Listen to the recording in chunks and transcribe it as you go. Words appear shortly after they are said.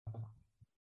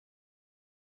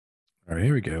All right,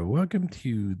 here we go. Welcome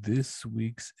to this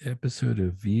week's episode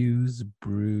of Views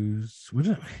Brews. What's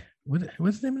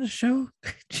the name of the show?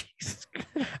 Jesus,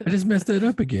 I just messed that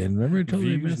up again. Remember, I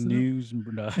totally Views, messed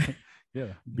it up. news, yeah,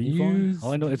 Bevon. News,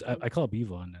 All I know is I call it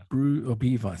Bevon now.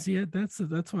 Bevon. See, that's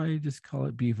why I just call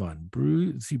it Bevon.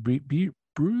 Brews,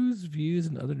 views,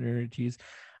 and other nerdities.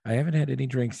 I haven't had any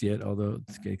drinks yet, although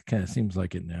it kind of seems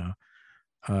like it now.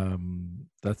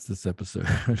 That's this episode.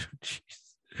 Jeez.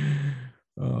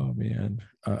 Oh man.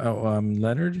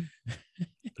 Leonard.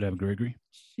 But I'm Gregory.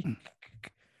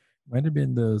 Might have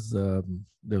been those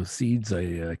seeds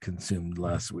I consumed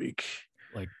last week.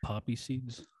 Like poppy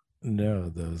seeds? No,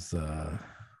 those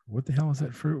what the hell is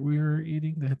that fruit we were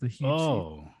eating? They had the huge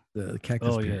the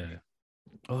cactus berry.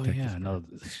 Yeah. No.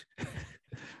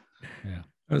 Yeah.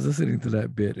 I was listening to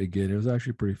that bit again. It was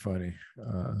actually pretty funny.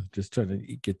 Just trying to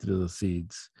get to those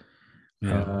seeds.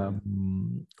 Yeah.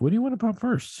 What do you want to pop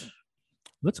first?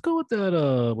 Let's go with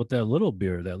that little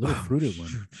beer, that little fruited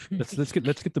one. Let's get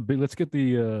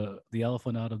the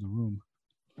elephant out of the room.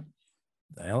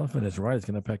 The elephant is right. It's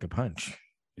gonna pack a punch.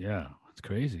 Yeah, it's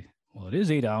crazy. Well, it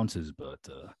is 8 ounces, but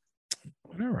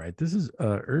all right. This is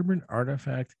Urban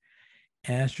Artifact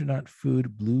Astronaut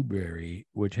Food Blueberry,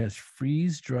 which has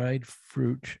freeze-dried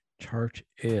fruit tart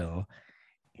ale.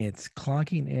 It's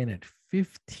clocking in at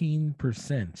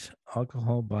 15%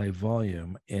 alcohol by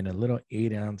volume in a little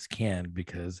 8-ounce can,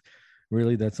 because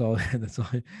really that's all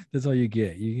you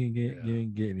get. You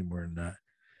can get any more than that.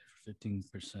 15%,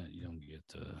 you don't get.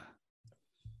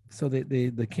 So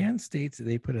the can states that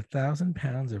they put 1,000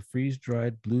 pounds of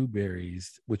freeze-dried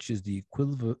blueberries, which is the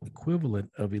equivalent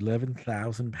of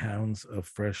 11,000 pounds of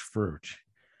fresh fruit.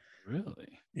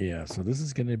 Really? Yeah. So this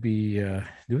is going to be. Do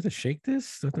we have to shake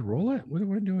this? Do we have to roll it? What are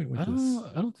we doing with this?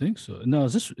 I don't think so. No,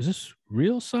 is this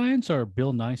real science or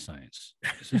Bill Nye science?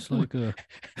 Is this like a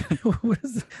what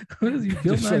is he?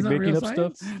 Bill Nye like not making real up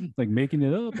science? stuff, like making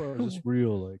it up, or is this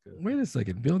real? Wait a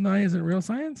second. Bill Nye isn't real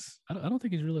science. I don't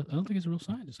think he's real. I don't think he's a real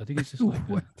scientist. I think he's just like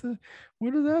what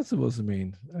is that supposed to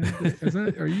mean? Is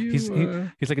that are you? He's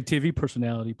like a TV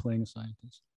personality playing a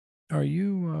scientist. Are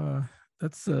you?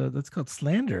 That's called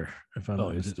slander. If I'm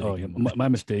not mistaken. Oh yeah, my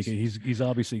mistake. He's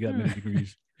obviously got many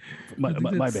degrees. My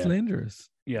bad. Slanderous.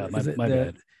 Yeah, my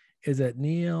bad. Is that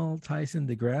Neil Tyson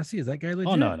deGrasse? Is that guy legit?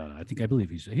 Oh no. I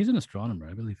believe he's an astronomer.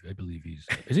 I believe he's.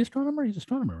 Is he astronomer? He's an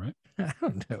astronomer, right? I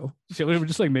don't know. So we're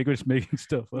just like making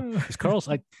stuff up. Is Carl?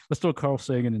 Let's throw Carl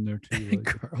Sagan in there too. Like.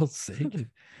 Carl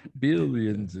Sagan,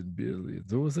 billions and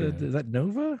billions. What was that? Yeah. Is that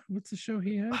Nova? What's the show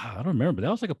he had? I don't remember, but that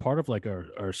was like a part of like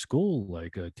our school.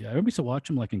 Like I remember used to watch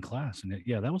him like in class, and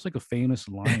that was like a famous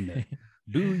line that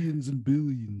billions and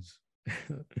billions.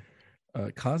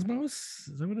 Cosmos,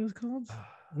 is that what it was called?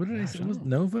 What did I say? Was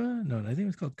Nova? No, I think it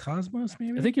was called Cosmos.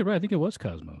 Maybe. I think you're right. I think it was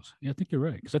Cosmos. Yeah, I think you're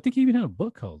right, because I think he even had a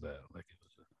book called that. Like,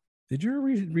 did you ever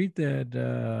read that?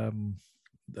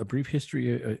 A Brief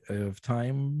History of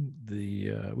Time.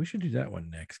 We should do that one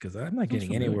next, because I'm not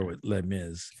getting anywhere with Les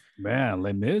Mis. Man,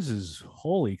 Les Mis is,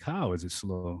 holy cow, is it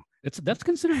slow? That's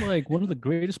considered like one of the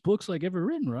greatest books like ever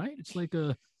written, right? It's like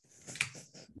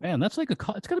that's like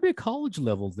it's got to be a college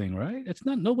level thing, right? It's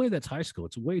not, no way that's high school.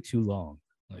 It's way too long.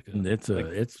 Like it's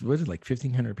what is it, like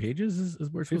 1,500 pages? Is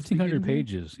where 1,500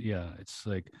 pages? Yeah, it's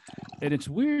like, and it's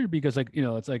weird because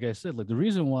it's like I said, like the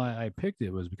reason why I picked it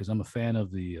was because I'm a fan of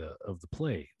the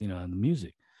play, and the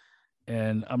music,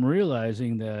 and I'm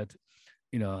realizing that,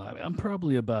 I'm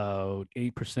probably about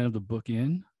 8% of the book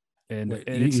in. And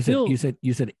you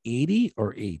said 80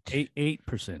 or 8?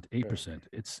 8%.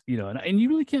 It's, and you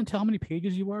really can't tell how many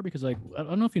pages you are, because like, I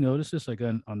don't know if you notice this, like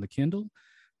on the Kindle,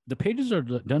 the pages are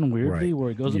done weirdly, right, where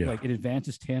it goes up, like it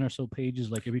advances 10 or so pages,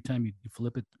 like every time you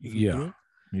flip it.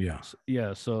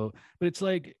 So, but it's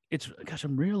like, gosh,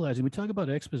 I'm realizing we talk about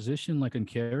exposition, like in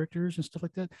characters and stuff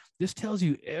like that. This tells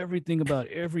you everything about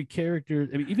every character.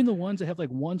 I mean, even the ones that have like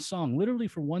one song, literally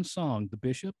for one song, the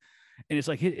bishop. And it's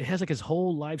like, it has like his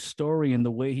whole life story and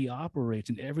the way he operates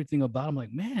and everything about him.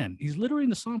 Like, man, he's literally in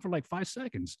the song for like 5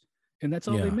 seconds. And that's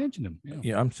all they mention him.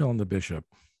 Yeah, I'm still on the bishop,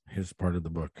 his part of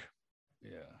the book.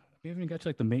 Yeah. We haven't got to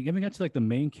like the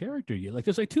main character yet. Like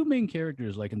there's like 2 main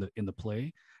characters like in the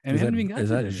play. And is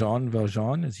that Jean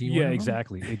Valjean? Is he? Yeah,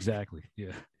 exactly.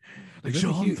 Yeah. Like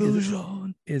Jean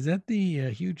Valjean. Is that the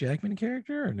Hugh Jackman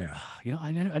character or no?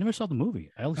 I never saw the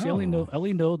movie. I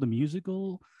only know the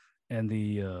musical and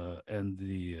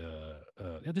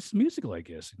this musical, I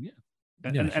guess. Yeah.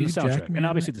 And the soundtrack. Jackman, and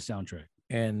obviously the soundtrack.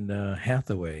 and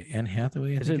Hathaway. Anne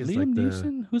Hathaway, I Is think, it is like Liam the.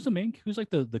 Neeson? Who's the main? Who's like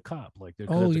the cop? Like,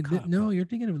 because Oh, there's a cop. no, you're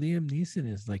thinking of Liam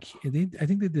Neeson. Is like I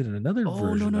think they did another Oh no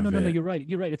version no no of no no! it. You're right.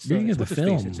 You're right. You're thinking of It's the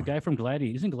what's his face? It's a film. guy from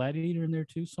Gladiator. Isn't Gladiator in there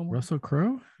too somewhere? Russell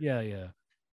Crowe. Yeah, yeah.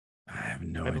 I have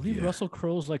no I believe idea. Russell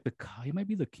Crowe's like the he might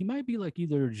be like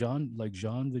either John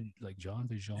Jean Valjean.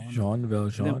 Jean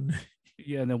Valjean.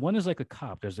 Yeah, and then one is like a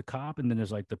cop. There's a cop, and then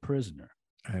there's like the prisoner.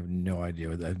 I have no idea.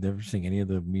 I've never seen any of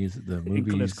the music, the There's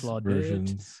movies Claudette.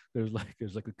 versions. There's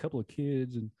like a couple of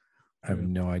kids, and I have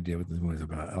no idea what this movie's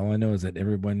about. All I know is that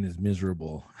everyone is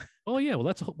miserable. oh yeah, well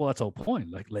that's the whole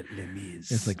point. Like Les Mis.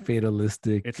 It's like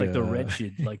fatalistic. It's like the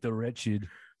wretched,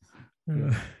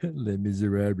 Yeah. Les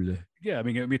Miserables. Yeah, I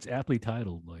mean it's aptly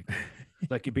titled. Like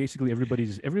basically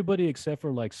everybody except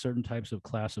for like certain types of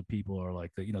class of people are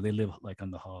like they live like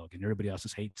on the hog, and everybody else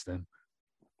just hates them.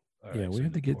 Yeah, we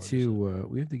have to get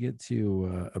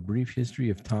to A Brief History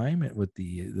of Time with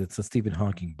that's a Stephen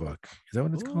Hawking book. Is that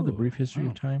what it's called? A Brief History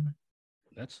of Time?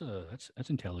 That's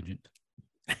intelligent.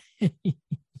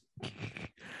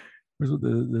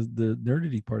 The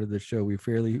nerdity part of the show, we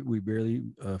barely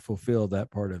fulfill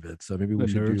that part of it. So maybe we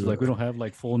should nerds do like we don't have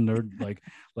like full nerd like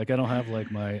I don't have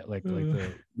like my like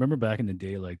the remember back in the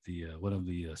day like the one of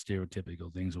the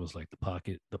stereotypical things was like the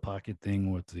pocket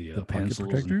thing with the pocket pencils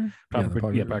protector.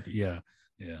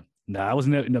 Yeah. No, I was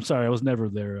never. No, sorry, I was never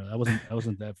there. I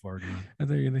wasn't that far down. I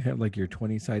thought you were gonna have like your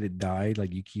 20-sided die,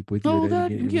 like you keep with you. Oh,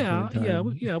 that yeah.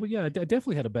 I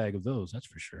definitely had a bag of those. That's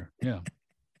for sure. Yeah,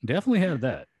 definitely had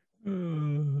that.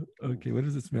 Okay, what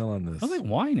does it smell on this? I like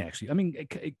wine, actually. I mean,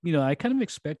 I kind of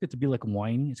expect it to be like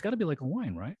wine. It's got to be like a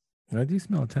wine, right? I do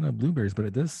smell a ton of blueberries, but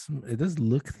it does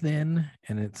look thin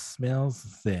and it smells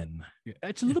thin. Yeah,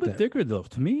 it's a little bit thicker though.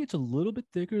 To me, it's a little bit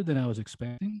thicker than I was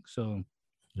expecting. So,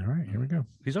 all right, here we go.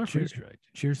 These are freeze dried.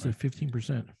 Cheers to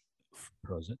 15%.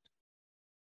 Prosit.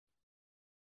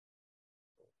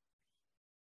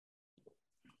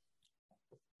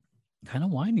 Kind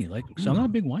of winey, so I'm not a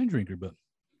big wine drinker, but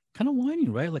kind of winey,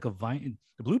 right? Like a vine.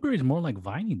 The blueberry is more like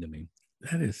viney to me.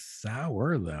 That is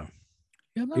sour though.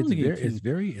 Yeah, I'm not it is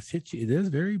very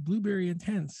blueberry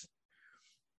intense,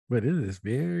 but it is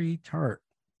very tart.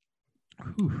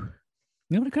 Whew. You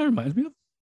know what it kind of reminds me of?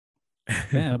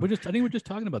 Yeah, I think we're just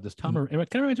talking about this. It kind of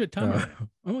reminds me of tamarind.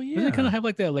 Oh yeah, doesn't it kind of have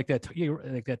like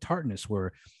that tartness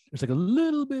where there's like a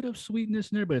little bit of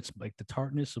sweetness in there, but it's like the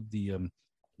tartness of the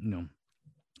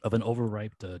of an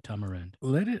overripe tamarind.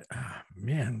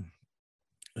 Man,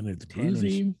 and it's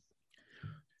boozy.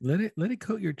 Let it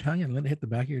coat your tongue and let it hit the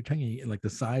back of your tongue and like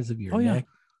the size of your neck.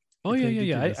 Oh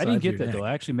yeah. I didn't get that though.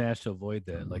 I actually managed to avoid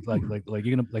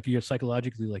that. You're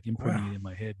psychologically like imprinting it in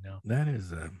my head now. That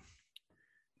is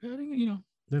I think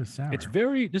that is sour. It's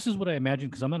very. This is what I imagine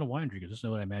because I'm not a wine drinker. This is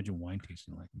what I imagine wine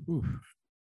tasting like. Oof.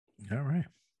 All right,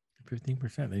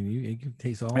 15%, and you can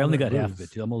taste all. I only got half of it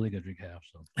too. I'm only gonna drink half.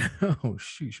 So. Oh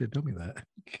shoot! You should have told me that.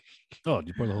 Oh, did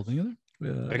you pour the whole thing in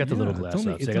there? I got the little glass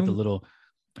out. I got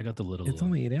the little. It's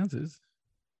only 8 ounces.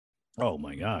 Oh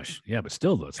my gosh! Yeah, but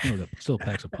still though, it still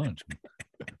packs a punch.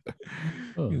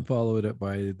 You can follow it up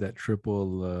by that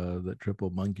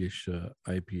triple monkish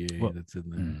IPA that's in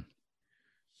there.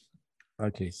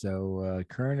 Okay, so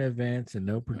current events in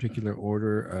no particular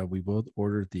order. We both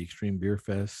ordered the Extreme Beer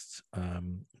Fest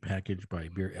package by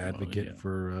Beer Advocate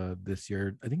for this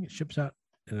year. I think it ships out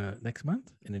next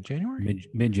month in January.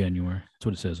 Mid January. That's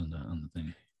what it says on the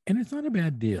thing. And it's not a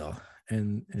bad deal.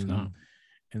 And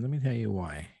let me tell you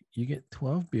why. You get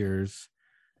 12 beers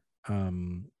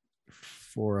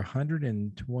for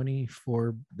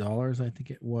 $124, I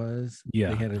think it was. Yeah,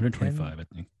 they had 125, I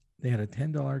think. They had a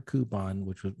 $10 coupon,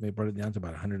 which they brought it down to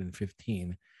about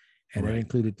 115, and that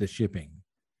included the shipping.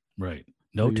 Right.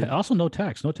 Also no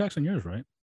tax. No tax on yours, right?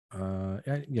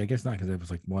 I guess not, because it was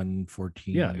like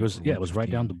 114. Yeah, it was right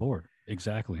down the board.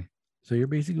 Exactly. So you're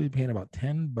basically paying about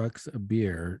 $10 a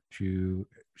beer to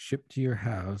ship to your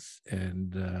house,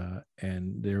 and there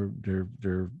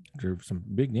are some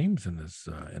big names in this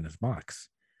box.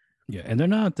 Yeah, and they're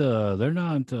not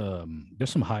there's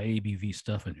some high ABV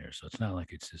stuff in here, so it's not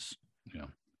like it's just,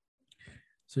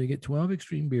 So you get 12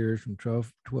 extreme beers from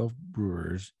 12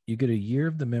 brewers. You get a year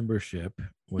of the membership,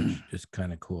 which is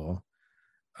kind of cool.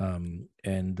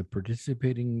 And the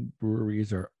participating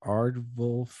breweries are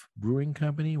Aardwolf Brewing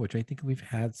Company, which I think we've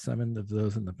had some of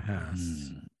those in the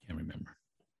past. Can't remember.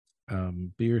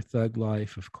 Beer Thug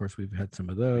Life, of course, we've had some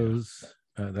of those.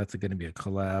 That's going to be a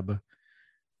collab.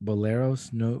 Bolero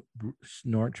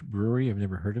Snorch Brewery, I've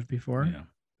never heard of before. Yeah.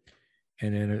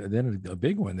 And then a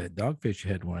big one that Dogfish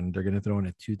had one. They're going to throw in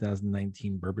a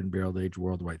 2019 bourbon barrel aged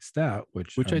worldwide stout,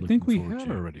 which Which I'm I think looking we forward had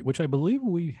to. already, which I believe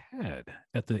we had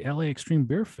at the LA Extreme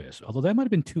Beer Fest, although that might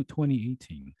have been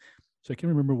 2018. So I can't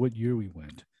remember what year we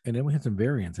went. And then we had some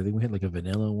variants. I think we had like a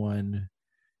vanilla one,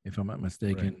 if I'm not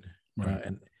mistaken. Right.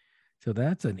 And so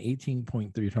that's an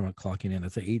 18.3. You're talking about clocking in.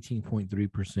 That's an 18.3%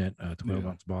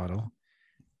 12-ounce bottle.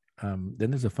 Then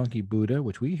there's a Funky Buddha,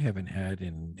 which we haven't had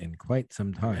in quite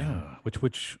some time. Yeah,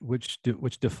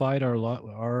 which defied our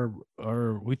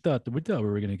we thought we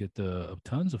were going to get the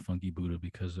tons of Funky Buddha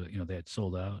because they had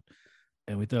sold out,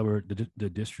 and we thought the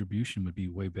distribution would be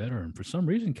way better. And for some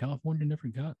reason, California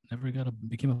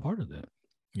became a part of that.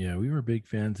 Yeah, we were big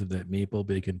fans of that maple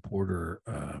bacon porter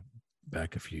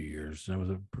back a few years. That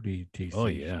was a pretty tasty. Oh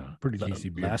yeah, pretty tasty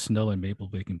beer. Last Snow and maple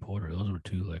bacon porter. Those were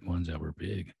two like ones that were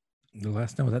big. The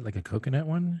last time was that like a coconut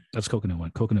one? That's coconut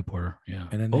one, coconut porter. Yeah,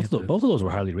 and then both of those were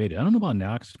highly rated. I don't know about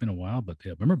now because it's been a while, but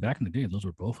yeah, remember back in the day, those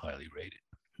were both highly rated.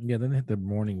 Yeah, then they had the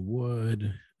Morning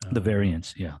Wood. The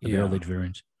variants, the barrel aged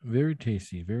variants. Very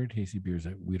tasty beers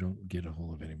that we don't get a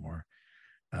hold of anymore.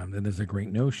 Then there's a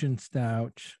Great Notion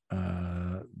Stout.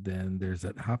 Then there's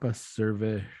that Hapa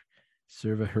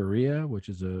Cervejeria, which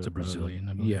is a Brazilian.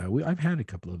 I've had a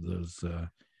couple of those.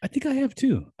 I think I have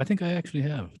too. I think I actually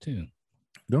have too.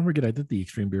 Don't forget, I did the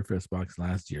Extreme Beer Fest box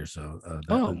last year, so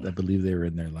I believe they were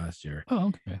in there last year. Oh,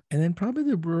 okay. And then probably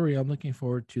the brewery I'm looking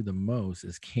forward to the most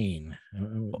is Kane.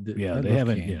 They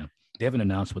haven't. Kane. Yeah, they haven't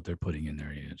announced what they're putting in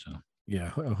there yet. So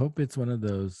yeah, I hope it's one of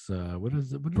those. What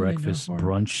is it? What breakfast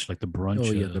brunch, like the brunch.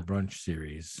 Oh yeah, the brunch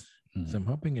series. Mm-hmm. So I'm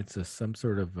hoping it's some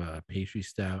sort of pastry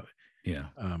stout. Yeah.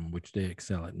 Which they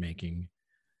excel at making.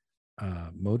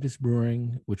 Modus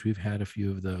Brewing, which we've had a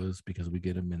few of those because we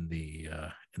get them in the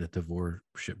Tavour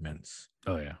shipments.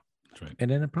 Oh yeah, that's right. And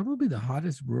then probably the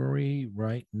hottest brewery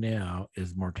right now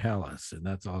is Mortalis, and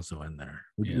that's also in there.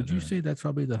 Would you say that's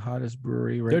probably the hottest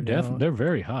brewery right now? They're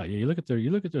very hot. Yeah, you look at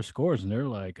their scores, and they're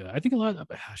like I think a lot of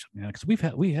because we've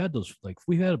had those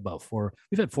we've had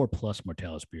 4+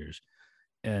 Mortalis beers,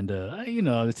 and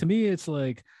to me it's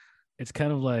like it's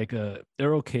kind of like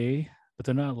they're okay. But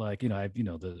they're not like when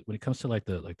it comes to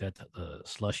the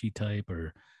slushy type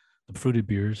or the fruited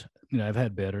beers, I've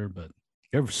had better, but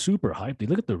they're super hyped. You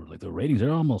look at the ratings;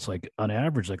 they're almost like on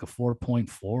average like a 4.4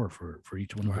 for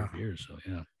each one of their beers. So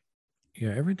yeah.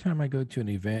 Every time I go to an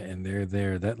event and they're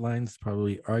there, that line's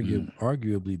probably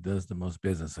arguably does the most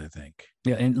business, I think.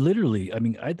 Yeah, and literally, I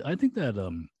mean, I think that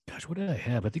gosh, what did I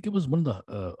have? I think it was one of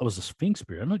the it was a Sphinx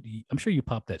beer. I'm sure you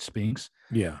popped that Sphinx.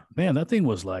 Yeah. Man, that thing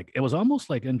was like, it was almost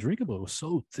like undrinkable. It was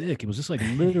so thick. It was just like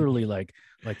literally like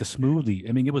the smoothie.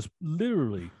 I mean, it was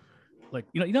literally like,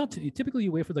 typically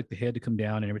you wait for like the head to come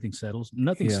down and everything settles.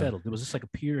 Nothing settled. It was just like a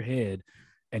pure head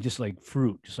and just like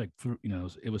fruit.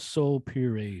 It was so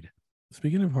pureed.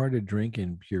 Speaking of hard to drink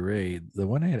and puree, the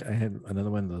one I had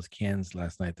another one of those cans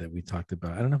last night that we talked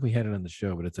about. I don't know if we had it on the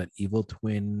show, but it's that Evil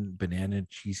Twin banana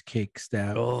cheesecake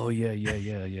stout. Oh yeah.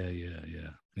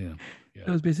 It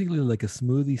was basically like a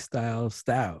smoothie style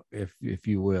stout, if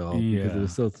you will, because it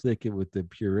was so thick with the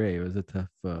puree. It was a tough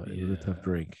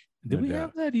drink. Did we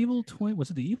have that Evil Twin? Was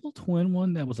it the Evil Twin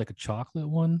one that was like a chocolate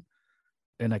one?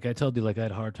 And like I told you, like I had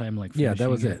a hard time like that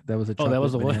was it. That was a chocolate that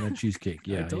was the banana one? cheesecake.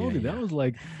 Yeah, I told you that was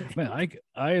like, man, I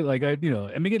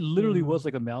mean it literally was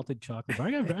like a melted chocolate bar.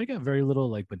 I got very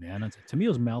little like bananas. To me, it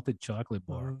was melted chocolate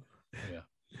bar. Yeah.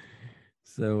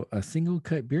 So a single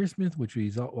cut beersmith, which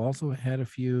we also had a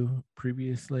few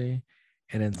previously,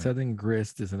 and then Southern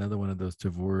Grist is another one of those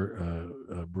Tavour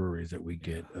breweries that we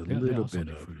get a little bit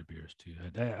of fruited beers too.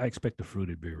 I expect the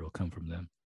fruited beer will come from them.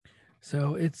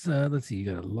 So it's let's see,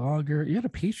 you got a lager, you had a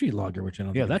pastry lager, which I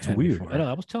don't. Yeah, that's weird.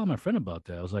 I was telling my friend about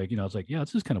that. I was like, yeah,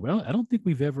 this is kind of weird. I don't think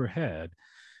we've ever had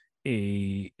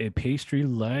a pastry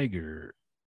lager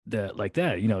that like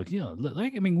that.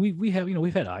 Like I mean, we have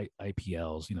we've had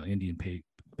IPLs, Indian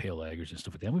pale lagers and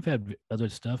stuff like that. We've had other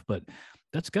stuff, but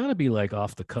that's got to be like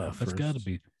off the cuff. That's got to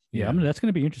be. Yeah, I mean that's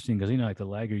going to be interesting because like the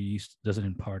lager yeast doesn't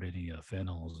impart any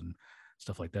phenols and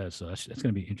stuff like that. So that's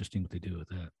going to be interesting what they do with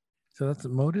that. So that's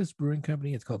Modus Brewing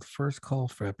Company. It's called First Call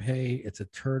Frappe. It's a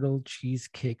turtle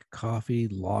cheesecake coffee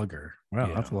lager.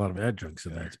 Wow, that's a lot of adjuncts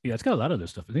in there. Yeah, it's got a lot of this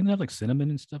stuff. I think they have like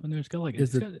cinnamon and stuff in there. It's got like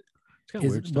it's got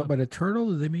weird stuff. But a turtle,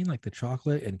 do they mean like the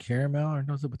chocolate and caramel? Or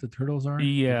knows what the turtles are?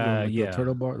 Yeah, the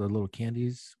turtle bar, the little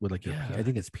candies with like I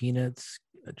think it's peanuts,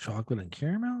 chocolate, and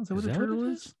caramel. Is that what the turtle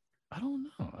is? I don't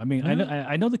know. I mean,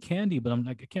 I know the candy, but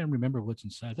I can't remember what's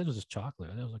inside. That was just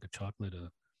chocolate. That was like a chocolate.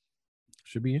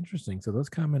 Should be interesting. So those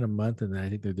come in a month, and then I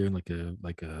think they're doing like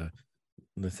a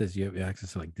that says you have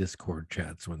access to like Discord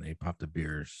chats when they pop the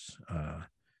beers.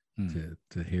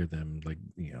 to hear them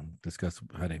discuss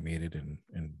how they made it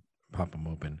and pop them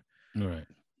open. All right.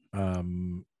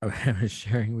 I was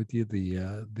sharing with you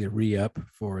the re-up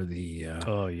for the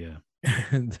Oh yeah.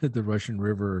 the Russian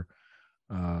River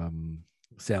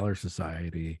Sailor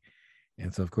Society.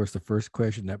 And so, of course, the first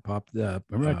question that popped up.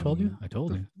 Remember, I told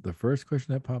you. The first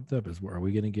question that popped up is, are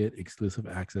we going to get exclusive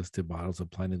access to bottles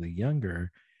of Pliny the Younger?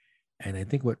 And I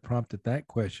think what prompted that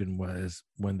question was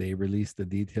when they released the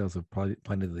details of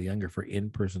Pliny the Younger for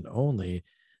in-person only.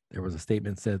 There was a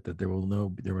statement said that there will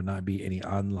not be any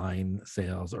online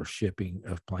sales or shipping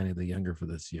of Pliny the Younger for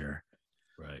this year.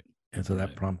 Right. And so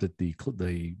that prompted the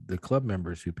club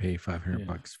members who pay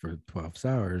 $500 for 12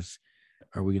 sours.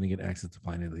 Are we going to get access to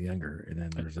Pliny the Younger? And then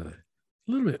there's a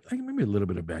little bit, maybe a little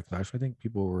bit of backlash. I think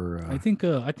people were. I think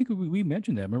we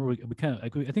mentioned that. Remember, we kind of.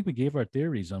 I think we gave our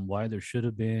theories on why there should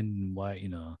have been, why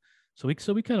So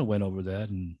we kind of went over that,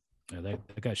 and that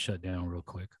got shut down real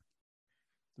quick.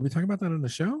 Did we talk about that on the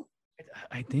show?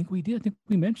 I think we did. I think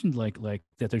we mentioned like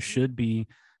that there should be,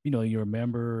 you're a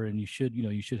member, and you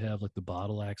should have like the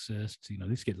bottle access to, at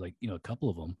least get like a couple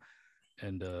of them,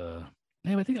 and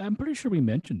I'm pretty sure we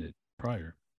mentioned it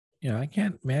prior. Yeah, I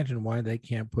can't imagine why they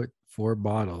can't put 4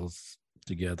 bottles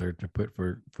together to put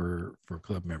for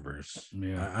club members.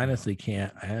 Yeah, I honestly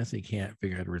can't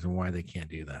figure out a reason why they can't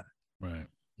do that. Right.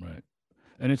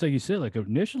 And it's like you said, like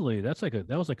initially that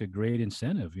was like a great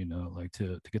incentive, like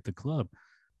to get the club.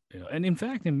 And in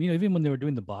fact, even when they were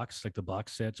doing the box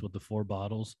sets with the 4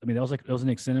 bottles, that was an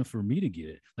incentive for me to get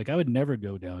it. Like I would never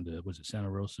go down to, was it Santa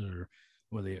Rosa or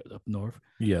were they up north?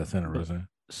 Yeah, Santa Rosa.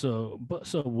 So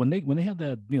when they had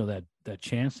that that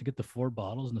chance to get the 4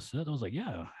 bottles in the set, I was like,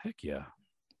 yeah, heck yeah,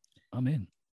 I'm in.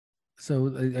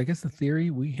 So I guess the theory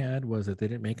we had was that they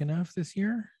didn't make enough this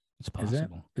year. It's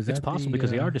possible. It's possible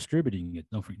because they are distributing it.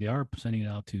 Don't forget, they are sending it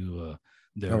out to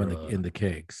their in the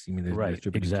kegs. You mean they're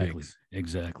distributing kegs?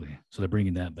 Exactly. So they're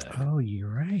bringing that back. Oh,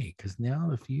 you're right. Because now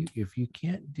if you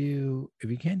can't do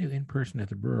in person at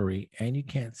the brewery and you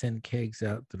can't send kegs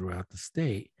out throughout the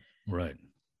state, right?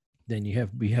 Then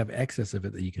we have excess of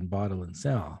it that you can bottle and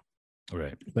sell.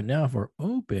 Right. But now if we're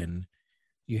open,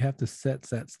 you have to set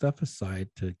that stuff aside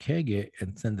to keg it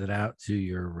and send it out to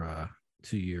your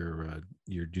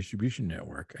distribution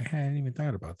network. I hadn't even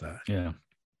thought about that. Yeah.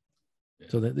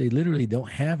 So that they literally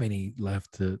don't have any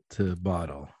left to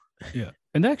bottle. Yeah.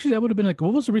 And actually that would have been like,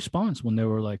 what was the response when they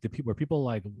were like, were people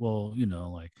like, well,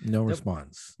 like no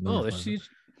response. No response.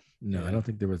 No, yeah. I don't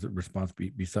think there was a response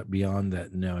beyond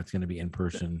that. No, it's going to be in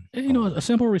person. A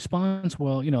simple response.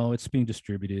 Well, it's being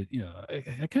distributed.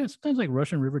 I kind of sometimes like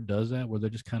Russian River does that, where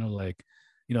they're just kind of like,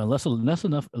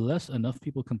 unless enough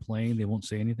people complain, they won't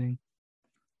say anything.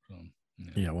 So,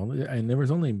 yeah. Well, and there was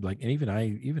only and even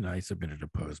I submitted a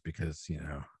post because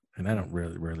and I don't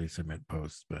rarely submit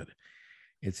posts, but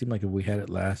it seemed like if we had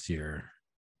it last year,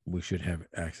 we should have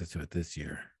access to it this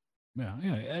year. Yeah,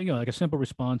 like a simple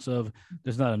response of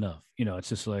there's not enough. It's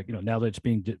just like now that it's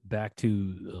being back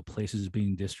to places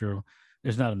being distro,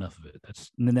 there's not enough of it.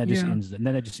 And then that just ends. And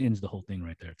then that just ends the whole thing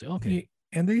right there. It's like, okay.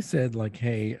 And they said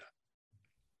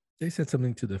they said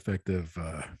something to the effect of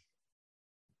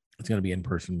it's going to be in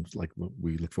person. Like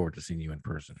we look forward to seeing you in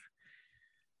person.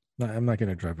 No, I'm not going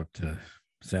to drive up to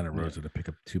Santa Rosa to pick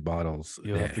up 2 bottles.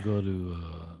 You'll have to go to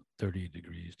 38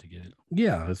 degrees to get it.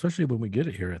 Yeah, especially when we get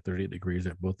it here at 38 degrees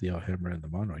at both the Alhambra and the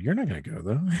Mono. You're not going to go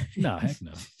though. No, heck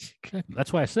no.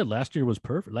 That's why I said last year was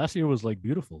perfect. Last year was like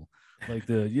beautiful. Like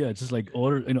it's just like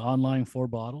order online 4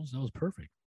 bottles. That was perfect.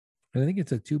 I think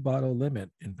it's a 2-bottle limit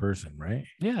in person, right?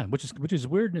 Yeah, which is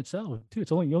weird in itself too.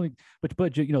 It's only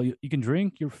but you can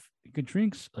drink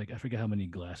like I forget how many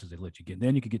glasses they let you get.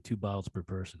 Then you could get 2 bottles per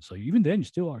person. So even then you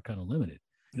still are kind of limited.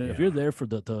 If you're there for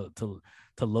to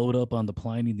load up on the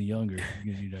Pliny the Younger,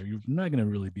 you're not going to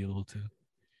really be able to.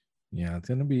 Yeah, it's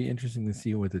going to be interesting to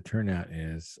see what the turnout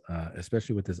is,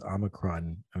 especially with this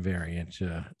Omicron variant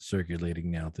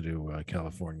circulating now through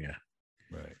California.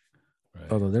 Right.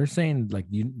 Although they're saying like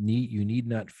you need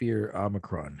not fear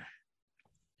Omicron,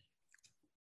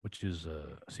 which is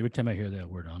see, every time I hear that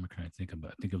word Omicron, I think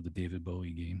of the David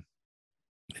Bowie game.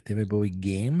 The David Bowie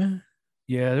game.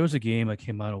 Yeah, there was a game that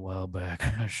came out a while back.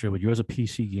 I'm not sure, but it was a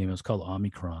PC game. It was called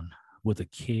Omicron with a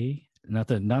K, not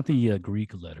the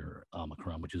Greek letter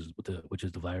Omicron, which is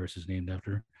the virus is named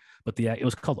after, but it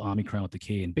was called Omicron with the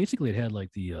K, and basically it had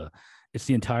like it's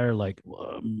the entire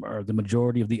or the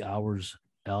majority of the Hours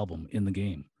album in the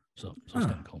game. So it's kind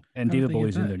of cool. And David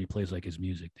Bowie's in there, and he plays like his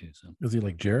music too. So is he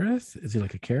like Jareth? Is he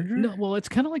like a character? No, well, it's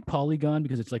kind of like Polygon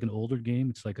because it's like an older game.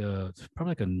 It's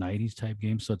probably like a 90s type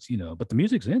game. So it's but the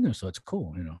music's in there, so it's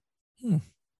cool.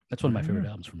 That's one of my favorite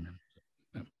albums from him.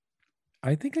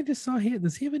 I think I just saw he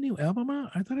does he have a new album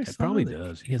out? I thought I It saw probably that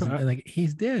does. he has like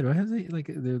he's dead. What has he like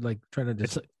they're like trying to It's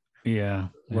just like, yeah,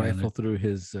 rifle through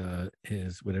his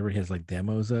whatever he has like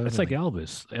demos of it's and like like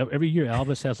Elvis. Every year,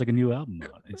 Elvis has like a new album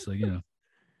out. It's like,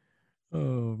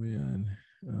 oh man.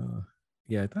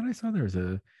 Yeah, I thought I saw there was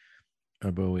a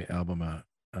Bowie album out.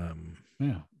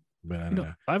 yeah. But I don't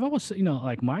know. I've always said,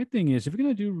 like my thing is if you're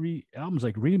gonna do albums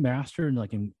like remaster and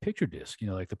like in picture disc,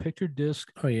 like the picture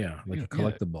disc, Oh yeah, like a yeah,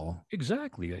 collectible.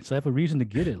 exactly. So I have a reason to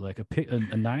get it, like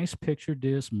a nice picture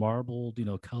disc, marbled,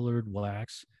 colored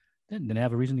wax. Then I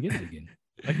have a reason to get it again.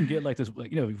 I can get like this,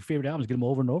 like your favorite albums, get them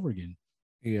over and over again.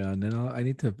 Yeah, and then I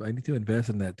need to invest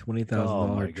in that Oh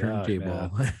 $20,000 my God,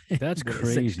 turntable. man. That's When I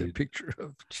sent you the crazy. picture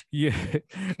of. Yeah.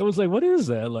 I was like, what is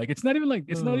that? Like, it's not even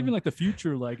Uh, like the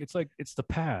future. Like it's the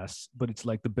past, but it's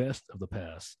like the best of the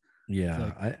past. It's yeah,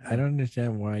 like, I don't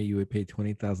understand why you would pay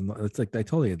 $20,000. It's like I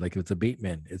told you, like it's a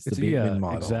Bateman. It's the it's Bateman yeah,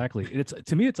 model. exactly. It's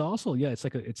to me, it's also, yeah, it's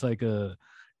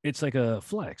like a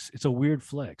flex. It's a weird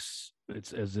flex.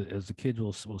 It's as the kids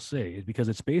will say, because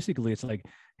it's basically it's like,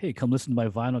 hey, come listen to my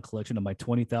vinyl collection of my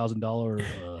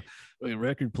 $20,000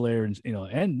 record player, and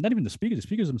and not even the speakers. The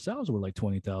speakers themselves were like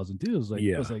 20,000 too.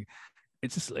 Yeah,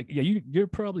 It's just like, yeah, you're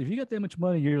probably, if you got that much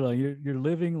money, you're like you're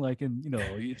living like in,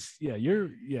 it's, yeah,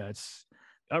 it's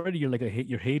already,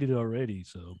 you're hated already.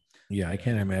 So yeah. I yeah,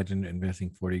 can't imagine investing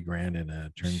 40 grand in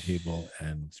a turntable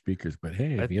and speakers. But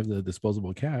hey, I if you have the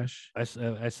disposable cash, I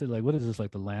said, like, what is this,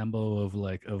 like the Lambo of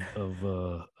like of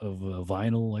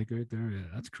vinyl, like right there? Yeah,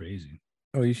 that's crazy.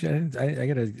 oh, you should.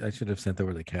 I should have sent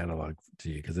over the catalog to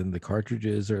you because then the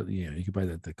cartridges are, you could buy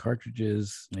the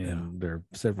cartridges Yeah. and they're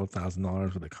several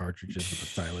 $1,000s with the cartridges with the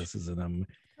styluses in them.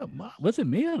 Was it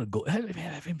made out of gold?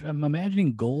 I'm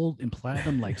imagining gold and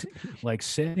platinum, like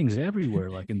settings everywhere,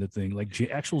 like in the thing, like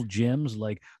actual gems,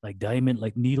 like diamond,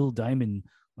 like needle diamond,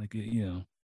 like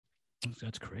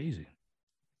that's crazy.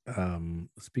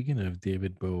 Speaking of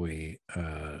David Bowie,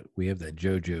 we have that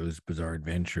JoJo's Bizarre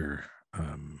Adventure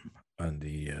on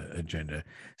the agenda.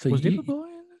 So Was David Bowie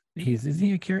in it? he's isn't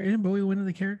he a character? Isn't Bowie one of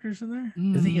the characters in there?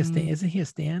 Isn't he a stand? Mm, Isn't he a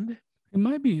stand? it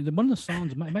might be one of the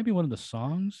songs. Might be one of the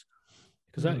songs,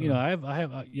 because Uh,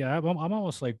 I'm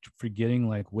almost like forgetting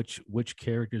like which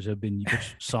characters have been,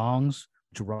 which songs,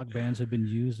 which rock bands have been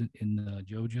used in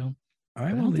JoJo. But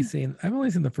I don't think. I've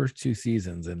only seen the first two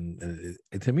seasons, and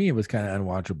to me it was kind of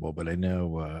unwatchable. But I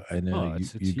know Oh,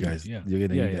 it's you huge. guys Yeah. you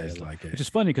Yeah. guys like Which it. is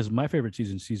funny because my favorite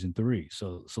season, season three.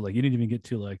 So like you didn't even get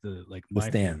to like The my favorite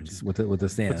stands season. with the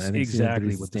stand. But I think season three exactly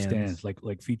is the with the stands. stands,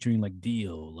 like featuring like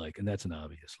Dio, like, and that's an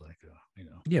obvious, like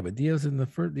Yeah, but Dio's in the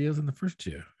first. Dio's in the first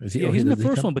two. Is he? Yeah, Oh, he's in the does he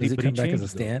first come? one, but Does he he come back as a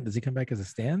changes though. stand? Does he come back as a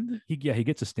stand? He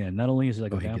gets a stand. Not only is he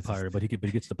like Oh, a he gets a vampire, but stand.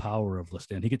 he gets the power of the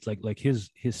stand. He gets like his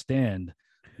stand.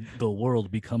 The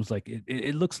world becomes like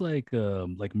it looks like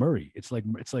Murray. It's like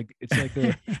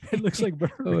a it looks like Oh,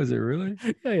 Murray. is it really?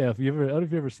 Yeah. If you ever, I don't know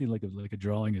if you ever seen like a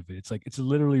drawing of it. It's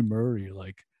literally Murray.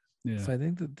 Like, yeah. So I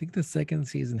think the second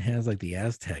season has like the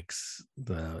Aztecs.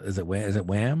 Is it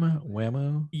Wham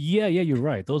Whammo? Yeah, you're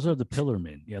right. Those are the Pillar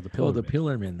Men. Yeah, the Oh, Pillar the Men.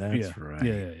 Pillarmen. Yeah. That's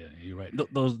right. You're right.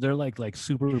 Those, they're like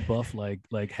super buff,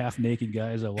 like half naked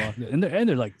guys that walk, and they're too,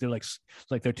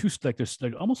 like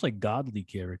they're almost like godly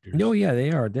No, characters. yeah,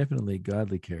 they are definitely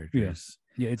godly Yeah, characters.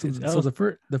 yeah. So the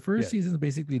first Yeah, season is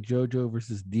basically JoJo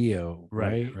versus Dio,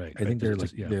 right? I think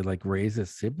Just, yeah, they're like raised as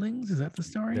siblings. Is that the that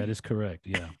story? is correct.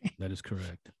 Yeah, that is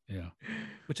correct. Yeah,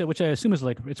 which I assume is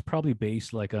like, it's probably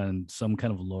based like on some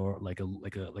kind of lore, like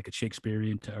a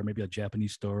Shakespearean or maybe a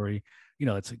Japanese story.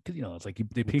 It's like they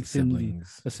With the picked in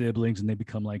siblings. the siblings and they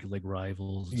become like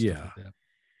rivals and stuff Yeah. like that.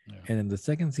 Yeah. And then the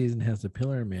second season has the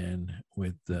Pillarmen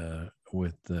with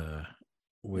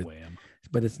Wham.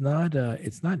 but it's not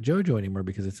JoJo anymore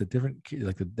because it's a different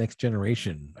like the next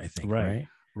generation, I think, Right.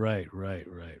 right? Right.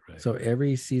 So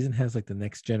every season has like the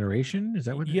next generation. Is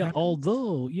that what Yeah, happens?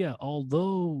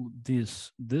 although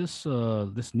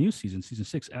this new season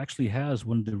 6, actually has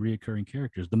one of the reoccurring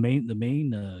characters, the main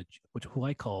which who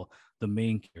I call the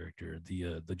main character,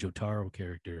 the Jotaro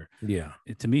character. Yeah.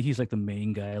 To me, he's like the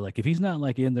main guy. Like if he's not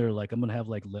like in there, like I'm gonna have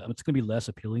like it's gonna be less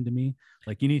appealing to me.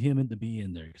 Like you need him to be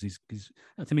in there because he's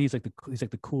to me, he's like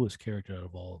the coolest character out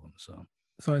of all of them. So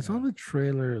So I saw yeah, the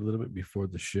trailer a little bit before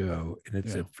the show, and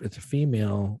yeah, it's a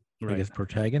female, I right. guess,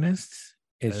 protagonist.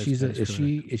 That is correct.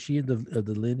 Is she in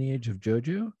the lineage of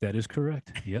JoJo? That is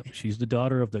correct. Yep, she's the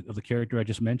daughter of the character I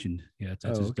just mentioned. Yeah, that's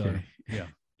Oh, his daughter. okay.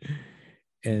 Yeah,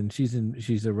 And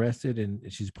she's arrested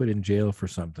and she's put in jail for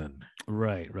something.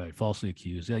 right. Falsely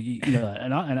accused. Yeah, I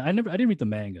didn't read the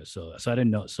manga, so I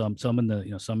didn't know. Some in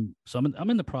the, I'm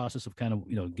in the process of kind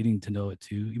of getting to know it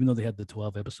too. Even though they had the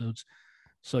 12 episodes,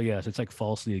 So yes, it's like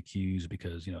falsely accused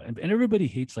because and everybody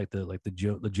hates like the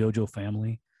JoJo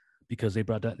family because they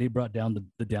brought down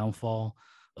the downfall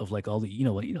of like all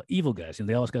the evil guys.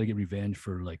 They always got to get revenge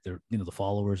for like their the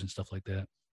followers and stuff like that.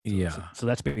 So, so Yeah. so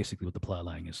that's basically what the plot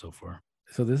line is so far.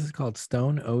 So this is called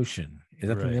Stone Ocean. Is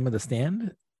that the Right. name of the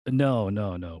stand? No,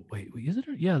 no, no. Wait, is it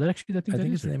her? Yeah, that actually, I think I that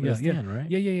think is it's the her. name Yeah, of the yeah, stand, right?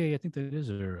 yeah. I think that is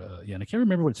her. Yeah, and I can't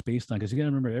remember what it's based on because you got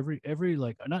to remember every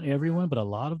like not everyone, but a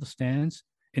lot of the stands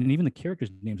and even the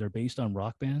characters' names are based on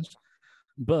rock bands,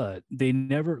 but they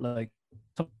never like,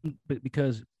 but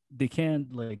because they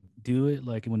can't like do it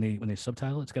like when they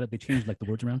subtitle it's got to they change like the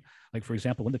words around. Like for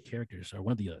example, one of the characters or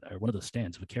one of the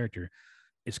stands of a character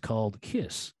is called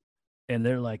Kiss, and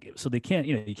they're like, so they can't,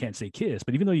 you can't say kiss,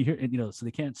 but even though you hear, so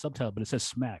they can't subtitle, but it says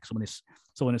smack. So when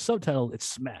it's subtitled, it's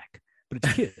smack, but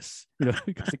it's kiss,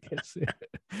 because it can't say.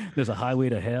 There's a highway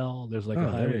to hell. There's like a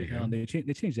Oh, there highway you to hell, go. and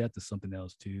they changed that to something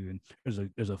else too. And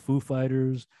there's a Foo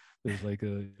Fighters. There's like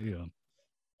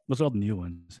those are all the new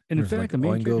ones. And in There's like fact, the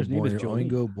main Oingo character's name is Boingo,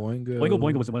 Jolene. Oingo Boingo. Oingo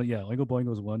Boingo was the one. Yeah, Oingo Boingo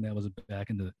was one that was back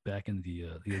in the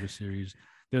other series.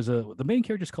 The main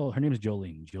character's called, her name is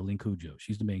Jolene Cujo.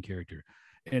 She's the main character,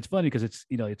 and it's funny because it's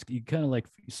you kind of like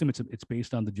assume it's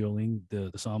based on the Jolene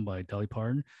the song by Dolly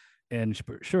Parton, and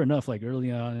sure enough, like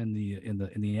early on in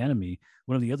the anime,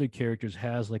 one of the other characters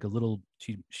has like a little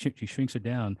she shrinks her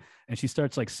down and she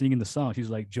starts like singing the song. She's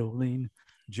like Jolene.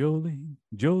 Jolene,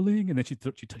 Jolene, and then she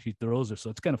throws her. So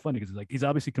it's kind of funny because like he's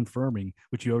obviously confirming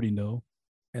what you already know.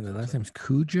 And the So last name's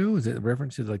Cujo. Is it a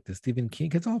reference to like the Stephen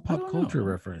King? It's all I pop don't culture know.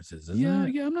 references, isn't Yeah,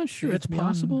 it? yeah, I'm not sure. It's It's beyond.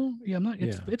 possible. Yeah, I'm not.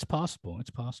 It's Yeah. it's possible. It's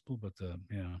possible, but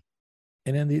yeah,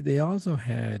 And then they also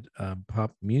had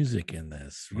pop music in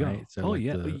this, yeah. right? So Oh like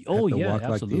yeah. the Oh have to yeah. walk like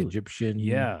the Absolutely. Egyptian,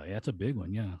 Yeah, yeah. It's a big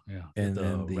one. Yeah, yeah. and The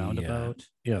then the roundabout.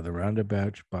 the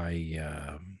roundabout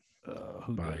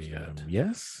Who by does that?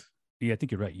 yes. Yeah, I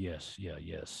think you're right. Yes, yeah,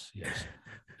 yes.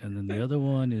 And then the other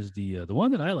one is the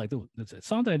one that I like. The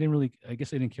song that I didn't really, I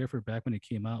guess I didn't care for back when it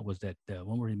came out was that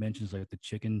one where he mentions like the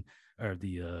chicken or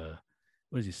the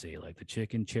what does he say, like the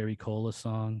chicken cherry cola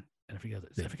song. And The I forget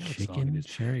what song it chicken is.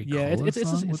 cherry Yeah, cola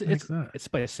song. What the heck's that? it's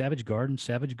by Savage Garden.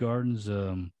 Savage Gardens.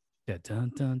 That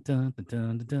dun dun dun dun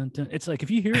dun dun dun. Dun. It's like if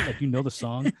you hear it, like the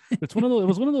song. It's one of those. It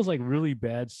was one of those like really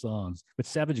bad songs, but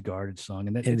Savage Garden song,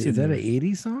 and that And it's is in that an there.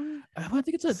 '80s song? I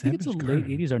think it's a Savage late Garden.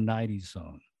 '80s or '90s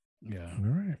song. Yeah, All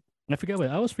right.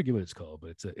 I always forget what it's called,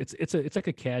 but it's like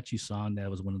a catchy song that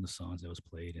was one of the songs that was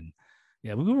played, and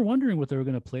yeah, we were wondering what they were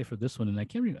going to play for this one, and I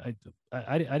can't remember.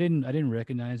 I didn't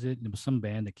recognize it. It was some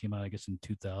band that came out, I guess, in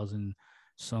 2000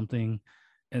 something.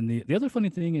 And the other funny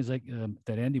thing is like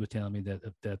that Andy was telling me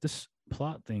that this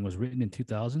plot thing was written in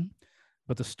 2000,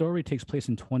 but the story takes place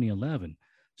in 2011.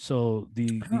 So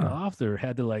the Huh. author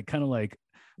had to like kind of like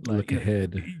Look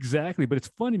ahead. exactly, but it's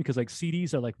funny because like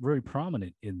CDs are like very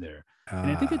prominent in there.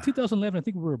 And I think in Ah. 2011, I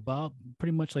think we were about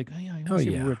pretty much like, oh, yeah, I want Oh to say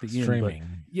we were yeah. at the end, but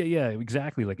Streaming yeah,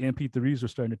 exactly. Like MP3s were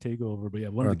starting to take over, but yeah,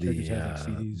 one of or the characters had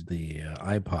like CDs. the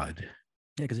iPod. Yeah,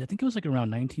 because I think it was like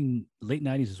around late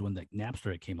 90s is when like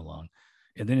Napster came along,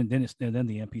 and then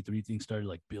the MP3 thing started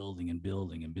like building and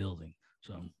building and building.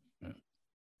 So yeah.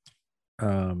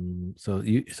 So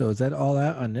is that all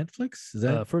out on Netflix? Is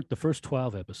that For the first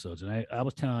 12 episodes, and I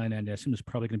was telling Andy, I assume it's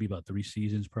probably going to be about 3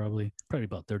 seasons, probably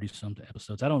about 30 something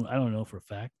episodes. I don't know for a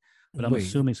fact, but I'm wait?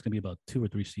 assuming it's going to be about 2 or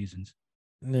 3 seasons.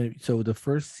 No, so the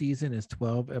first season is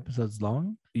 12 episodes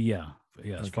long? Yeah,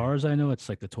 yeah. As Okay. far as I know, it's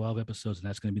like the 12 episodes, and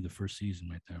that's going to be the first season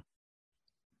right there.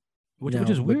 Which Now,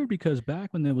 is but weird because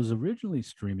back when it was originally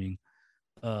streaming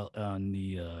on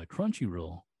the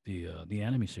Crunchyroll, the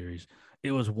anime series,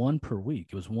 it was one per week.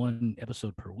 It was one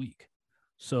episode per week.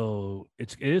 So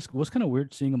it was kind of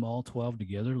weird seeing them all 12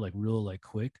 together, like real like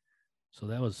quick. So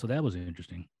that was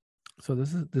interesting. so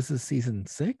this is season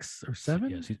 6 or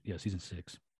 7? Yeah, season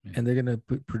 6. Yeah. And they're gonna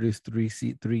produce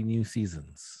three new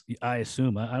seasons. I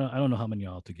assume I don't know how many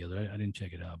altogether. I didn't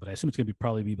check it out, but I assume it's gonna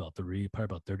probably be about probably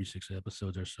about 36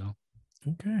 episodes or so.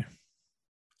 Okay,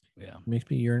 Yeah. makes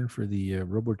me yearn for the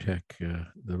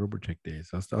Robotech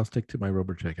days. I'll stick to my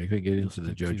Robotech. I couldn't get You'll into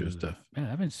the stick JoJo to- stuff.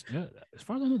 Man, as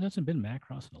far as I know, that's been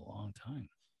Macross in a long time.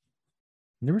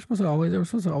 They were supposed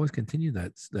to always continue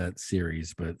that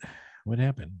series, but what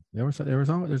happened? There's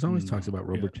always talks about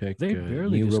Yeah. Robotech. They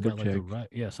barely new just got like the Robotech, right.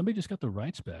 Yeah, somebody just got the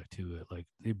rights back to it. Like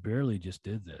they barely just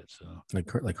did that. So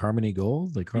like Harmony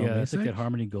Gold, like Carl yeah, it's like Macek. that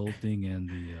Harmony Gold thing and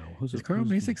the Is Carl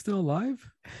Macek still alive?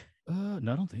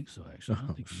 No, I don't think so. Actually, I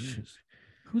don't Oh, think he shit. is.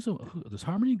 There's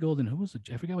Harmony Gold and who was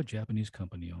I forgot what Japanese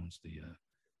company owns the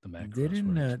Macross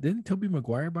rights. Didn't Toby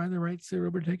Maguire buy the rights to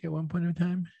Robotech at one point in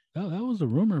time? That was the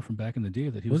rumor from back in the day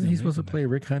that he was Wasn't he gonna supposed to make play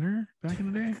Rick Hunter back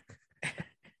in the day?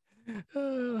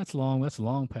 them. that's long. That's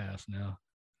long past now.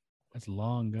 That's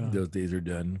long gone. Those days are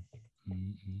done.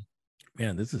 Mm-hmm.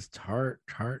 Man, this is tart.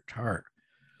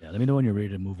 Yeah, let me know when you're ready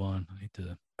to move on. I need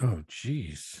to. Oh,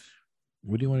 geez.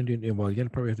 What do you want to do? Well, you're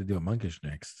gonna probably have to do a monkish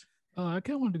next. I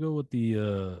kind of wanted to go with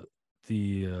the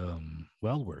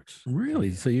WildWorks.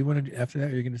 Really? So you want to after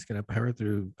that? You're just gonna power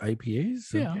through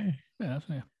IPAs? Yeah. Okay. Yeah, it's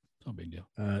no big deal.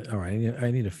 All right.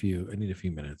 I need a few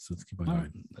minutes. Let's keep on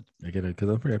going. I gotta because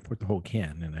I'm pretty. I poured the whole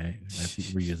can and I have to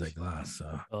reuse that glass.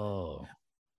 So. Oh.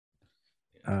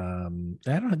 I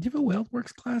don't know. Do you have a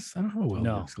WeldWorks glass? I don't have a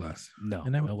WeldWorks glass. No.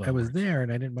 And I was there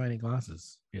and I didn't buy any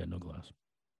glasses. Yeah, no glass.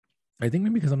 I think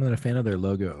maybe because I'm not a fan of their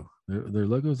logo. Their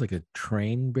logo is like a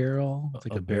train barrel. It's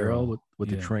like a barrel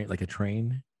with a train, like a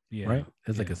train. Yeah. Right?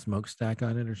 It's like a smokestack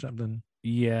on it or something.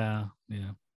 Yeah.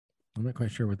 Yeah. I'm not quite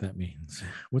sure what that means.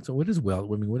 What is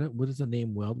Weld? I mean, what does the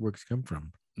name WeldWorks come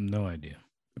from? No idea.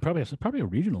 It's probably a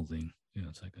regional thing. You know,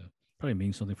 it's like probably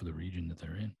means something for the region that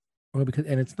they're in. Well, because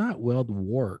it's not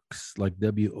WeldWorks like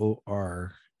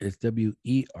WOR. It's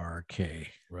WERK.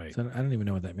 Right. So I don't even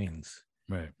know what that means.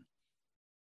 Right.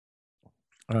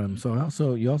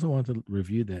 So you also want to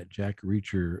review that Jack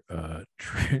Reacher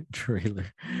trailer.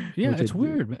 Yeah, it's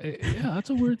weird. Yeah, that's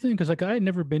a weird thing because like I had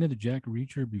never been into Jack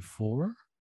Reacher before,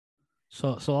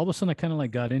 so all of a sudden I kind of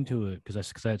like got into it because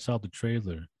I had saw the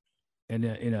trailer, and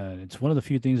it's one of the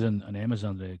few things on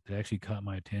Amazon that actually caught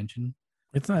my attention.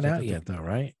 It's not out yet though,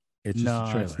 right? It's just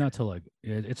a trailer. It's not till like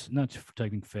it's not I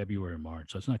think February or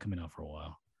March, so it's not coming out for a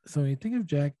while. So when you think of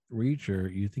Jack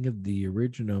Reacher, you think of the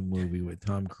original movie with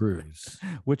Tom Cruise,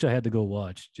 which I had to go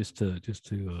watch just to.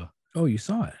 Oh, you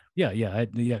saw it? Yeah.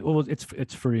 Well,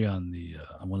 it's free on the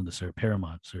on one of the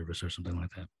Paramount service or something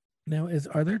like that. Now,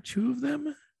 are there two of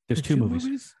them? There's two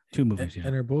movies. Two movies, yeah.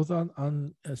 And are both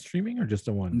on streaming or just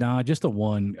the one? Nah, just the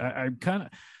one. I kind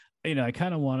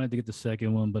of wanted to get the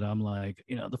second one, but I'm like,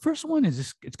 the first one is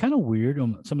just it's kind of weird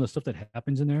on some of the stuff that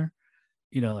happens in there.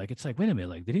 Like it's like, wait a minute,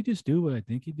 like did he just do what I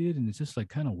think he did? And it's just like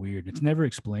kind of weird. It's never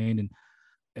explained,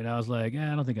 and I was like,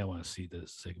 I don't think I want to see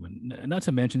this segment. Not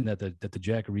to mention that the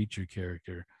Jack Reacher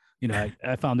character,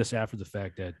 I found this after the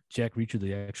fact that Jack Reacher,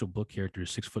 the actual book character, is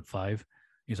 6'5".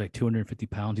 He's like 250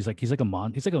 pounds. He's like a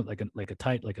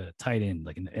tight end,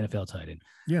 like an NFL tight end.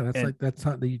 Yeah, that's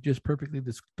how you just perfectly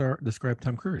described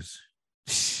Tom Cruise.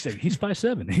 He's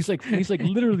 5'7". He's like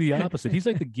literally the opposite. He's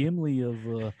like the Gimli of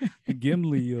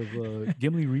Gimli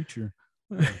Reacher.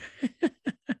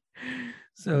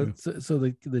 So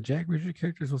the Jack Reacher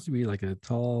character is supposed to be like a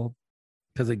tall,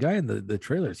 because the guy in the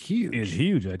trailer is huge. He's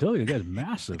huge. I tell you, the guy's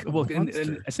massive. Well, and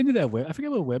I sent you that I forget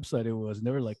what website it was. And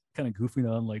they were like kind of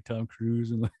goofing on like Tom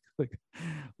Cruise and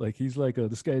like he's like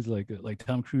this guy's like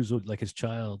Tom Cruise, like his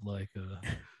child,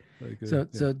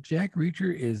 So Jack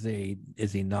Reacher is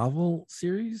a novel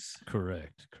series.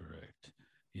 Correct.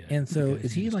 Yeah. And so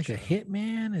is he like a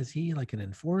hitman? Is he like an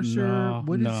enforcer? No,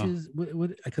 what is his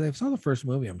what because I saw the first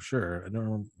movie, I'm sure. I don't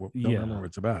remember what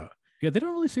it's about. Yeah, they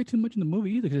don't really say too much in the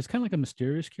movie either because it's kind of like a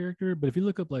mysterious character. But if you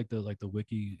look up like the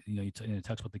wiki, it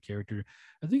talks about the character.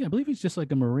 I believe he's just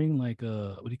like a Marine, like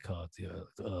what do you call it?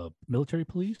 The military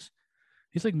police.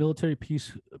 He's like military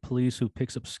police who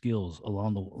picks up skills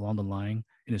along the line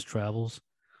in his travels,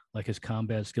 like his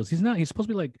combat skills. He's supposed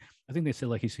to be like, I think they said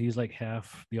like he's like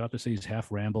half, the author says he's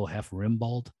half Rambo, half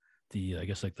Rimbaud. I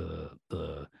guess like the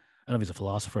I don't know if he's a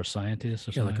philosopher or scientist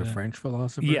or something. Like a French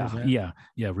philosopher. Yeah.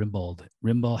 Rimbaud,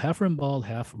 half Rimbaud,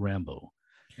 half Rambo.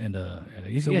 And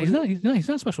he's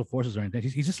not special forces or anything.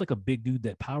 He's just like a big dude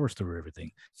that powers through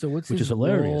everything. So which is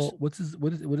hilarious. What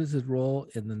is his role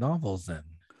in the novels then?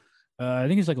 I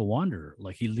think he's like a wanderer.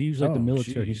 Like he leaves like the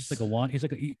military. Geez. He's just like he's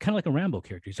like kind of like a Rambo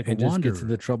character. He's like a wanderer. Just gets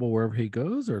into trouble wherever he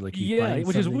goes, or like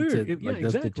which is weird.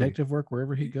 Does detective work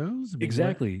wherever he goes.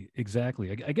 Exactly.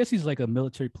 I guess he's like a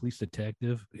military police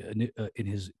detective in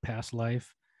his past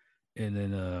life, and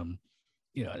then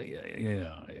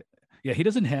he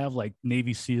doesn't have like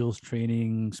Navy SEALs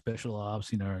training, special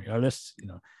ops, or this,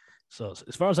 So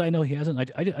as far as I know, he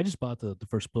hasn't. I just bought the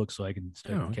first book so I can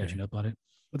start catching up on it.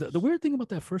 But the weird thing about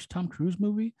that first Tom Cruise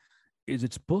movie is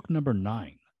it's book number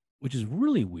 9, which is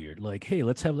really weird. Like, hey,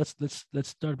 let's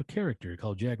start up a character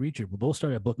called Jack Reacher. We'll both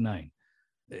start at book 9.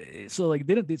 So like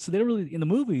they don't really in the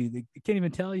movie they can't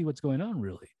even tell you what's going on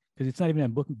really because it's not even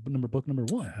at book number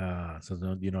 1. So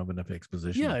you don't have enough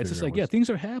exposition. Yeah, it's just like things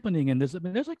are happening and there's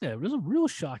like that. There's a real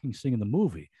shocking thing in the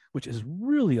movie which is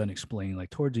really unexplained.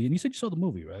 Like towards the end, you said you saw the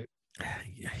movie, right?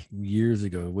 Years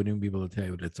ago, wouldn't even be able to tell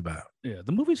you what it's about. Yeah,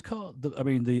 the movie's called.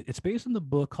 It's based on the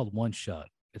book called One Shot.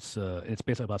 It's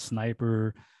based about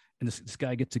sniper, and this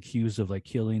guy gets accused of like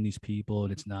killing these people,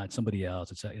 and it's not somebody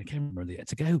else. I can't remember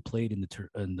it's a guy who played in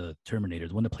the Terminator,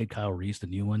 the one that played Kyle Reese, the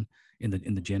new one in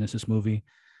the Genesis movie.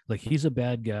 Like he's a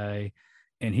bad guy,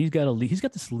 and he's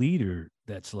got this leader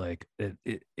that's like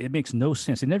it makes no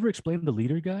sense. They never explained the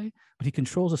leader guy, but he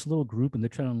controls this little group, and they're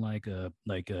trying to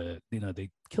they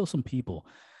kill some people.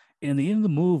 And in the end of the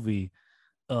movie,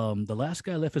 the last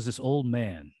guy left is this old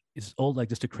man. It's old, like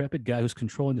this decrepit guy who's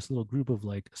controlling this little group of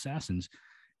like assassins.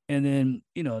 And then,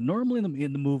 normally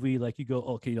in the movie, like you go,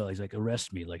 okay, he's like,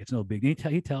 arrest me. Like, it's no big.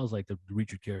 He tells like the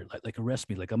Richard character, like arrest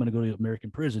me. Like, I'm going to go to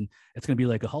American prison. It's going to be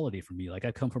like a holiday for me. Like,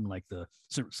 I come from like the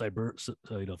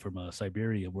from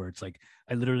Siberia, where it's like,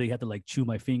 I literally had to like chew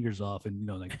my fingers off and,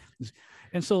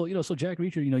 and so, so Jack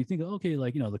Reacher, you think, okay,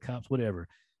 like, the cops, whatever.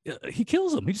 He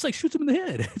kills him. He just like shoots him in the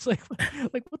head. It's like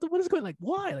what is going? Like,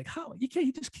 why? Like, how? You can't.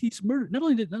 He just keeps murder. Not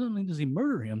only does he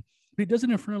murder him, but he does it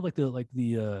in front of I think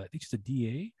it's the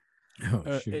DA.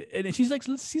 Oh, shoot. And she's like,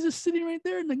 he's just sitting right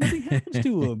there, and like nothing happens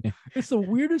to him. It's the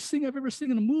weirdest thing I've ever seen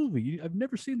in a movie. I've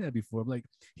never seen that before. Like,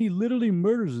 he literally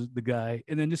murders the guy,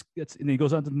 and then he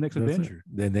goes on to the next adventure.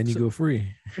 Then you go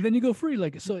free. And then you go free.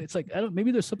 Like, so it's like,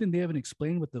 maybe there's something they haven't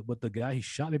explained with the guy he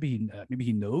shot. Maybe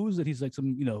he knows that he's like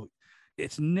some,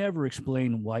 it's never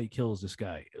explained why he kills this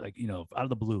guy, like, out of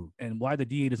the blue, and why the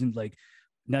DA doesn't like.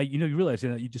 Now you realize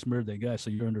that you just murdered that guy,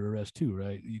 so you're under arrest too,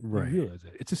 right? You realize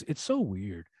that. It's so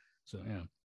weird. So yeah.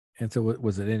 And so,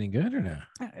 was it any good or not?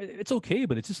 It's okay,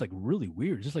 but it's just like really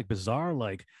weird. It's just like bizarre,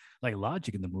 like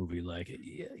logic in the movie. Like,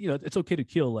 it's okay to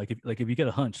kill. Like if you get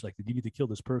a hunch, like you need to kill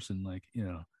this person. Like,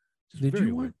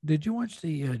 Did you watch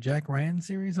the Jack Ryan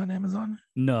series on Amazon?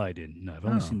 No, I didn't. No, I've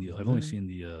only seen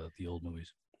the old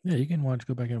movies. Yeah, you can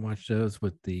go back and watch those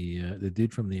with the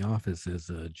dude from The Office as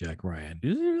Jack Ryan.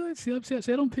 Is he really?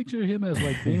 See, I don't picture him as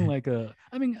like being like a.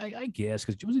 I mean, I guess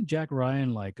because wasn't Jack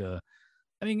Ryan like a.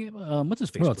 I mean, what's his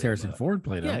face? Well, it's Harrison Ford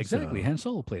played him. Yeah, exactly. So. Han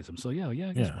Solo plays him. So yeah,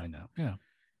 I guess why now? Yeah.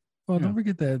 Well, don't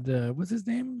forget that. What's his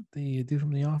name? The dude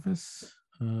from The Office,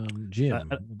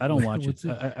 Jim. I don't watch it.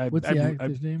 What's the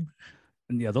actor's name?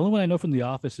 Yeah, the only one I know from The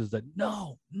Office is that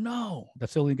no,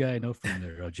 that's the only guy I know from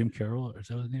there. Jim Carroll, or is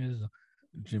that what his name is?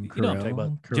 Jim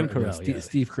Carell. Jim Carell. Yeah.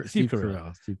 Steve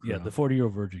Carell. Yeah, the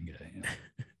 40-year-old virgin guy.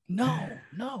 Yeah.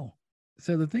 No.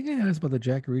 So the thing I asked about the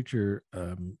Jack Reacher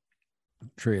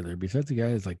trailer, besides the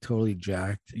guy is like totally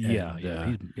jacked.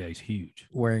 He's huge.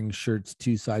 Wearing shirts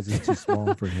 2 sizes too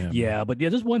small for him. Yeah, but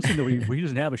there's one scene where he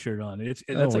doesn't have a shirt on. That's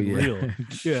real.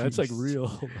 Yeah, it's like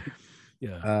real.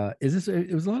 Yeah.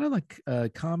 It was a lot of like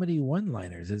comedy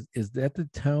one-liners. Is that the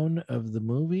tone of the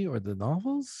movie or the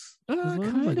novels? Kind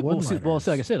of. Well,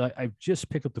 like I said, I just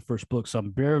picked up the first book, so I'm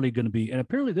barely going to be. And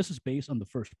apparently, this is based on the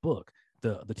first book,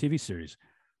 the TV series.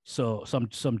 So I'm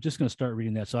just going to start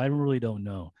reading that. So I really don't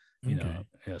know. You know.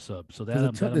 Yeah. So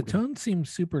that the tone seems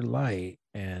super light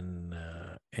and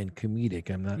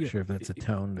comedic. I'm not sure if that's a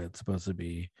tone that's supposed to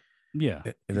be. Yeah.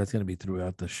 If that's going to be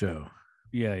throughout the show.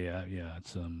 Yeah.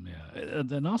 It's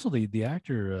and also the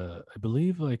actor, I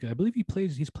believe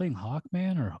he's playing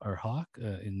Hawkman or Hawk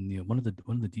in one of the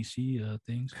DC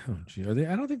things. Oh, gee.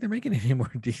 I don't think they're making any more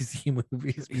DC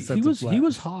movies. He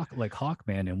was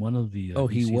Hawkman in one of the.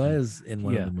 He DC was things. in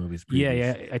one of the movies.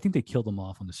 Yeah. I think they killed him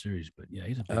off on the series, but yeah,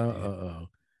 he's a big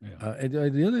Yeah.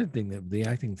 The other thing that the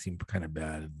acting seemed kind of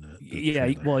bad in the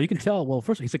trailer. Well, you can tell. Well,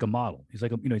 first he's like a model. He's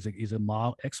like he's a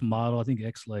model, ex-model. I think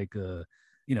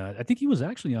I think he was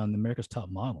actually on America's Top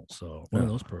Model, so one of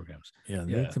those programs.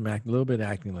 Yeah, some a little bit of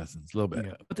acting lessons, a little bit.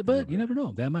 Yeah. But you never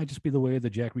know. That might just be the way the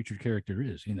Jack Reacher character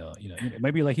is. It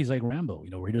might be like he's like Rambo.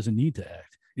 Where he doesn't need to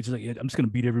act. It's just like I'm just gonna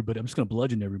beat everybody. I'm just gonna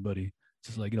bludgeon everybody. It's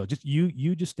just like just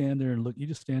you just stand there and look. You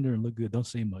just stand there and look good. Don't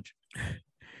say much.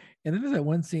 And then there's that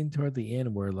one scene toward the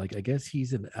end where, like, I guess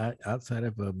he's outside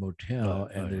of a motel,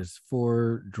 and there's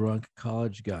 4 drunk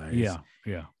college guys.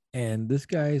 Yeah. And the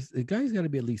guy's got to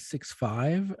be at least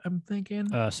 6'5", I'm thinking.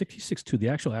 6'2". The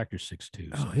actual actor's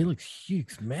 6'2". Oh, he looks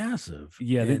huge, massive.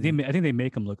 Yeah, I think they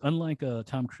make him look, unlike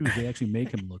Tom Cruise, they actually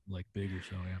make him look like bigger.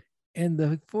 So yeah. And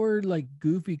the 4 like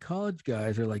goofy college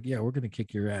guys are like, yeah, we're gonna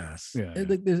kick your ass. Yeah.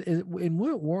 Like, in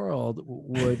what world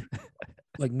would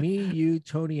like me, you,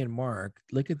 Tony, and Mark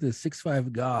look at the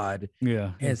 6'5" god,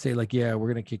 and say like, yeah, we're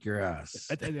gonna kick your ass?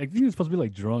 I think it's supposed to be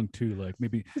like drunk too, like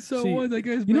maybe. So what? That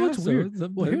guy's what's weird?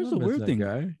 Well, here's the weird thing.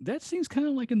 Guy. That seems kind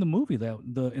of like in the movie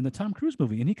in the Tom Cruise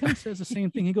movie, and he kind of says the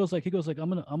same thing. He goes like, I'm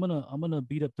gonna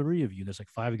beat up 3 of you. There's like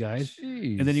 5 guys,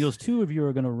 Jeez. And then he goes, 2 of you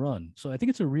are gonna run. So I think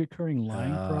it's a reoccurring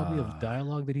line probably of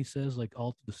dialogue that he says like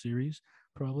all through the series.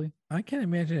 probably. I can't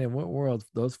imagine in what world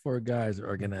those four guys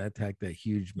are going to attack that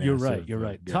huge, You're massive. right. You're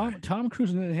right. Guy. Tom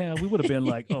Cruise and that, we would have been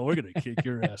like, oh, we're gonna kick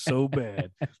your ass so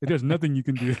bad. Like, there's nothing you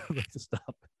can do to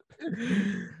stop.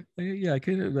 Yeah, I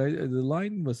couldn't. The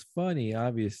line was funny,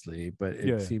 obviously, but it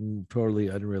Yeah. seemed totally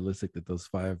unrealistic that those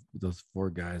four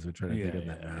guys would try to take on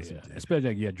that massive dude.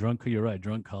 Especially drunk. You're right,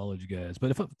 drunk college guys.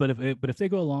 But if they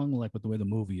go along like with the way the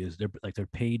movie is, they're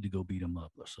paid to go beat them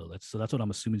up. So that's what I'm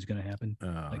assuming is going to happen.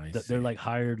 They're like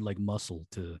hired like muscle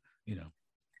to, you know.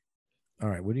 All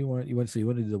right, what do you want? You want to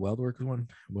do the Weldworks one?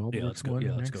 Yeah, let's go.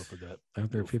 Yeah, let's go for that.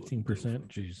 Out there, 15%.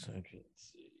 Jeez, okay,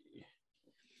 let's see.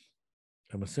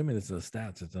 I'm assuming this is the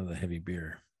stats. It's not a heavy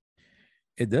beer.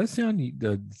 It does sound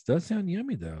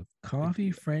yummy though.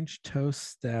 Coffee French toast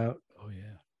stout. Oh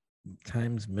yeah.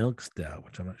 Times milk stout,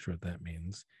 which I'm not sure what that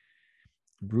means.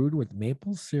 Brewed with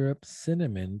maple syrup,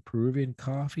 cinnamon, Peruvian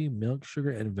coffee, milk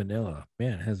sugar, and vanilla.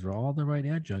 Man, it has all the right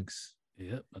adjuncts.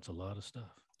 Yep, that's a lot of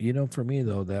stuff. You know, for me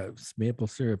though, that maple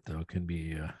syrup though can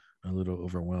be a little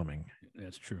overwhelming.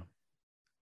 That's true.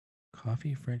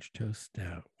 Coffee French toast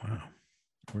stout. Wow.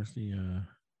 Where's the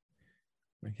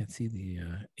I can't see the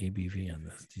ABV on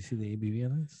this. Do you see the ABV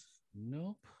on this?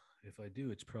 Nope. If I do,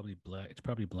 it's probably black. It's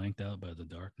probably blanked out by the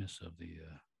darkness of the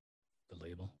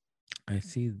label. I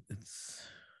see it's.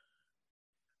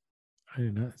 I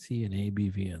do not see an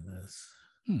ABV on this.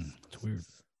 It's weird.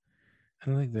 I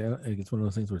don't think it's one of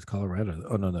those things where it's Colorado.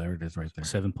 Oh no, there it is right there.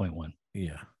 7.1.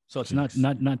 Yeah. So it's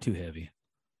not too heavy.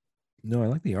 No, I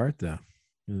like the art though.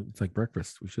 It's like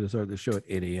breakfast. We should have started the show at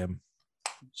 8 a.m.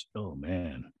 Oh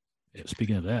man. Yeah,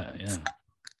 speaking of that, yeah.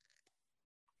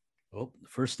 Oh, the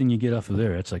first thing you get off of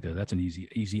there, that's an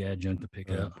easy adjunct to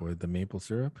pick up. Boy, the maple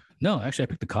syrup. No, actually, I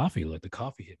picked the coffee. Like the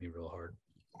coffee hit me real hard.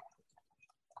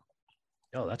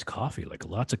 Oh, that's coffee. Like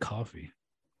lots of coffee.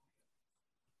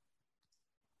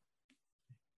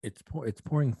 It's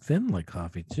pouring thin like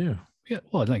coffee too. Yeah,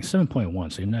 well, it's like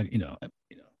 7.1. So you're not,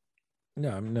 No,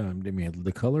 I mean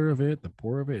the color of it, the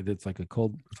pour of it. It's like a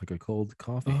cold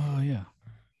coffee. Oh yeah.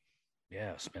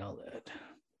 Yeah, smell that.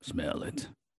 Smell it.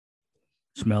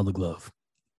 Smell the glove.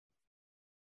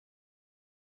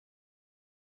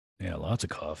 Yeah, lots of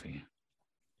coffee.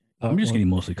 I'm just getting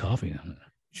mostly coffee.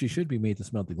 She should be made to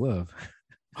smell the glove.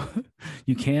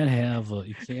 You can't have. Now,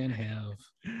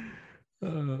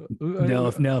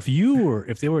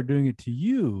 if they were doing it to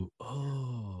you,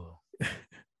 oh.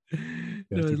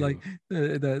 No, it's like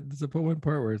there's a one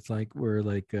part where it's like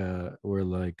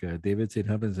David St.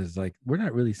 Hubbins is like, we're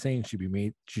not really saying she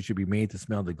should be made to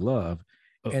smell the glove.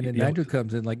 And then Nigel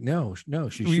comes in like, no,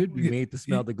 she should be made to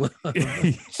smell the glove.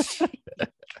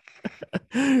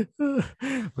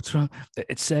 What's wrong?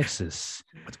 It's sexist.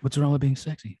 What's wrong with being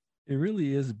sexy? It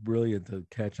really is brilliant to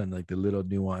catch on like the little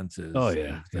nuances. Oh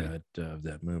yeah, of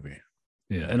that movie.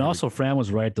 Yeah, and also Fran was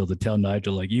right though to tell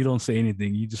Nigel like, you don't say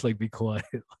anything, you just like be quiet.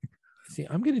 See,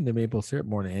 I'm getting the maple syrup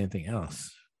more than anything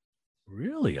else.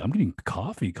 Really, I'm getting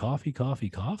coffee.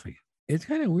 It's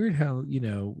kind of weird how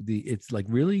it's like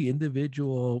really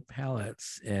individual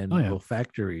palates and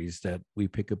olfactories that we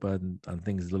pick up on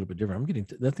things a little bit different. I'm getting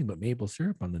nothing but maple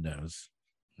syrup on the nose.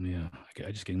 Yeah,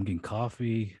 I'm getting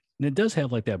coffee, and it does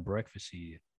have like that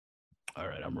breakfasty. All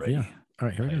right, I'm ready. Yeah. All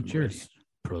right, here we go. Cheers.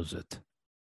 Ready. Prosit.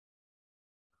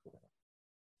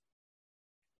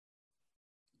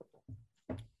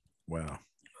 Wow.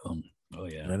 Oh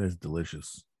yeah, that is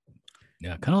delicious.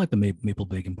 Yeah, kind of like the maple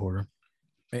bacon porter.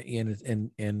 And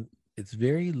it's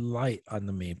very light on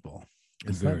the maple.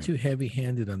 It's not too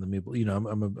heavy-handed on the maple.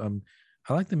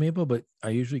 I like the maple, but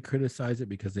I usually criticize it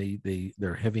because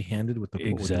they're heavy-handed with the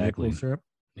maple syrup.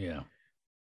 Yeah,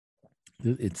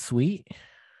 it's sweet,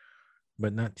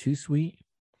 but not too sweet.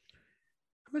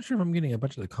 I'm not sure if I'm getting a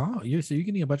bunch of the coffee. So you're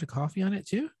getting a bunch of coffee on it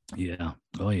too? Yeah.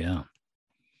 Oh yeah.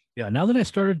 Yeah, now that I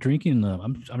started drinking,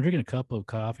 I'm drinking a cup of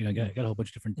coffee. I got a whole bunch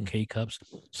of different K cups.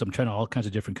 So I'm trying all kinds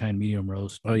of different kind, medium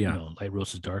roast. Oh yeah, light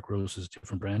roasts, dark roasts,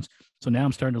 different brands. So now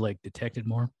I'm starting to like detect it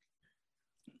more.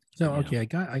 So okay, I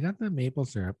got the maple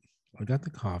syrup. I got the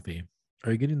coffee.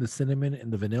 Are you getting the cinnamon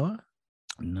and the vanilla?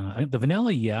 No, the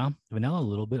vanilla, yeah, the vanilla a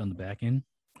little bit on the back end.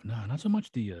 No, not so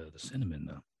much the cinnamon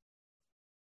though.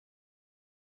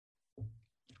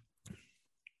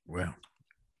 Wow.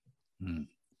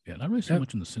 Yeah, not really so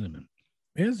much in the cinnamon.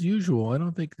 As usual, I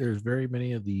don't think there's very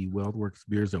many of the Weldworks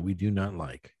beers that we do not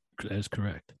like. That is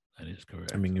correct.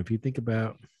 I mean, if you think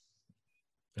about,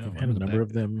 I've had a number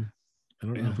of them. I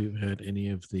don't know if you've had any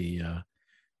of the.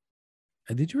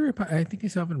 Did you ever? I think I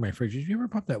saw it in my fridge. Did you ever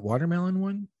pop that watermelon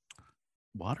one?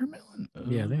 Watermelon?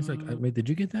 Yeah, I think it's like. Wait, did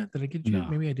you get that? Did I get you? No.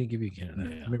 Maybe I didn't give you a can of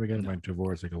that. Maybe I got it in my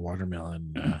Tavour. It's like a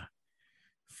watermelon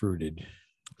fruited.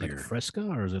 Like a beer. Fresca,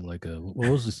 or is it like a, what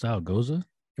was the style? Goza?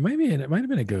 It might be. It might have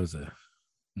been a Goza.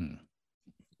 Hmm.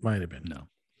 Might have been. No.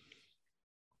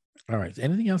 All right.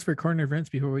 Anything else for corner events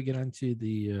before we get on to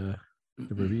the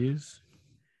reviews?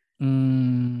 I feel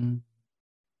No,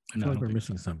 I like don't we're think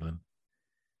missing so. something.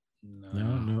 No.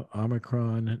 No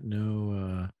Omicron.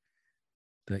 No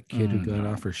that kid who got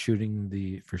off for shooting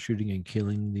and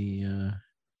killing the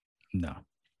No.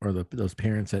 or those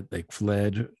parents that like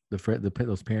fled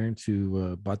those parents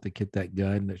who bought the kid that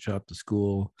gun that shot up the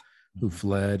school, who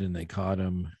fled and they caught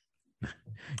him.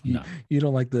 No. You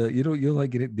don't like you don't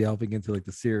like it delving into like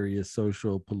the serious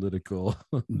social political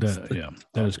That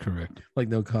is correct.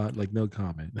 no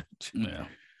comment. Yeah.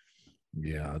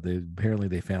 Yeah, they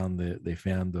found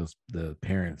the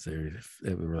parents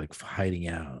they were like hiding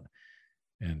out,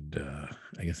 and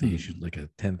I guess they issued like a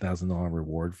 $10,000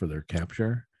 reward for their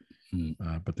capture.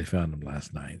 But they found them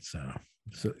last night. So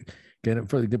again,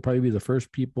 they'd probably be the first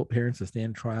parents to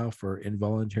stand trial for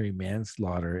involuntary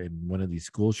manslaughter in one of these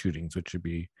school shootings, which should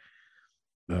be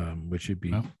interesting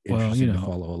to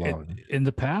follow along. In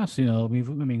the past,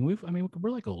 we're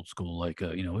like old school. Like,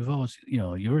 we've always,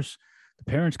 the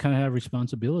parents kind of have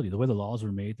responsibility. The way the laws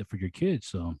were made for your kids.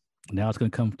 So now it's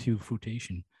going to come to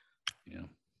fruition.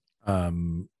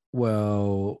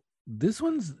 Well, this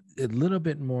one's a little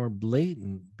bit more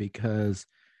blatant because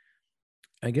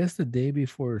I guess the day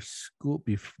before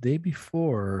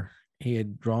he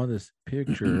had drawn this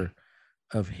picture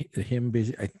of him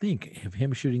I think of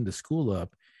him shooting the school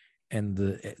up, and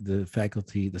the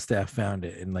faculty, the staff found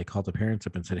it and like called the parents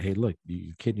up and said, "Hey, look,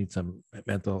 your kid needs some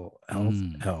mental health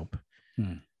help."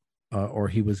 Or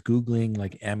he was Googling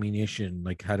like ammunition,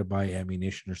 like how to buy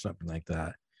ammunition or something like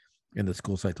that. And the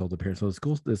school site told the parents. So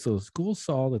the school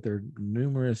saw that there are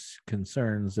numerous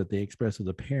concerns that they expressed to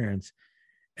the parents,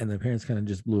 and the parents kind of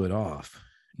just blew it off.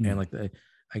 And like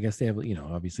I guess they have,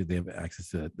 obviously they have access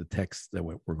to the texts that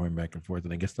we're going back and forth.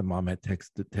 And I guess the mom had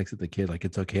texted the kid like,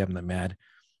 "It's okay, I'm not mad.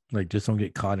 Like, just don't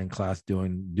get caught in class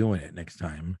doing it next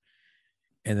time."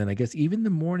 And then I guess even the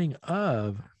morning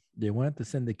of, they wanted to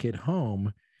send the kid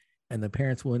home, and the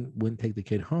parents wouldn't take the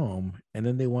kid home. And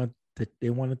then they wanted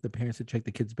the parents to check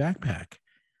the kid's backpack,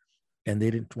 and they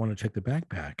didn't want to check the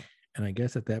backpack. And I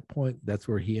guess at that point, that's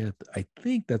where I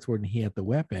think that's when he had the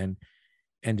weapon.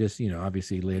 And just,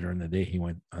 obviously later in the day, he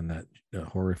went on that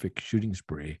horrific shooting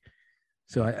spree.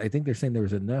 So I think they're saying there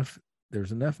was enough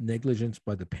negligence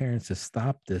by the parents to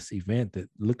stop this event that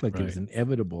looked like it was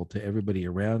inevitable to everybody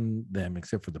around them,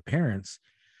 except for the parents,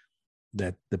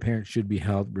 that the parents should be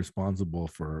held responsible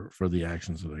for the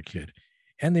actions of their kid.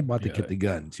 And they bought the kid the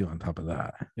gun too, on top of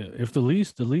that. Yeah. If the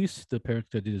least the parents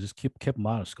could do is just kept him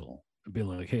out of school. Be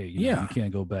like, "Hey, you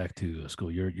can't go back to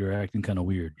school. You're acting kind of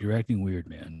weird. You're acting weird,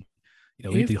 man.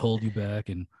 We need to hold you back."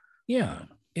 And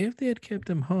if they had kept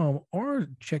him home or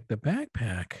checked the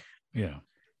backpack,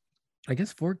 I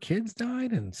guess 4 kids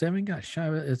died and 7 got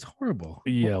shot. It's horrible.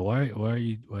 Yeah, why are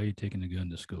you taking the gun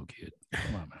to school, kid?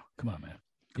 Come on, man.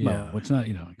 Come on. What's not,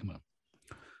 come on.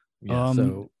 Yeah.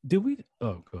 So did we?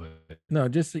 Oh, go ahead. No,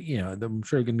 just I'm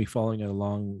sure going to be following it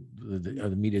along.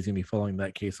 The media is going to be following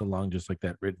that case along, just like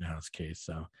that Rittenhouse case.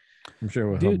 So I'm sure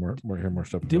we'll hear more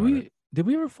stuff. Did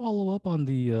we ever follow up on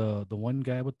the one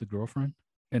guy with the girlfriend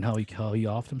and how he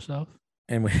offed himself?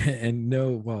 And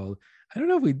no, I don't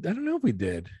know if we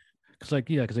did.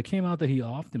 Because it came out that he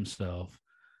offed himself.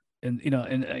 And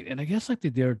and I guess like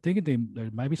they're thinking there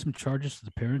might be some charges to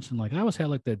the parents, and like I always had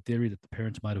like that theory that the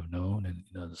parents might have known, and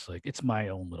it's like, it's my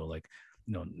own little like,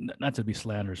 not to be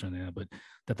slanderous or anything, but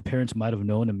that the parents might have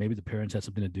known, and maybe the parents had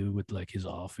something to do with like his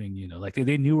offing, like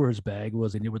they knew where his bag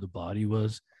was, they knew where the body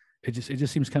was. It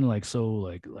just seems kind of like so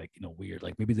like weird.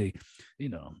 Like maybe they,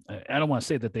 I don't want to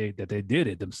say that they did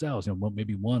it themselves,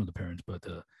 maybe one of the parents, but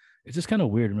it's just kind of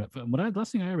weird.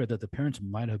 Last thing I read, that the parents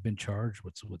might have been charged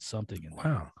with something.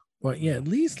 Wow. Well, yeah, at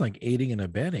least like aiding and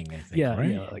abetting, I think. Yeah, right?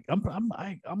 Yeah. Like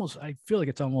I feel like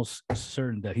it's almost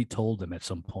certain that he told them at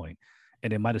some point,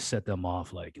 and it might have set them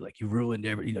off. Like you ruined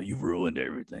you ruined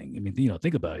everything. I mean,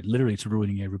 think about it. Literally, it's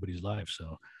ruining everybody's life.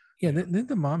 So yeah, didn't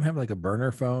the mom have like a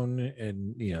burner phone,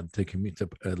 and to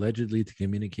allegedly to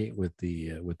communicate with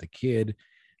the kid?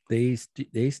 They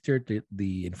steered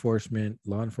the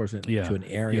law enforcement to an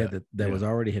area that was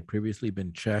already had previously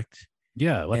been checked.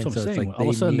 Yeah, that's what I'm saying. Like all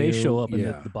of a sudden they show up and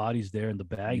the body's there and the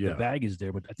bag is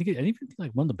there. But I even think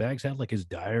like one of the bags had like his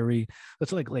diary.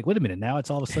 That's like wait a minute, now it's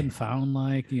all of a sudden found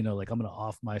like like I'm gonna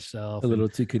off myself. A little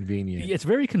too convenient. Yeah, it's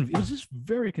very convenient. It was just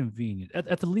very convenient.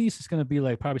 At the least, it's gonna be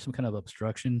like probably some kind of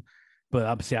obstruction. But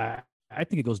obviously, I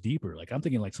think it goes deeper. Like I'm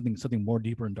thinking like something more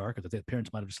deeper and darker, that the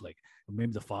parents might have just like,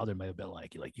 maybe the father might have been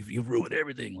like you've ruined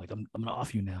everything. Like I'm gonna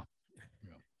off you now.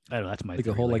 I don't know. That's my like a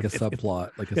theory. whole like a if-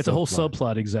 subplot, like a it's a whole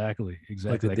subplot. subplot. Exactly. Like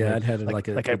Exactly. the dad had like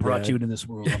a like I the brought you dad, into this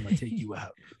world. I'm gonna take you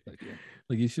out. Like, yeah.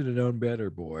 like you should have known better,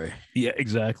 boy. Yeah,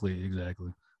 exactly.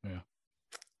 Exactly. Yeah.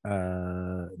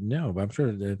 No, but I'm sure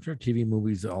TV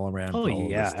movies all around Oh for all of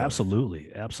this yeah, stuff.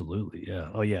 absolutely. Absolutely. Yeah.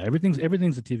 Oh yeah. Everything's a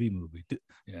TV movie.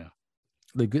 Yeah.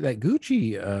 That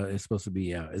Gucci is supposed to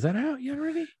be out. Is that out yet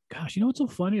already? Gosh, you know what's so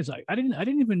funny is I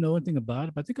didn't even know anything about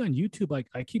it. But I think on YouTube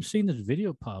I keep seeing this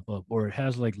video pop up, or it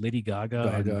has like Lady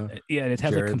Gaga. Gaga. Yeah, and it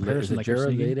has like comparison, like Jared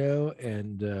singing. Leto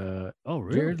and Oh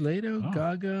really? Jared Leto, Oh.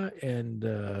 Gaga, and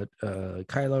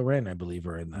Kylo Ren, I believe,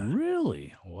 are in that.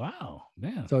 Really? Wow,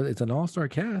 man. So it's an all-star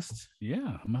cast.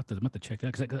 Yeah, I'm about to check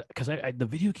that because the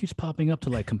video keeps popping up to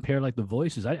like compare like the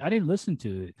voices. I didn't listen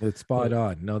to it. It's spot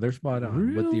on. No, they're spot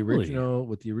on with the Really? original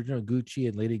Gucci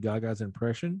and Lady Gaga's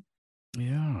impression.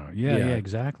 Yeah,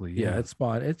 exactly. Yeah,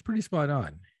 Yeah. it's pretty spot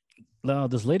on. Now,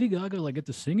 does Lady Gaga like get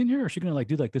to sing in here, or is she gonna like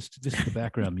do like this is the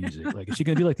background music? Like, is she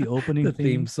gonna do like the opening The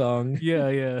theme song. Yeah,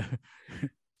 yeah.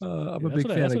 I'm a That's big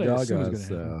what I- fan that's of what I assume was Gaga, gonna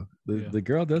so happen. Yeah. the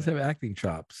girl does have acting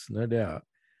chops, no doubt.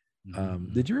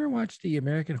 Mhm. Did you ever watch the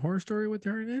American Horror Story with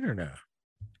her in it or no?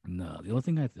 No, the only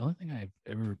thing I've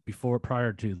ever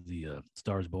prior to the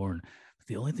Stars Born,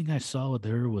 the only thing I saw with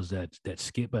her was that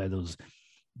skit by those.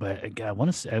 But I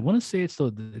want to say it's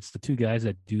the two guys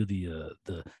that do the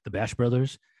Bash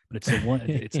Brothers, but it's the one.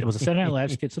 It was a Saturday Night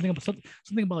Live skit. Something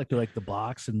about like the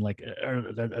box and like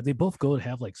are they both go to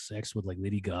have like sex with like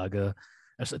Lady Gaga,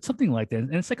 it's something like that.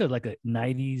 And it's like a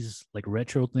 90s like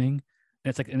retro thing.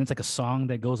 And it's like a song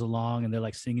that goes along, and they're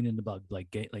like singing it about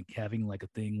like having like a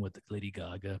thing with Lady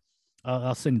Gaga.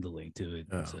 I'll send you the link to it.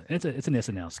 Oh. It's an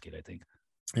SNL skit, I think.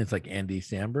 It's like Andy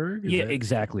Samberg. Yeah,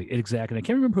 exactly. And I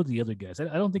can't remember who the other guys. I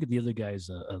don't think the other guys,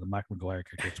 the Mike McGuire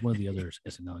character. It's one of the other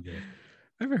SNL guys.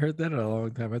 I haven't heard that in a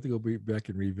long time. I have to go back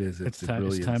and revisit. It's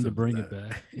time to bring it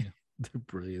back. Yeah. The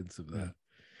brilliance of that.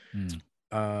 Mm.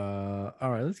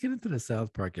 All right, let's get into the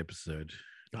South Park episode.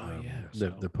 Oh yeah,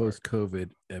 the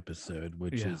post-COVID episode,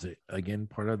 which is again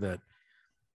part of that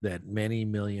many $1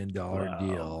 million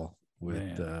deal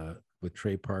with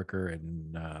Trey Parker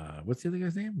and what's the other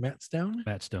guy's name? Matt Stone.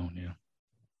 Matt Stone,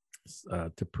 yeah.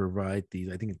 To provide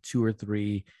these, I think 2 or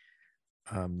 3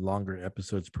 longer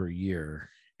episodes per year,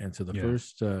 and so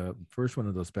the first one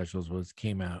of those specials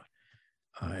came out,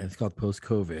 and it's called Post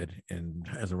COVID, and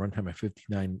has a runtime of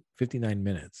 59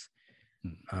 minutes.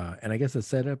 And I guess the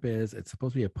setup is it's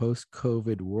supposed to be a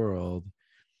post-COVID world,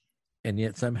 and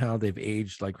yet somehow they've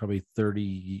aged like probably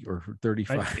 30 or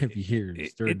 35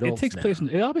 years. They're adults it takes now. place.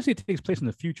 It obviously takes place in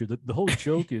the future. The whole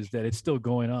joke is that it's still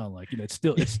going on. Like it's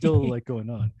still like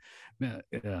going on.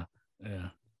 Yeah.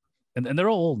 And they're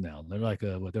all old now. They're like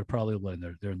they're probably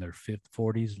they're in their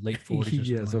 40s, late 40s.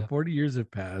 Yeah, so 40 years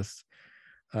have passed.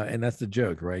 And that's the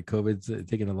joke, right? COVID's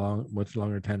taking a much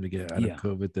longer time to get out of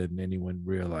COVID than anyone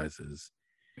realizes.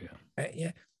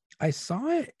 Yeah. I saw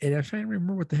it, and I'm trying to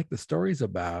remember what the heck the story's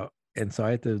about. And so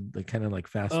I had to kind of like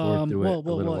fast forward through it a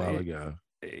little while ago.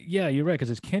 Yeah, you're right. Because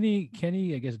it's Kenny,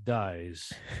 I guess,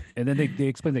 dies. And then they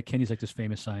explain that Kenny's like this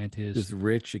famous scientist. This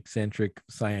rich, eccentric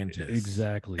scientist.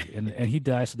 Exactly. And he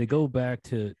dies. So they go back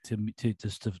to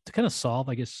kind of solve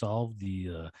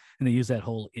the and they use that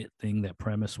whole it thing, that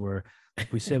premise where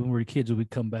like we said when we were kids, we'd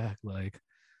come back, like,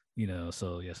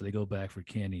 so they go back for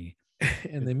Kenny.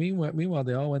 And then meanwhile,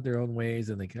 they all went their own ways,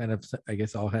 and they kind of, I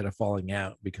guess, all had a falling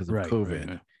out because of COVID.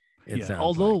 Right.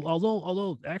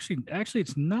 Although actually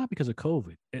it's not because of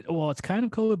COVID. It's kind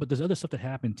of COVID, but there's other stuff that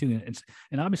happened too.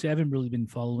 And obviously I haven't really been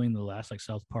following the last like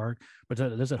South Park, but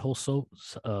there's that whole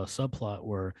subplot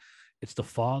where it's the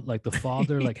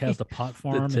father like has the pot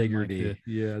farm. The integrity. And,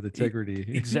 the integrity.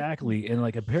 Exactly. And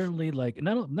like apparently like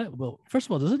well, first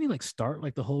of all, doesn't he like start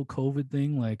like the whole COVID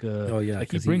thing? Like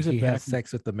like he brings it back. Has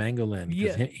sex with the Mangolin.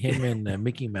 Yeah. Him and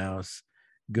Mickey Mouse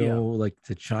go like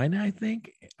to China, I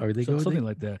think, or they go something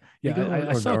like that. Yeah,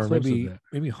 I saw or clips of that.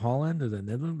 maybe Holland or the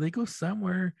Netherlands. They go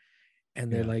somewhere,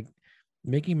 and they're like,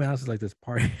 Mickey Mouse is like this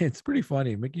party. It's pretty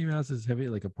funny. Mickey Mouse is heavy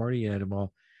like a party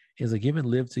animal. He's like, even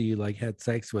lived till you like had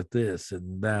sex with this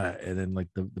and that, and then like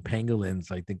the pangolins.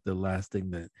 I think the last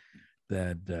thing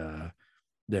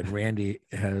that Randy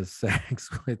has sex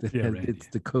with, it's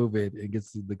the COVID. It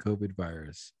gets the COVID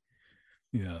virus.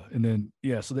 Yeah, and then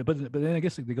so but then I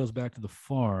guess it goes back to the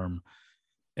farm,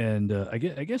 and I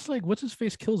guess like what's his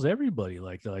face kills everybody,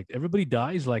 like everybody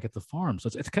dies like at the farm. So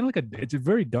it's kind of like it's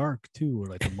very dark too, where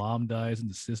like the mom dies and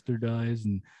the sister dies,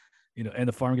 and and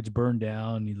the farm gets burned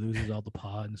down, and he loses all the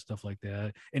pot and stuff like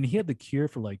that. And he had the cure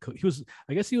for like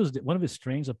I guess he was one of his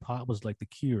strains of pot was like the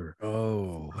cure.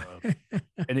 Oh,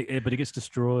 But it gets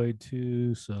destroyed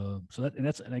too. So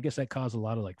and I guess that caused a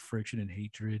lot of like friction and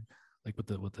hatred, like with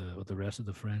the rest of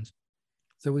the friends.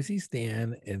 so we see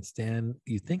Stan, and Stan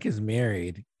you think is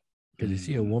married because you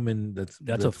see a woman that's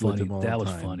with him all that the was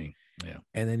time. funny. Yeah.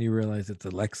 And then you realize it's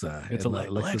Alexa. It's and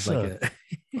Alexa. like a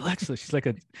Alexa, she's like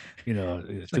a,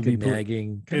 it's like a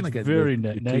nagging, kind of like very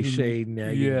the nagging, cliche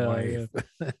nagging wife.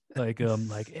 Yeah.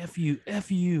 like F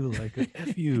you, like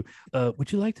F you.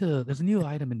 Would you like to? There's a new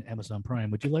item in Amazon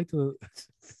Prime. Would you like to?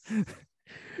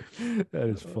 That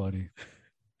is funny.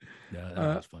 Yeah,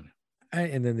 that was funny.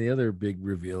 And then the other big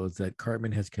reveal is that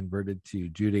Cartman has converted to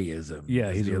Judaism.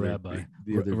 Yeah, he's a rabbi.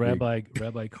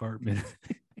 Rabbi Cartman.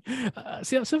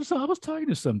 So I was talking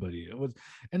to somebody,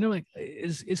 and they're like,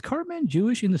 "Is Cartman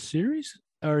Jewish in the series,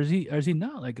 or is he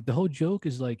not? Like the whole joke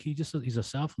is like he's a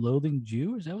self-loathing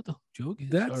Jew. Is that what the whole joke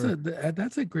is?"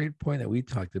 That's a great point that we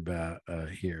talked about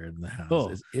here in the house.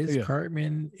 Oh, is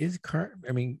Cartman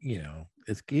I mean,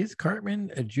 is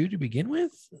Cartman a Jew to begin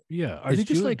with? Yeah, or is he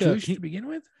just like Jewish to begin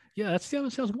with? Yeah, that's I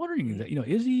was wondering that.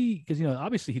 Is he, because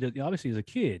obviously obviously as a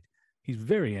kid he's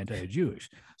very anti-Jewish.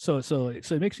 So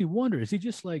it makes me wonder: is he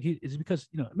just like is it because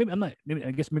maybe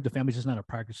I guess maybe the family's just not a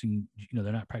practicing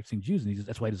they're not practicing Jews, and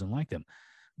that's why he doesn't like them.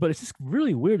 But it's just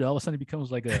really weird that all of a sudden he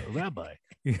becomes like a rabbi.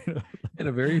 And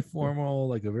a very formal.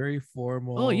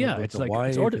 Oh yeah, it's like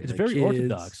it's very kids.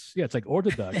 Orthodox. Yeah, it's like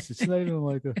Orthodox. It's not even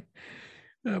like a.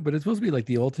 No, but it's supposed to be like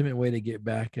the ultimate way to get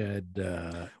back at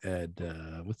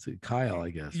what's it, Kyle, I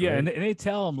guess. Yeah, right? and they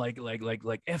tell him like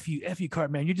F you,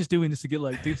 Cartman, you're just doing this to get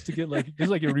like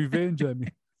just like your revenge on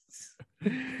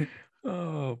me.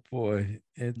 Oh boy,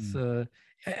 it's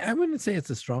I wouldn't say it's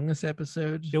the strongest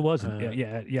episode. It wasn't.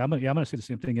 I'm gonna say the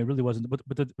same thing. It really wasn't. With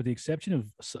the exception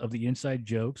of the inside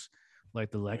jokes, like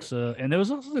the Alexa, and there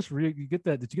was also this. Did you get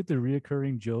the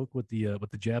reoccurring joke with the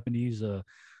Japanese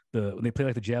when they play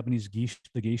like the Japanese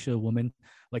geisha woman,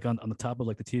 like on the top of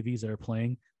like the TVs that are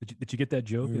playing. Did you get that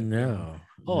joke? No.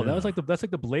 Oh, no. that's like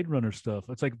the Blade Runner stuff.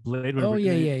 It's like Blade Runner. Oh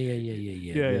yeah.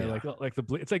 Like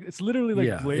it's literally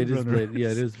like Blade Runner. It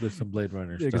is with some Blade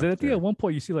Runner. Yeah, because I think at one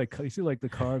point you see like the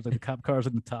cars, like the cop cars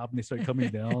on the top, and they start coming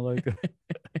down. Like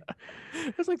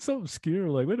it's like so obscure.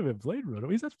 Like, wait a minute, Blade Runner.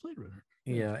 That's Blade Runner.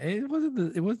 Yeah, it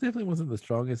definitely wasn't the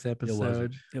strongest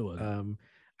episode. It wasn't.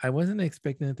 I wasn't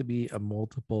expecting it to be a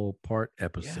multiple part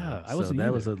episode. Yeah, I wasn't. So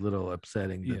that was a little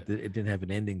upsetting that it didn't have an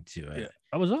ending to it. Yeah.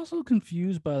 I was also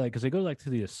confused by because they go like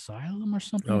to the asylum or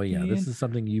something. Oh yeah, this is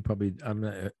something you probably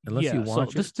unless you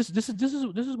watch it. This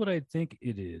is what I think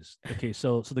it is. Okay,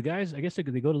 so the guys, I guess they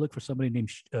go to look for somebody named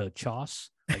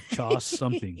Choss, like Choss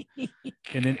something,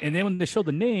 and then when they show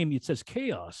the name, it says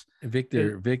Chaos.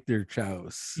 Victor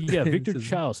Chaos. Yeah, Victor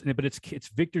Chaos, but it's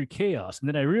Victor Chaos, and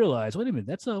then I realized, wait a minute,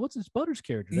 that's what's this Butters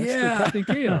character? That's Captain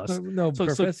Chaos. No,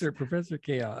 Professor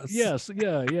Chaos. Yes,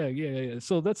 yeah.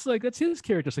 So that's his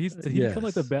character. So he become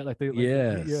like the bat, like the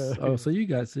yeah. Oh, so you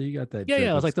got that.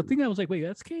 Yeah. I was like the thing. I was like, wait,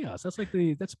 that's Chaos. That's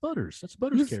that's Butters. That's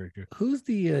Butters' character. Who's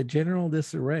the General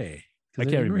Disarray? I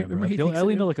can't remember. I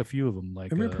only know like a few of them.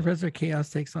 Like remember Professor Chaos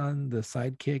takes on the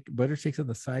sidekick. Butters takes on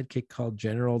the sidekick called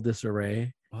General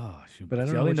Disarray. Oh, shoot. But I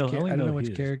don't know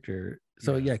which character.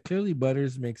 So yeah, clearly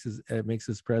Butters makes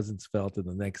his presence felt in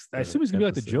the next. I assume he's gonna be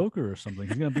like the Joker or something.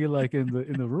 He's gonna be like in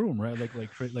the room, right?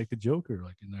 Like the Joker,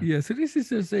 like in there. Yeah. So this is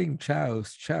just saying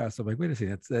Chows. I'm like, wait a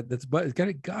second, that's it's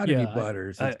gotta be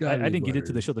Butters. I didn't get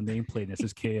into the show the nameplate and it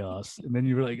says Chaos, and then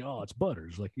you were like, oh, it's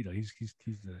Butters. Like he's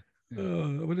the.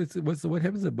 What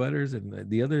happens to Butters and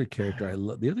the other character I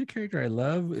love? The other character I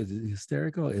love is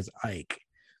hysterical is Ike,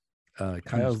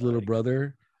 Kyle's little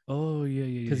brother. Oh yeah,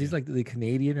 because he's like the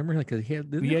Canadian. Remember, like he had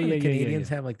the Canadians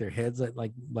have like their heads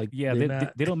like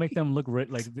they don't make them look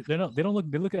like they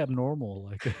look abnormal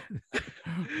like.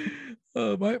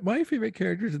 My favorite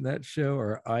characters in that show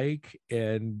are Ike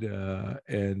and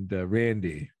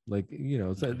Randy. Like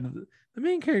the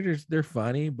main characters, they're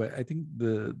funny, but I think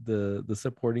the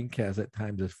supporting cast at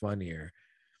times is funnier.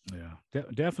 Yeah,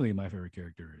 definitely my favorite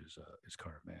character is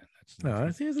Cartman.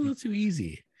 I think it's a little too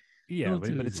easy. Yeah, but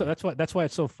it's that's why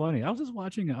it's so funny. I was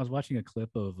watching a clip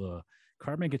of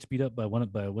Cartman gets beat up by one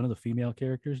of the female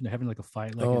characters, and they're having like a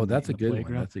fight. Like that's a good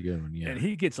one. That's a good one. Yeah, and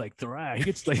he gets like thrashed.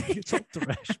 He gets all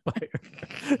thrashed by her.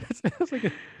 That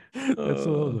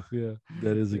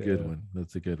is a good one.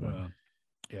 That's a good one.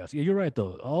 Yeah, you're right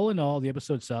though. All in all, the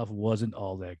episode itself wasn't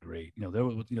all that great. There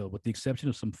were with the exception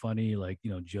of some funny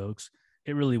jokes,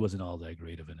 it really wasn't all that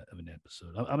great of an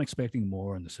episode. I'm expecting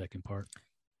more in the second part.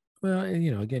 Well,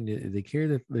 and again, they carry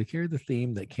the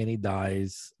theme that Kenny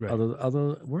dies. Right.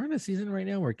 Although we're in a season right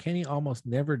now where Kenny almost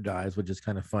never dies, which is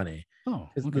kind of funny Oh,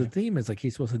 because the okay. theme is like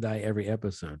he's supposed to die every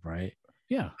episode, right?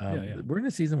 Yeah. Yeah. We're in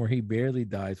a season where he barely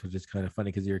dies, which is kind of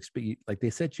funny because like they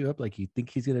set you up like you think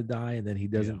he's gonna die and then he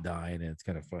doesn't die, and it's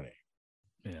kind of funny.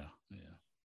 Yeah.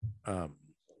 Yeah.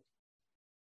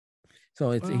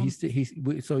 So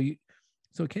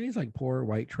so Kenny's like poor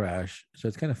white trash. So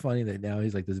it's kind of funny that now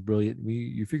he's like this brilliant.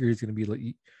 You figure he's gonna be like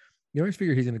you always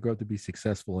figure he's gonna grow up to be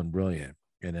successful and brilliant,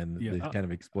 and then they kind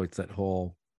of exploits that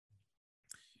whole.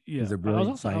 Yeah, he's a brilliant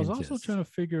I was scientist. also trying to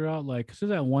figure out like, cause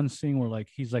there's that one scene where like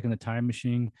he's like in the time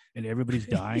machine and everybody's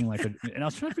dying, like, and I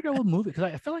was trying to figure out what movie, because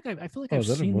I feel like I've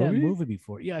seen that movie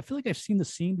before. Yeah, I feel like I've seen the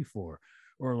scene before,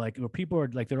 or like where people are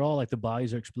like they're all like the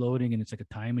bodies are exploding and it's like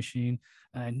a time machine.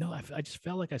 And I know I just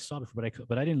felt like I saw it before,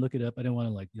 but I didn't look it up. I didn't want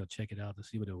to like check it out to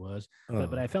see what it was.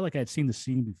 But I felt like I had seen the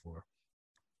scene before.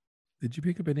 Did you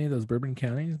pick up any of those Bourbon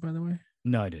counties, by the way?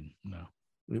 No, I didn't. No.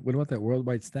 What about that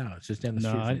Worldwide Stout? It's just down the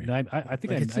street from you. I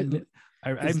think I it's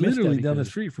missed literally that down the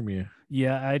street from you.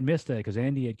 Yeah, I had missed that because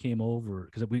Andy had came over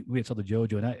because we had saw the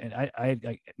JoJo, and I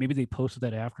maybe they posted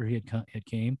that after he had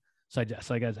came, so I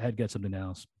had got something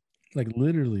else. Like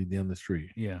literally down the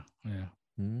street. Yeah.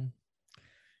 Mm-hmm.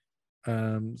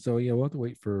 So yeah, we'll have to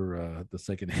wait for the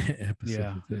second episode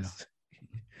of this.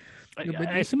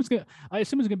 I assume it's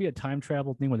gonna be a time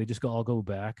travel thing where they just all go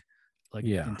back, like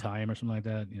in time or something like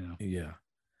that. Yeah.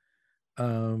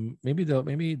 Maybe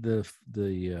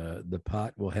the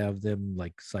pot will have them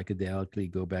like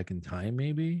psychedelically go back in time.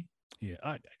 Maybe. Yeah,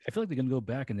 I feel like they're gonna go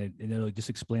back and they'll just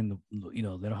explain they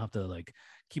don't have to like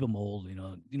keep them old.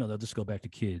 They'll just go back to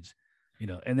kids. And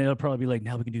then it'll probably be like,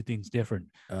 now we can do things different.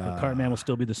 Cartman will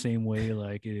still be the same way,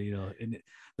 like and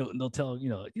they'll tell you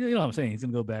know what I'm saying. He's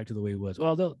gonna go back to the way he was.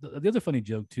 Well, the other funny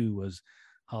joke too was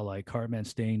how like Cartman's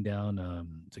staying down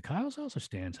is it Kyle's house or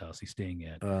Stan's house he's staying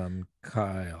at?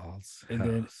 Kyle's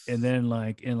and house.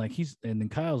 then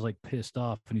Kyle's like pissed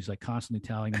off and he's like constantly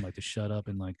telling him like to shut up,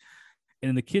 and like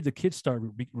and the kids start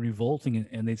revolting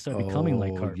and they start becoming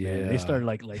like Cartman. Yeah. They start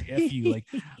like F you like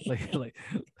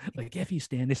F you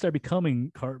Stan. They start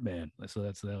becoming Cartman. So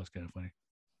that was kind of funny.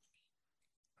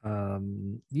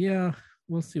 Yeah.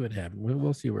 We'll see what happens.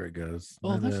 We'll see where it goes.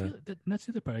 Oh, that's the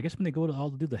other part. I guess when they go to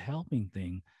all to do the helping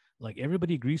thing, like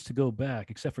everybody agrees to go back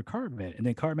except for Cartman, and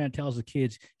then Cartman tells the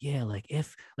kids, "Yeah, like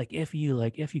F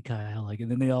you Kyle," like,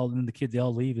 and then the kids they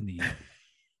all leave in the end.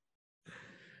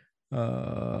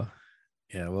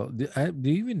 Yeah. Well, do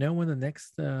you even know when the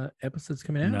next episode's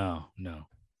coming out? No.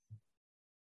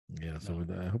 Yeah. So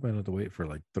I hope I don't have to wait for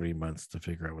like 3 months to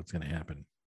figure out what's going to happen.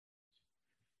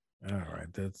 All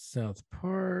right, that's South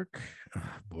Park. Oh,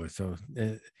 boy, so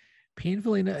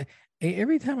painfully,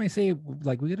 every time I say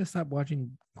like we got to stop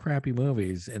watching crappy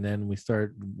movies, and then we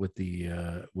start with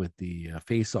the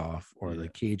Face Off or the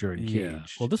Cage or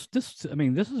Cage. Well, this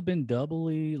has been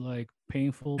doubly like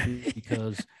painful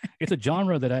because it's a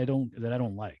genre that I don't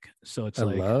like. So it's a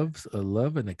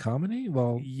love and a comedy.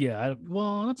 Well, yeah,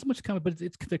 not so much comedy,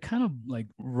 but they're kind of like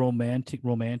romantic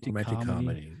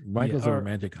comedy. Michael's a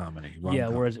romantic comedy. Yeah,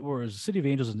 whereas City of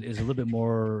Angels is a little bit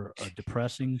more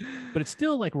depressing, but it's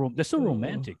still like they're still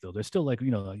romantic though. They're still like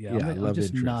I'm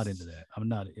just not into that. I'm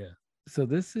not. Yeah. So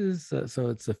this is so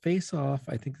it's a Face Off.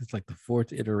 I think it's like the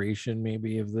 4th iteration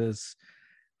maybe of this.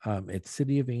 It's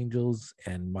City of Angels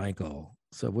and Michael.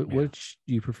 So which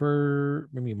do you prefer?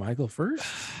 Maybe Michael first.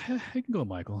 I can go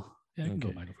Michael. Yeah, I can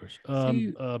go Michael first.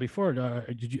 Before, are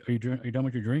you done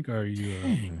with your drink? Or are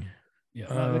you?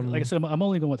 Like I said, I'm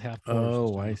only going with half.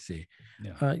 Oh, I see.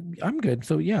 Yeah, I'm good.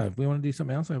 So yeah, if we want to do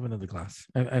something else, I have another glass.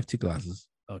 I have 2 glasses.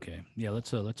 Okay. Yeah,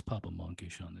 let's pop a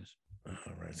monkish on this.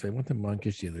 All right. So I went to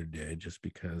Monkish the other day just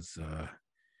because.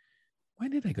 Why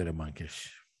did I go to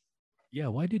Monkish? Yeah,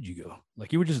 why did you go?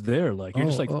 Like you were just there. Like you're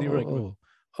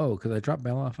because I dropped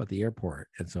Mel off at the airport,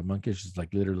 and so Monkish is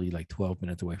like literally like 12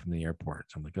 minutes away from the airport.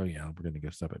 So I'm like, oh yeah, we're gonna go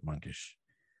stop at Monkish.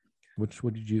 What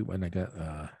did you? And I got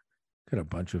a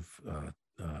bunch of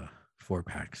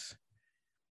 4-packs.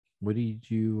 What did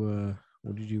you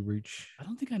reach? I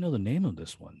don't think I know the name of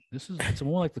this one. It's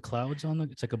more like the clouds on the.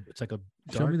 It's like a.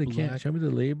 Show me the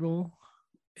label.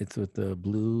 It's with the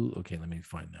blue. Okay, let me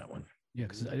find that one. Yeah,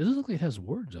 because it doesn't look like it has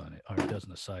words on it, or it does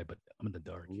on the side, but I'm in the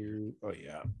dark here. Oh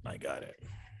yeah, I got it.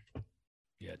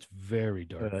 Yeah, it's very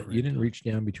dark. You didn't reach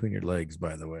down between your legs,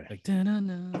 by the way. Like there's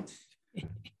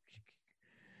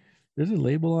a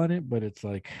label on it, but it's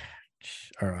like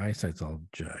our eyesight's all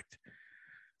jacked.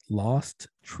 Lost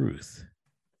Truth.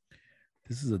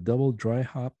 This is a double dry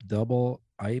hop double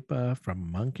IPA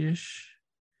from Monkish.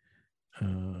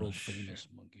 World famous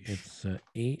monkish. It's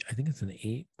 8. I think it's an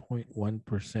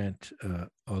 8.1%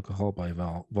 alcohol by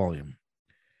volume.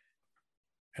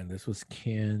 And this was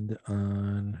canned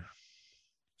on.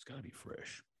 It's got to be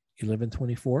fresh.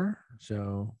 11/24.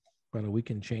 So about a week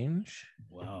and change.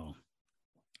 Wow.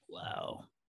 All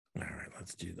right,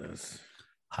 let's do this.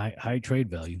 High trade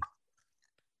value.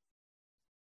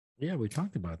 Yeah, we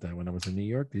talked about that when I was in New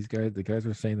York. The guys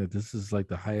were saying that this is like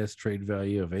the highest trade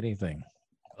value of anything.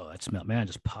 Oh, that smell, man! I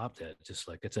just popped that. Just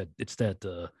like it's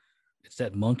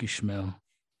that monkish smell.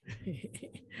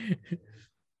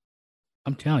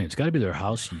 I'm telling you, it's got to be their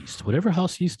house yeast. Whatever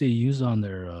house yeast they use on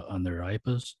their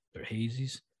IPAs, their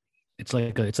hazies. It's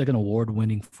like an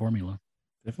award-winning formula.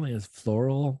 Definitely is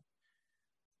floral.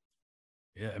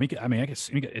 Yeah, I mean,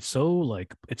 it's so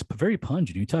like it's very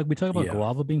pungent. We talk about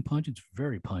guava being pungent. It's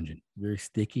very pungent, very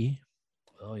sticky.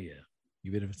 Oh yeah,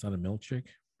 even if it's not a milkshake.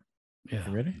 Yeah,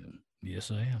 you ready?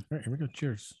 Yes, I am. All right, here we go.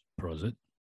 Cheers. Prosit.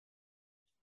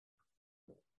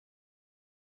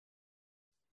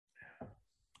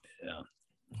 Yeah.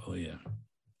 Oh yeah.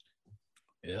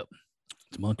 Yep.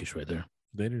 It's monkish right there.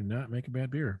 They do not make a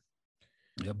bad beer.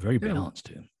 Yep. Very balanced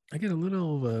too. I get a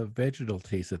little vegetal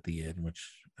taste at the end,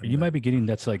 which you might be getting.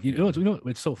 That's like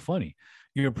it's so funny.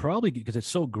 You're probably because it's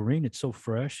so green, it's so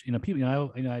fresh. People. I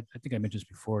think I mentioned this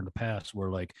before in the past, where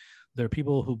like there are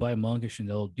people who buy monkish and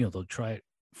they'll try it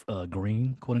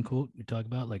green, quote unquote. You talk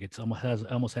about like it's almost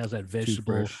has that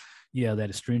vegetable, that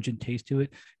astringent taste to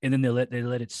it, and then they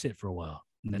let it sit for a while,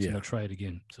 and that's when they'll try it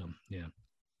again. So yeah.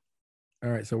 All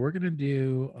right, so we're gonna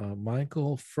do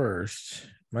Michael first.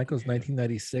 Michael's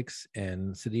 1996,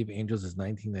 and City of Angels is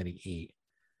 1998.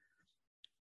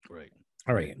 Right.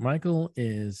 All right. Michael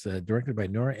is directed by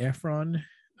Nora Ephron,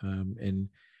 and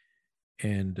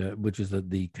which is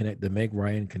the Meg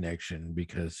Ryan connection,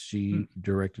 because she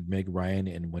directed Meg Ryan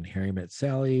in When Harry Met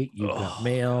Sally, You've Got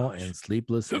Mail, and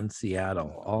Sleepless in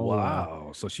Seattle.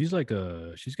 Wow. So she's like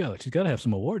she's got to have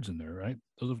some awards in there, right?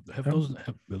 Have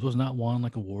those not won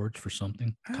like awards for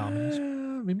something? Comedies?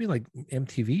 Maybe like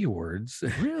MTV awards.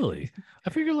 Really? I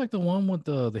figure like the one with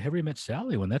the Harry Met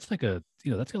Sally one. That's like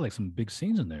that's got like some big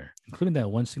scenes in there, including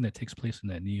that one scene that takes place in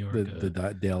that New York the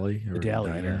deli or the deli,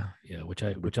 diner. Yeah. Which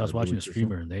I was watching a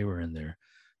streamer and they were in there,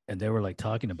 and they were like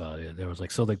talking about it. There was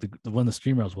like the one the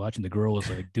streamer I was watching, the girl was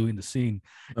like doing the scene,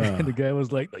 and the guy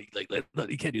was like no,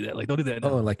 you can't do that. Like don't do that.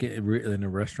 Oh, like in a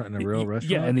restaurant, in a real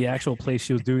restaurant. Yeah, in the actual place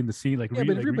she was doing the scene. Like but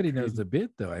everybody knows the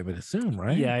bit, though. I would assume,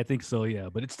 right? Yeah, I think so. Yeah,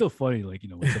 but it's still funny, like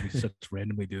when somebody's just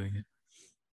randomly doing it.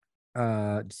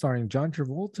 Starring John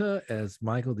Travolta as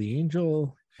Michael the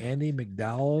Angel, Andy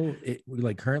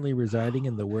McDowell, currently residing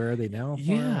in the Where Are They Now farm.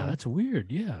 Yeah, that's weird.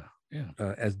 Yeah.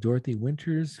 As Dorothy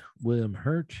Winters, William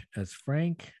Hurt as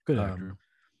Frank, good actor.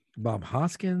 Bob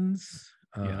Hoskins,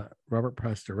 Robert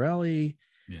Pastorelli.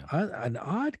 Yeah, an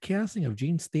odd casting of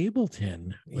Gene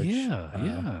Stapleton. Which,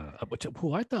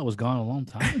 who I thought was gone a long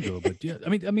time ago. But yeah, I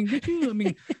mean, did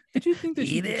you think that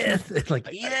Edith?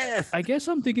 Edith. I guess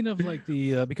I'm thinking of like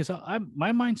the because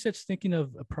my mindset's thinking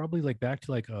of probably like back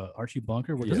to like Archie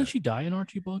Bunker. Where doesn't she die in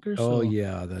Archie Bunker? Oh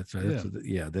yeah, that's right.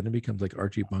 Then it becomes like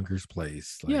Archie Bunker's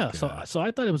place. So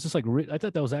I thought it was just like I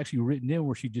thought that was actually written in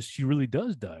where she really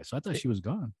does die. So I thought she was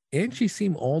gone. And she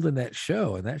seemed old in that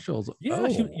show, and that show's you're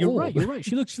right. You're right.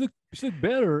 She looked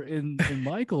better in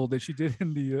Michael than she did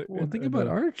in the. Think about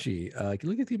Archie.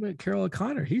 Look at Carol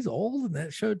O'Connor. He's old in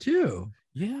that show too.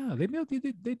 Yeah, they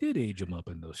did age him up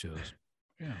in those shows.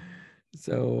 Yeah.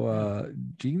 So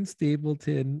Gene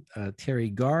Stapleton, Terry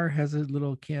Garr has a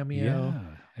little cameo.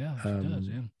 Yeah, she does.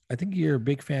 Yeah. I think you're a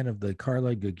big fan of the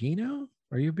Carla Gugino.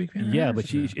 Are you a big fan of her? Yeah, but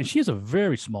she has a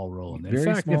very small role in that. In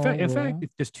fact,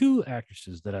 there's two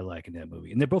actresses that I like in that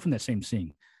movie, and they're both in that same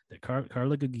scene.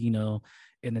 Carla Gugino,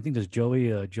 and I think there's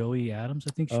Joey Adams.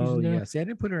 I think she's in there. Yeah. See, I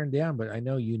didn't put her down, but I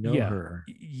know her.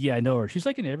 Yeah, I know her. She's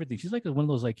like in everything. She's like one of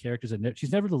those like characters that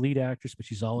she's never the lead actress, but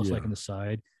she's always like in the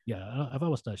side. Yeah, I've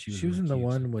always thought she was. She was in the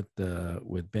one with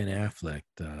Ben Affleck,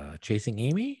 Chasing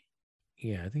Amy.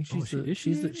 Yeah, I think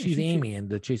she's Amy in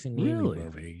the Chasing Amy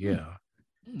movie. Yeah.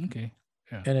 Okay.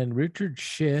 Yeah. And then Richard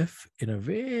Schiff in a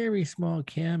very small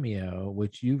cameo,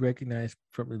 which you recognize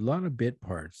from a lot of bit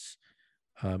parts.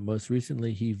 Most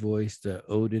recently, he voiced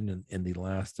Odin in the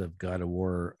last of God of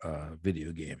War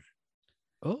video game.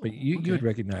 Oh, but you would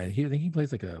recognize. I think he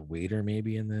plays like a waiter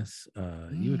maybe in this.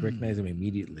 You would recognize him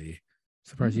immediately.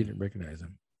 Surprised you didn't recognize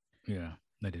him. Yeah,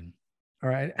 I didn't. All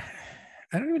right.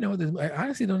 I don't even know what this. I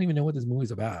honestly don't even know what this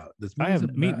movie's about. This both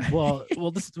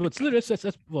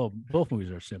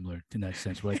movies are similar in that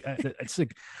sense. Like, it's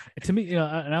like to me,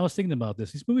 and I was thinking about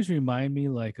this. These movies remind me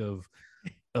like of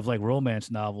of like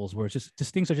romance novels where it's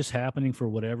just things are just happening for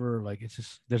whatever. Like it's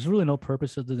just there's really no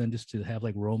purpose other than just to have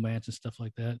like romance and stuff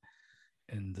like that.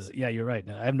 And yeah, you're right.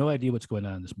 I have no idea what's going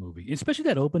on in this movie, especially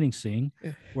that opening scene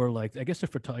where like I guess they're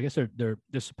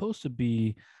supposed to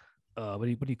be what do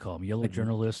you call them? Yellow Like-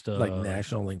 journalist, like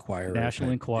National Enquirer. National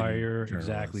type Enquirer, journalists.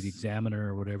 exactly, the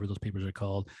Examiner or whatever those papers are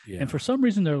called. Yeah. And for some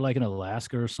reason they're like in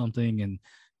Alaska or something, and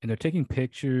they're taking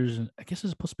pictures. And I guess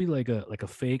it's supposed to be like a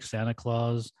fake Santa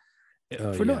Claus.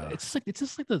 Oh, For no, yeah. it's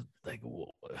just like the like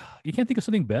you can't think of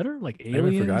something better like I even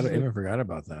aliens. forgot. I like- even forgot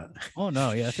about that. Oh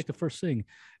no, yeah, that's like the first thing,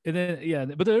 and then yeah,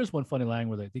 but there's one funny line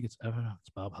where I think I don't know, it's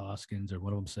Bob Hoskins or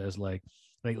one of them says like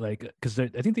because I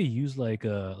think they use like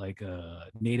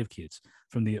native kids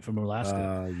from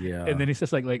Alaska, Yeah. and then he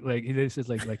says he says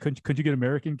like could you get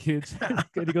American kids?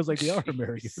 And he goes like they are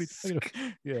American. What are you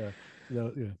talking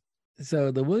about? Yeah.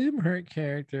 So the William Hurt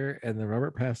character and the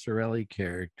Robert Pastorelli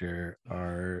character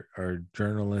are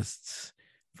journalists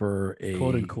for a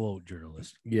Quote unquote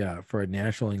journalist. Yeah, for a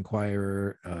National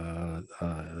Enquirer.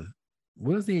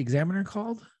 What is the Examiner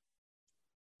called?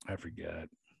 I forget.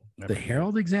 The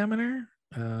Herald Examiner.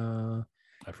 I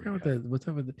I forgot forget. what's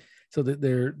up with it. So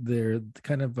they're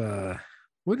kind of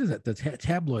what is it? The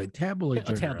tabloid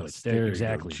Tabloids. journalists. There, you go.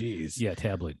 exactly. Jeez. Yeah,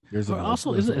 tabloid. There's Or an also,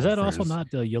 old- is there's that old also phrase.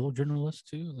 not the yellow journalist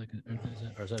too? Like,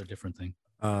 or is that a different thing?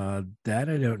 That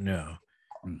I don't know.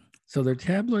 Hmm. So they're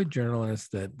tabloid journalists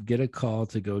that get a call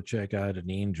to go check out an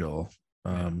angel.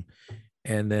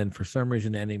 And then for some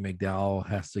reason, Annie McDowell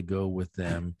has to go with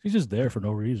them. She's just there for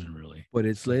no reason, really. But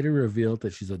it's later revealed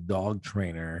that she's a dog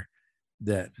trainer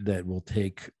that will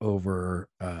take over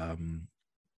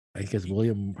I guess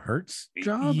William Hurt's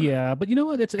job. Yeah, but you know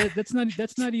what? That's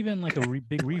not even like a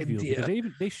big reveal idea.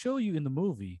 because they show you in the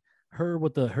movie her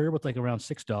with like around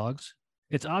 6 dogs.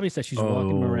 It's obvious that she's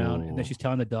walking them around and then Oh. she's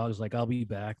telling the dogs like I'll be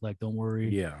back, like don't worry.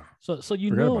 Yeah. So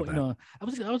you Forgot know, about you know,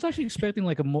 I was actually expecting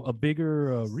like a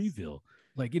bigger reveal.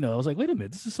 Like, you know, I was like, wait a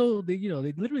minute, this is so they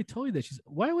literally told you that she's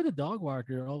why would a dog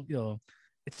walker,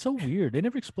 it's so weird. They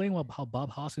never explain how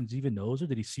Bob Hoskins even knows her.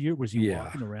 Did he see her? Was he Yeah.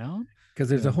 walking around? Because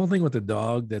there's Yeah. a whole thing with the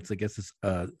dog that's I guess it's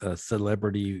a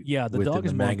celebrity Yeah, the within dog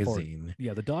is the more important. magazine.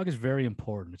 Yeah, the dog is very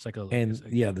important. It's like a And it's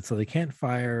like- yeah, so they can't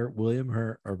fire William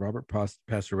Hurt or Robert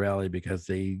Pastorelli because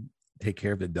they take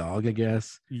care of the dog, I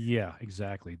guess. yeah,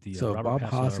 exactly. The So if Robert Bob Pastorelli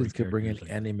Hoskins could bring in character is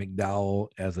like- Annie McDowell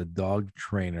as a dog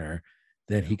trainer,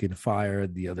 then he can fire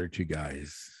the other two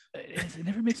guys. it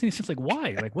never makes any sense. Like why?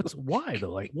 Like why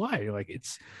though? Like why? Like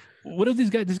it's what if these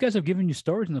guys have given you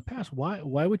stories in the past? Why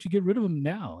would you get rid of them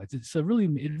now? It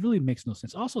really makes no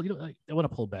sense. Also, I want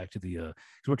to pull back to the because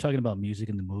we're talking about music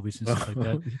in the movies and stuff like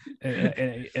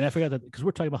that. And I forgot that because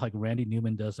we're talking about like Randy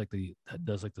Newman does the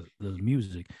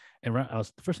music. And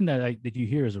the first thing that you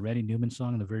hear is a Randy Newman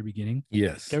song in the very beginning. Yes.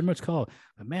 I can't remember what it's called.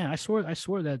 But man, I swear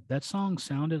that song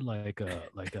sounded like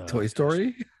Toy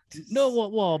Story. No,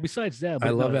 well, besides that, I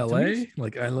but love no, to me, LA.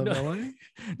 Like I love No. LA.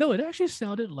 no, it actually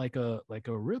sounded like a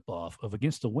ripoff of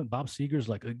Against the Wind. Bob Seger's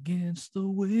like Against the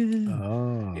Wind.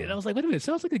 Oh. And I was like, wait a minute, it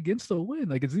sounds like Against the Wind.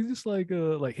 Like, is he just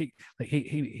hey,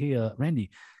 Randy,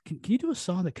 can you do a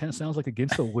song that kind of sounds like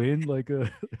Against the Wind, like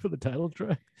for the title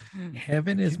track?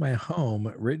 Heaven is My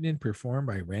Home, written and performed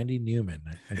by Randy Newman.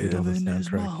 I did all the Heaven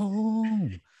is my soundtrack.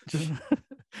 home.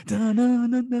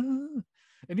 Da-na-na-na.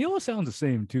 And he always sounds the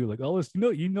same too. Like always,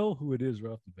 you know who it is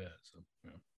right off the bat. So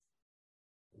yeah.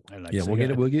 And like, Yeah, so we'll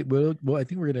yeah, get well, I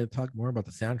think we're gonna talk more about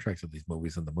the soundtracks of these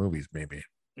movies than the movies, maybe.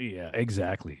 yeah,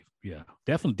 exactly. Yeah,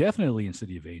 definitely in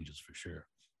City of Angels for sure.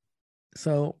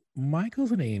 So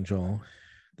Michael's an angel.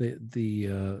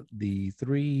 The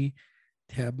three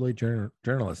tabloid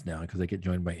journalists now, because they get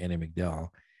joined by Annie McDowell,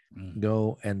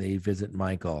 go and they visit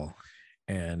Michael,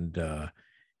 and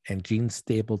Gene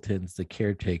Stapleton's the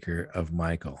caretaker of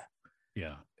Michael.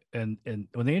 Yeah. And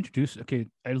when they introduce, okay,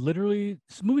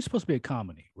 this movie's supposed to be a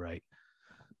comedy, right?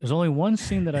 There's only one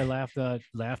scene that I laughed at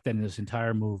in this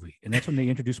entire movie, and that's when they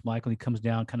introduce Michael. He comes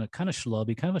down, kind of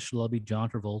schlubby, kind of a schlubby John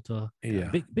Travolta,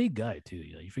 Yeah. big guy too.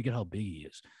 You forget how big he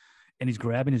is, and he's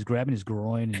grabbing his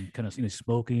groin and kind of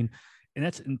smoking,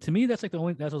 and to me that was the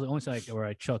only thing where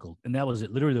I chuckled, and that was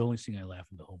it. Literally the only scene I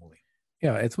laughed in the whole movie.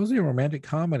 Yeah, it's supposed to be a romantic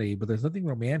comedy, but there's nothing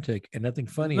romantic and nothing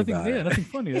funny about it. Nothing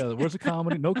funny. Yeah, where's the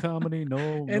comedy? No comedy.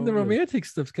 No. And the romantic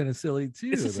stuff's kind of silly too.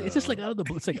 It's just like out of the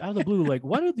blue. It's like out of the blue. Like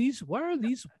why are these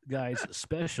guys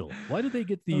special? Why do they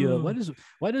get the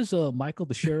why does Michael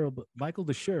the sheriff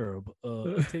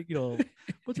take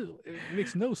what's it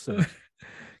makes no sense.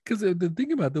 because the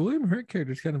thing about the William Hurt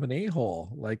character is kind of an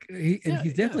a-hole, like and Yeah,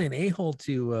 he's yeah, definitely an a-hole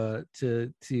to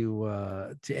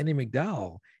Andy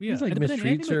McDowell. He's yeah. like And but then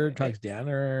mistreats her, talks down to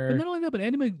but her. not only that, but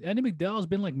Andy McDowell's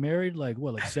been like married like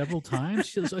what, like several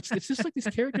times. So it's just like these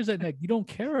characters that like you don't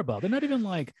care about. They're not even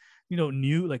like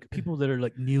new, like people that are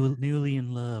like newly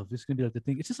in love. This is gonna be like the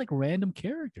thing. It's just like random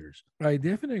characters. I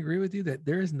definitely agree with you that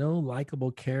there is no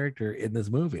likable character in this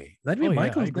movie. Not Oh even yeah, I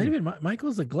Michael's. Not agree. even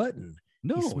Michael's a glutton. He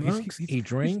No, smokes. He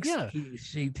drinks. yeah.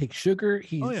 He takes sugar. Oh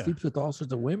He yeah. sleeps with all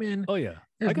sorts of women. Oh yeah. I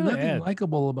There's gotta nothing add.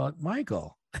 likable about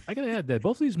Michael. I gotta add that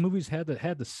both of these movies had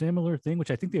the similar thing, which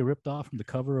I think they ripped off from the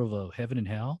cover of Heaven and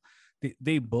Hell.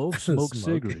 They both smoke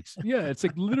Smoke. cigarettes. Yeah, it's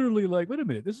like literally like, wait a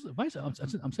minute, this is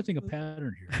I'm sensing a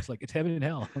pattern here. It's like it's Heaven and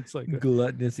Hell. It's like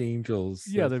Gluttonous angels.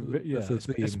 yeah, That's the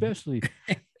theme. especially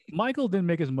Michael didn't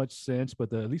make as much sense,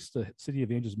 but at least the City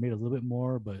of Angels made a little bit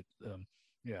more. But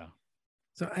yeah,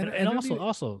 So and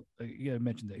also you gotta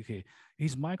mention that okay,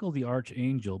 he's Michael the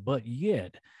Archangel, but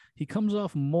yet he comes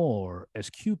off more as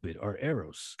Cupid or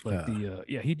Eros, like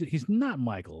he's not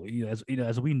Michael.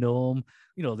 As we know him,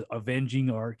 the avenging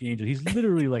archangel. He's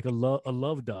literally like a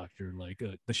love doctor, like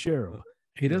the sheriff.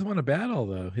 he does want to battle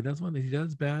though. He does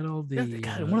battle the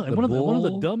God, the one of the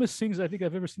bull. dumbest things I think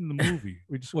I've ever seen in the movie.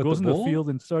 He just What, goes the in the bull? field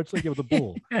and starts like with the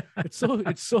bull. It's so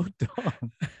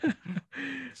dumb.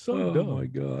 So Oh dumb. my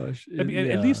gosh. I mean,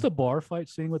 Yeah. at least the bar fight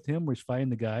scene with him where he's fighting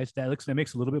the guys, that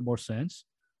makes a little bit more sense.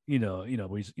 Where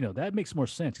he's, that makes more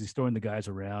sense. He's throwing the guys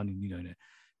around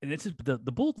and it's just, the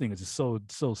bull thing is just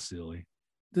so silly.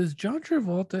 Does John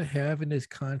Travolta have in his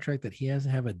contract that he has to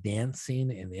have a dance scene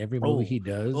in every movie he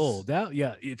does? Oh,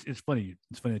 it's funny.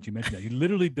 It's funny that you mentioned that. He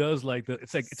literally does like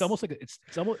it's almost like it's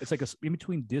like a in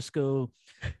between disco,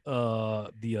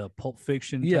 the Pulp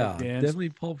Fiction yeah, type dance. definitely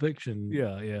Pulp Fiction.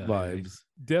 Yeah, vibes.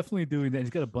 Definitely doing that. He's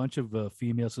got a bunch of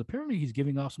females. So apparently he's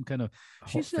giving off some kind of.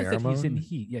 She says that he's in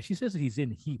heat. Yeah, she says that he's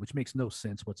in heat, which makes no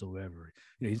sense whatsoever.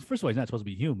 First of all, he's not supposed to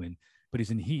be human, but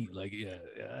he's in heat. Like, yeah,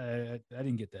 I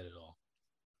didn't get that at all.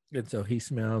 And so he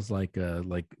smells like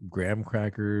graham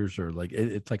crackers or like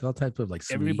it's like all types of like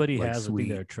sweet, everybody like has sweet, a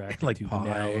thing they're attracted like to.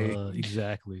 pie.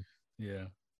 Exactly. Yeah.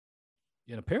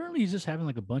 Yeah, and apparently he's just having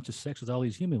like a bunch of sex with all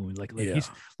these human. He's like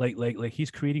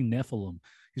he's creating Nephilim.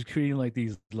 He's creating like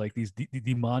these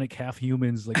demonic half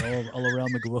humans like all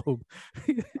around the globe.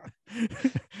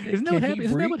 Isn't that what happens?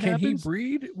 Isn't that what Can he happens?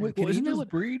 breed? Can he just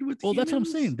breed with? Well, that's what I'm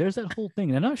humans? saying. There's that whole thing,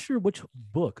 and I'm not sure which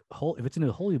book, if it's in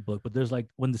the holy book, but there's like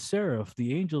when the seraph,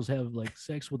 the angels have like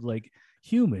sex with like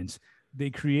humans, they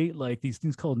create like these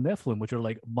things called Nephilim, which are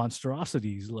like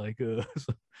monstrosities, like because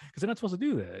they're not supposed to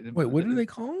do that. Wait, what are they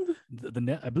called?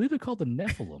 I believe they're called the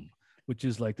Nephilim, which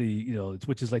is like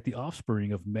which is like the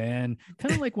offspring of man,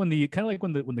 kind of like when the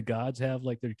gods have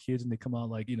like their kids and they come out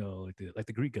like like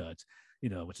the Greek gods,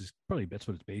 which is probably that's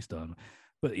what it's based on.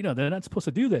 But they're not supposed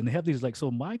to do that, and they have these like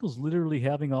so Michael's literally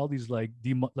having all these like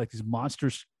these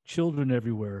monstrous children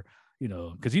everywhere,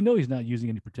 because he's not using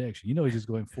any protection. He's just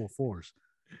going full force.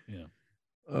 Yeah.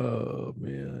 Oh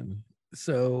man.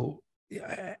 So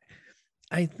yeah,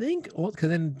 I think because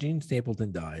then Gene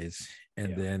Stapleton dies,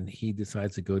 and then he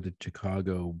decides to go to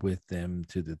Chicago with them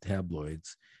to the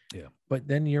tabloids. Yeah. But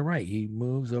then you're right. He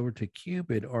moves over to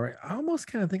Cupid, or I almost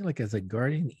kind of think like as a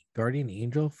guardian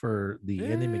angel for the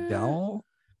Andy McDowell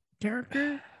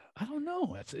character. I don't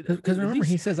know. Because remember,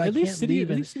 he says, "I can't leave."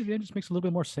 At least City of Angels makes a little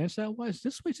bit more sense that way.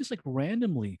 This way, it's just like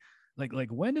randomly. Like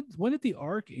when did the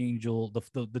archangel,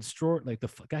 the destroyer, like the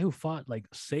guy who fought like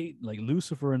Satan, like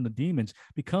Lucifer and the demons,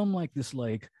 become like this,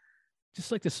 like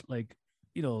just like this, like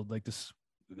like this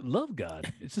love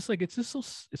god? It's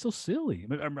so silly.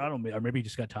 I don't know. Or maybe he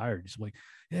just got tired. Just like,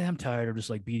 yeah, I'm tired of just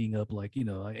like beating up, like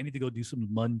I need to go do some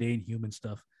mundane human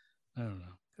stuff. I don't know.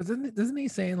 Because doesn't he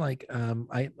say like,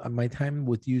 my time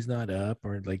with you's not up,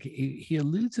 or like he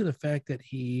alludes to the fact that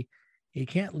he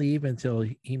can't leave until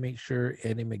he makes sure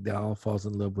Andy McDowell falls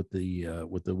in love with the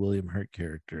William Hurt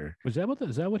character. Is that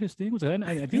what his thing was? I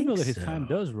do know that his time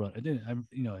so. does run.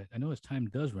 I know his time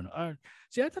does run.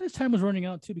 See, I thought his time was running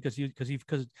out too because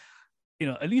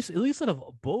at least out of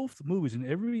both movies and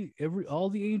every all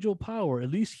the angel power,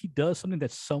 at least he does something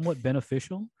that's somewhat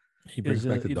beneficial. He brings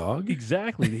back the dog.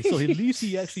 Exactly. So at least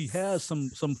he actually has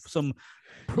some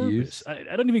purpose.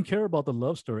 I don't even care about the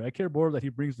love story. I care more that he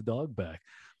brings the dog back.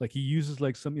 Like he uses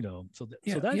like some,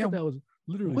 that was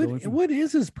literally what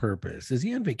is his purpose? Is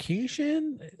he on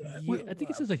vacation? I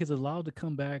think it says like he's allowed to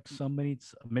come back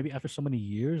maybe after so many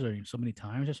years or so many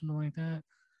times or something like that.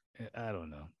 I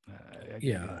don't know.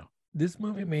 This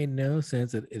movie made no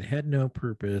sense. It had no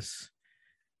purpose.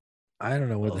 I don't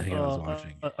know what the heck I was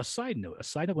watching. A side note,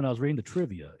 when I was reading the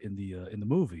trivia in the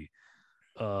movie,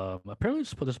 apparently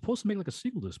they're supposed to make like a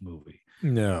sequel to this movie.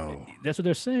 No, That's what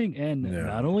they're saying. And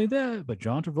not no, only that, but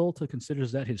John Travolta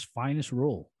considers that his finest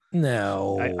role.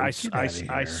 no. Get out of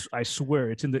here. I swear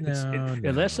it's in the No,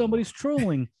 unless no. somebody's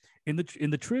trolling in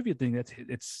the trivia thing, that's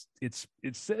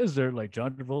it says there like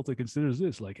John Travolta considers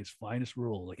this like his finest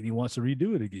role, like and he wants to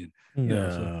redo it again. No,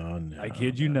 So no. I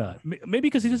kid you not. Maybe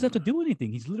because he doesn't have to do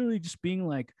anything. He's literally just being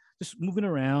like just moving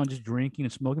around, just drinking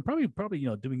and smoking. Probably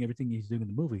doing everything he's doing in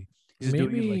the movie. He's just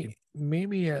doing it like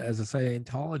Maybe as a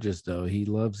Scientologist though, he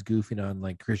loves goofing on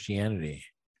like Christianity.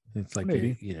 It's like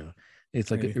Maybe.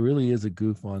 it's like Maybe. it really is a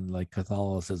goof on like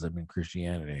Catholicism and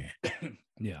Christianity.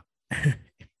 yeah.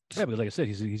 Yeah, but like I said,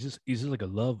 he's just like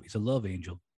he's a love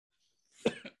angel.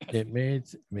 It made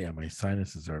my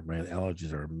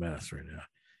allergies are a mess right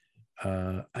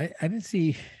now. I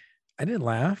didn't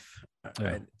laugh.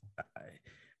 Yeah.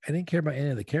 I didn't care about any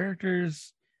of the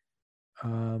characters. I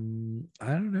don't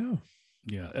know.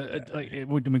 Yeah,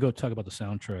 when we go talk about the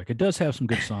soundtrack, it does have some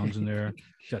good songs in there.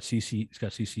 It's got CC,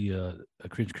 a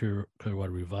Creedence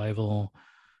Clearwater Revival,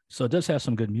 so it does have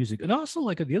some good music. And also,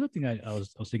 like the other thing I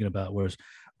was thinking about was,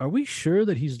 are we sure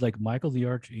that he's like Michael the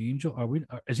Archangel?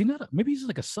 Is he not? Maybe he's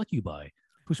like a succubi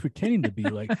who's pretending to be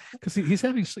like, because he's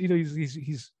having,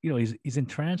 he's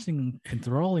entrancing,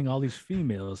 enthralling all these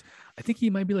females. I think he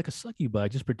might be like a succubi,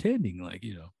 just pretending, like.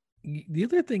 The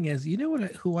other thing is, you know what?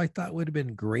 Who I thought would have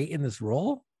been great in this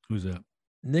role? Who's that?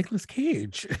 Nicolas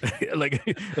Cage. They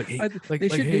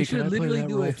should literally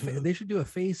do a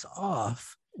face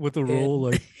off with the role,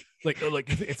 like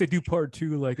if they do part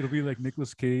 2, like it'll be like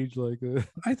Nicolas Cage, like.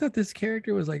 I thought this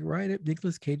character was like right up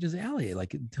Nicolas Cage's alley,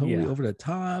 like totally over the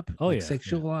top,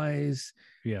 sexualized.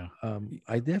 Yeah.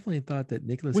 I definitely thought that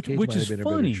Nicolas Cage might have been a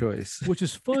better choice. Which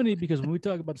is funny because when we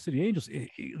talk about the City Angels,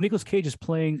 Nicolas Cage is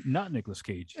playing not Nicolas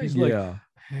Cage. He's they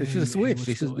should have switched.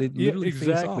 They literally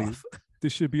exactly. face off.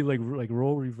 This should be like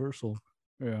role reversal.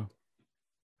 Yeah.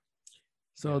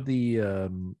 So the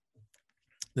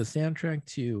soundtrack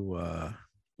to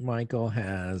Michael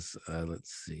has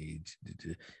let's see,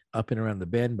 Up and Around the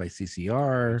Bend by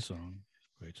CCR.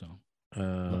 Great song.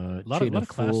 A lot of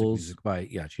Fools by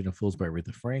Chain of Fools by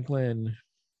Aretha Franklin.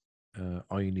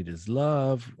 All You Need Is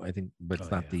Love, I think, but it's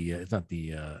not the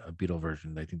Beatle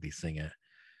version. I think they sing it.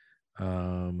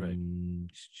 Right.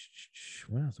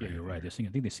 What else? Yeah, you're right. I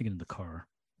think they sing it in the car.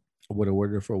 What a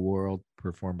Wonderful World,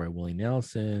 performed by Willie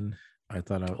Nelson. I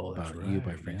Thought About You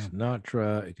by Frank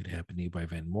Sinatra. It Could Happen to You by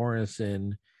Van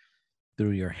Morrison.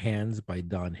 Through Your Hands by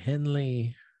Don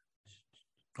Henley.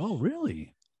 Oh,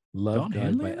 really? Love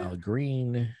God by Al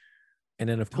Green. And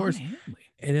then of course,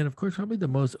 probably the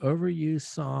most overused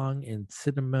song in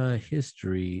cinema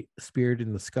history, Spirit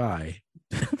in the Sky.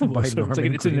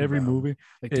 It's in every movie.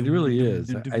 Like, it really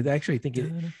is. I actually think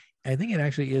it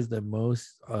actually is the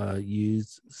most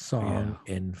used song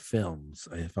in films,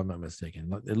 if I'm not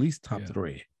mistaken. At least top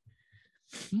 3.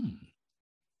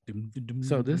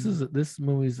 So this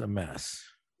movie's a mess.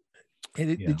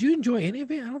 And did you enjoy any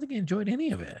of it? I don't think I enjoyed any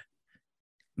of it.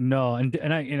 No, and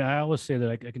I always say that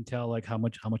I can tell like how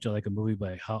much I like a movie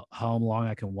by how long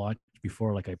I can watch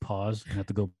before like I pause and have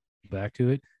to go back to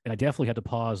it. And I definitely had to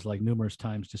pause like numerous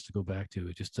times just to go back to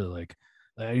it, just to like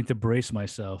I need to brace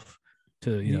myself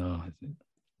to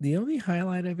The only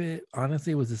highlight of it,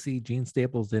 honestly, was to see Gene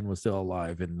Stapleton was still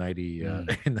alive in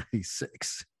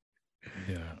 96.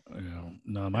 Yeah,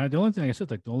 no, the only thing I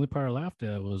said, like the only part I laughed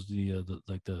at was the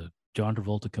John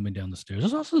Travolta coming down the stairs.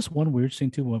 There's also this one weird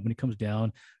scene too when he comes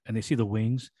down and they see the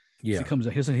wings. Yeah, he comes.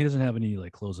 He doesn't have any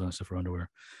like clothes on except for underwear,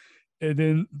 and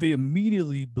then they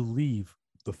immediately believe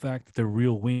the fact that they're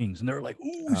real wings, and they're like,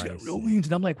 "Ooh, he's got real wings."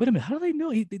 And I'm like, "Wait a minute, how do they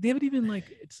know?" They haven't even like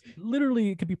it's literally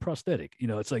it could be prosthetic.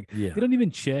 It's like they don't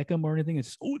even check them or anything.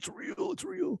 It's it's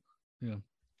real. Yeah.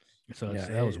 So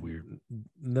that was weird.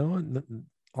 No,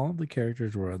 all of the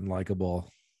characters were unlikable.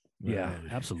 Yeah,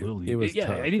 absolutely. It was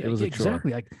tough. It was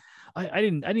exactly like. I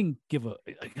didn't give a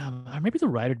maybe the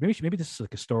writer maybe this is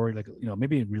like a story like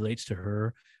maybe it relates to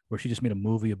her where she just made a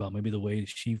movie about maybe the way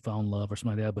she found love or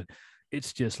something like that, but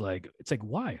it's just like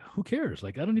why, who cares,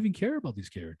 like I don't even care about these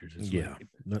characters. It's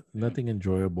nothing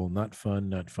enjoyable, not fun,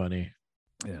 not funny.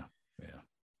 Yeah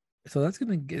So that's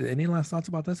gonna get any last thoughts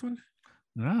about this one?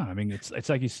 No, I mean it's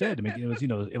like you said. I mean it was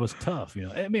it was tough.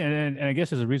 I mean and I guess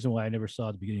there's a reason why I never saw it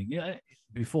at the beginning.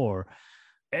 Before.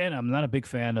 And I'm not a big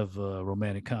fan of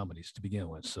romantic comedies to begin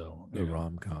with. So the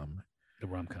rom-com,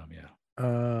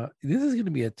 yeah. This is going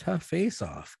to be a tough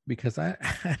face-off because I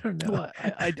don't know. Well,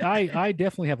 I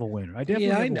definitely have a winner. I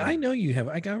know you have.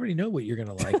 I already know what you're going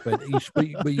to like, but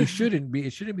you shouldn't be.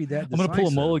 It shouldn't be that. I'm going to pull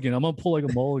a mulligan. I'm going to pull like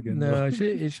a mulligan. No,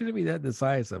 it shouldn't be that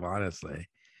decisive, honestly.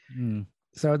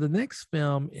 So the next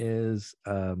film is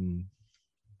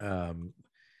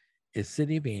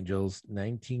City of Angels,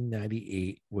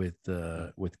 1998,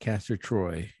 with Castor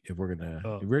Troy. If we're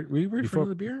gonna we read for before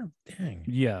another beer, dang,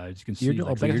 Yeah, as you can you're see, doing,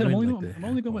 like, but like I you're said, doing like the I'm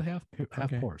only going pour. with half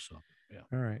Okay, pour. So yeah,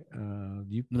 all right.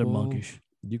 You another pull, monkish.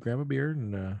 you grab a beer,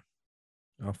 and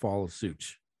I'll follow suit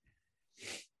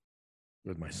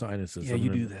with my sinuses. Yeah,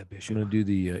 you do that, I'm Bishop. gonna do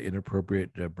the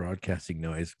inappropriate broadcasting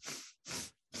noise.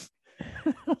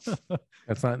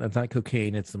 That's not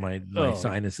cocaine. It's my Oh,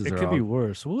 sinuses it are could be all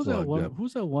worse. What was that plugged one? up.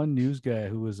 Who's that one news guy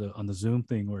who was on the Zoom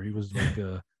thing where he was like,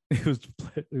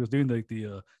 he was doing like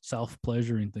the self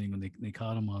pleasuring thing when they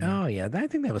caught him on there. Oh yeah, I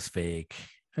think that was fake.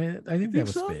 I You think that think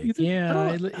was so? You fake. think? I Yeah,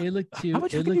 don't know. it looked How too.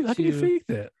 much? It looked How can you too. fake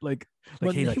that? Well,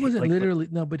 Hey, he wasn't like literally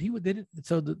no, but they didn't.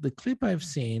 So the clip I've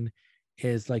seen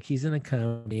is like he's in a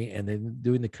company and then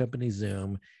doing the company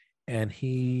Zoom, and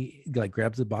he like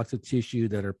grabs a box of tissue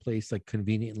that are placed like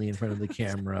conveniently in front of the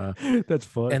camera, that's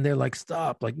fun. and they're like,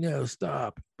 "Stop!" Like, no,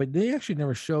 stop. But they actually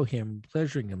never show him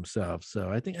pleasuring himself. So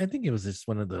I think it was just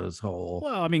one of those whole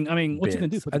Well, I mean, what's he gonna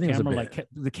do? bits. Put I the think it was a camera bit.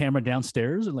 the camera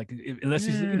downstairs and like unless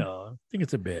he's Yeah, I think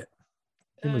it's a bit.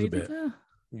 I think it was a you think bit. that?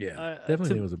 Yeah, definitely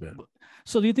think it was a bit.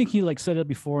 So do you think he like said it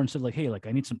before and said like, hey, like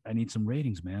I need some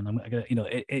ratings, man. I got you know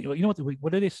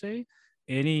what do they say?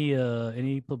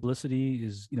 Any publicity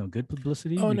is good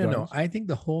publicity Oh no, regardless. I think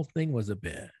the whole thing was a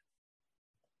bit.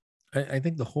 I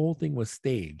think the whole thing was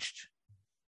staged.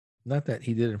 Not that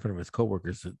he did it in front of his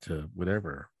coworkers to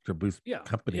whatever to boost Yeah,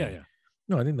 company. yeah.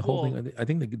 No, I think the whole Well, thing. I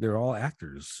think they're all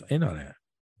actors in on it.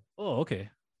 oh, okay.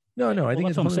 No, I Well, think that's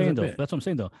it's what I'm whole thing was a saying though. bit. That's what I'm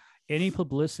saying though. Any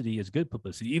publicity is good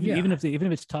publicity. Yeah, Even if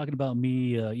it's talking about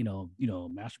me,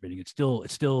 masturbating, it's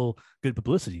still good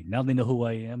publicity. Now they know who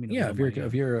I am. yeah.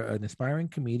 If you're an aspiring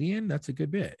comedian, that's a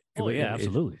good bit. oh yeah,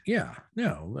 absolutely. Yeah,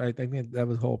 no, I think that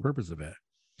was the whole purpose of it.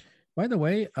 By the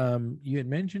way, you had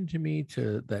mentioned to me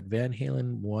to that Van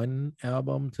Halen one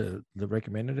album to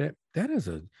recommended it. That is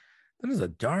a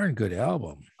darn good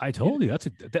album. I told you if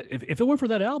it weren't for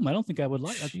that album, I don't think I would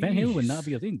like Van Halen would not Jeez.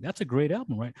 be a thing. That's a great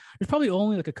album, right? There's probably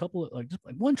only like a couple of just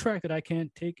like one track that I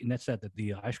can't take, and that's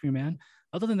the Ice Cream Man.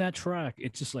 Other than that track,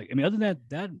 it's just like other than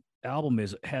that album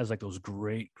has like those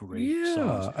great songs.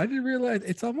 Yeah, I didn't realize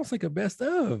it's almost like a best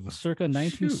of. Circa Shoot.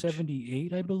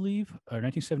 1978, I believe, or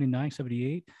 1979,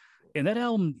 78. And that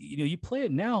album, you play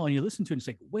it now and you listen to it, and it's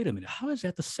like, wait a minute, how is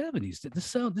that the 70s?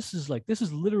 This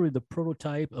is literally the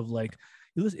prototype of like,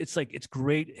 it's like, it's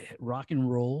great rock and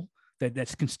roll that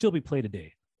can still be played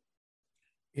today.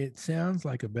 It sounds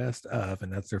like a best of,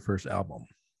 and that's their first album.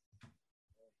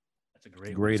 That's a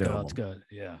great album. It's got,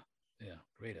 yeah,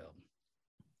 great album.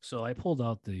 So I pulled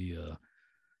out this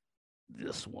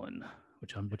one,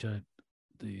 it's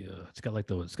got like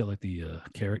the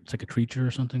carrot, it's like a creature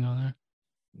or something on there.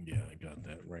 Yeah, I got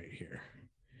that right here.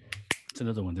 It's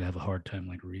another one that I have a hard time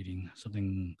like reading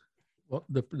something. Well,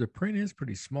 the print is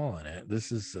pretty small on it.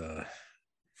 This is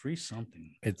free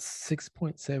something. It's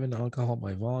 6.7 alcohol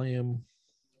by volume.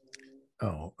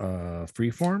 Oh,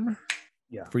 Freeform?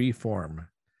 Yeah. Freeform.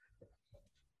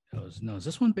 No, is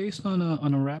this one based on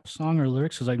a rap song or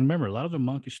lyrics? Because I remember a lot of the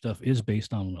monkish stuff is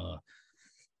based on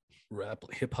rap,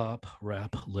 hip hop,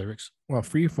 rap lyrics. Well,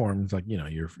 Freeform is like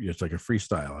it's like a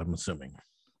freestyle. I'm assuming.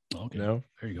 Okay. No,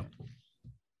 there you go.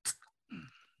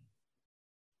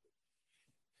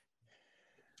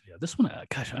 Yeah, this one,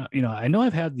 gosh, I know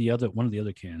I've had one of the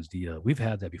other cans. We've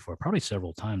had that before, probably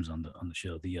several times on the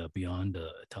show. The Beyond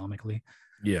Atomically.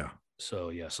 Yeah.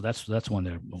 So that's one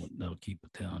that'll keep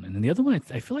it down. And then the other one,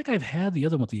 I feel like I've had the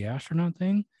other one with the astronaut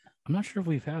thing. I'm not sure if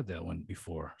we've had that one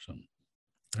before. So,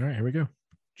 all right, here we go.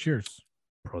 Cheers.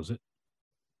 Prosit.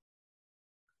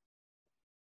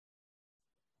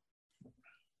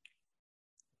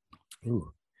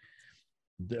 Ooh.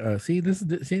 This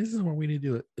is where we need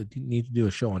to do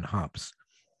a show on hops.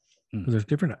 There's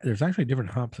actually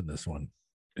different hops in this one.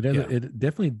 It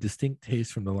definitely distinct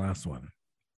taste from the last one.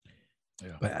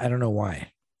 Yeah, but I don't know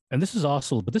why. And this is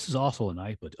also an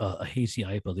IPA, a hazy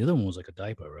IPA. The other one was like a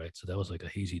DIPA, right? So that was like a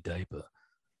hazy DIPA.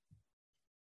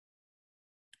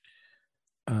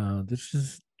 This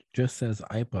is just says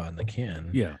IPA on the can.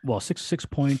 Yeah, well, 6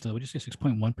 point. Would you say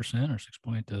 6.1% or 6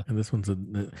 point? And this one's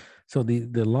so the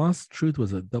Lost Truth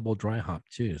was a double dry hop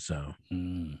too. So,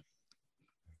 man,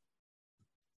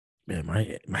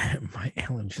 my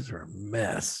allergies are a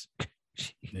mess.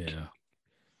 Yeah,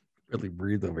 really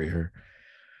breathe over here.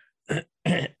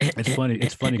 It's funny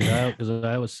because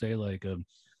I always say like,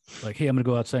 hey, I'm gonna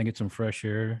go outside and get some fresh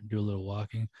air, do a little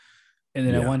walking. And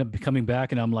then I Yeah. wind up coming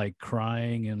back and I'm like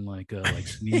crying and like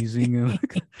sneezing and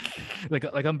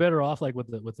like I'm better off like with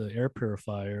the air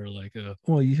purifier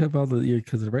Well, you have all the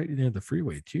because they're right near the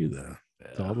freeway too, though.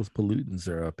 So all yeah, those pollutants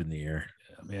are up in the air.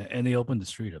 yeah, and they opened the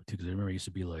street up too because I remember it used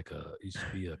to be a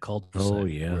Oh cul-de-sac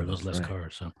yeah, where there was that's less right.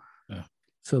 cars. So yeah.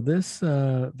 So this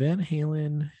Van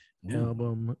Halen Ooh,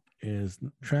 album is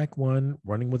track one,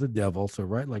 "Running with the Devil." So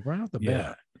right off the yeah.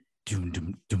 bat, Doom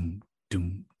doom doom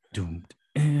doom doom.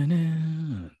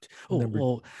 And oh number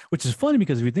well, which is funny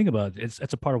because if you think about it,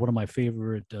 that's a part of one of my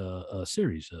favorite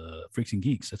series, Freaks and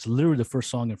Geeks. That's literally the first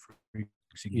song in Freaks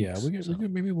and yeah, Geeks. we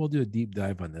can maybe we'll do a deep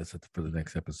dive on this for the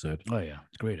next episode. Oh yeah,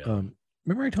 it's a great album.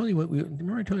 Remember I told you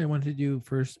remember I told you I wanted to do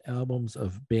first albums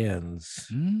of bands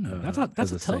That's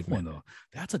as a a tough one segment. though.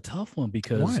 That's a tough one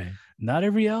because Why? not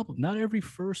every album, not every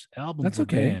first album That's of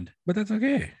a okay, band. but that's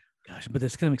okay. Gosh, but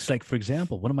it's kind of like, for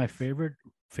example, one of my favorite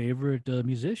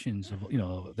musicians of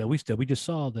that we just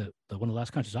saw that one of the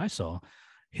last concerts I saw,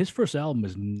 his first album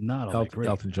is not all that great.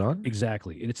 Elton John.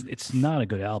 Exactly, and it's not a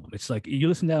good album. It's like you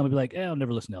listen to that and be like, I'll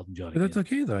never listen to Elton John But again. that's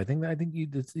okay though. I think you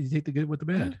take the good with the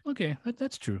bad. Okay,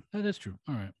 that's true. That's true.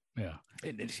 All right, yeah.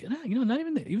 Not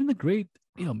even the great.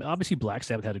 Obviously Black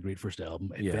Sabbath had a great first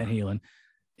album. Yeah. Van Halen.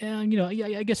 And yeah,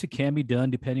 I guess it can be done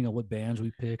depending on what bands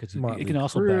we pick. It can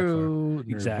also Crue,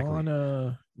 backfire. Exactly.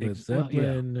 Nirvana, Led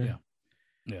Zeppelin.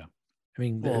 Yeah. I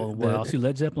mean, Well, see,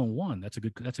 Led Zeppelin 1. That's a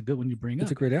good one you bring up.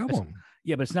 It's a great album.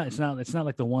 Yeah, but it's not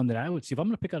like the one that I would see. If I'm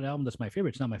gonna pick out an album that's my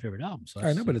favorite, it's not my favorite album. So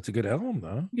I know, but it's a good album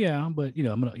though. yeah, but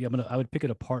I would pick it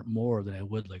apart more than I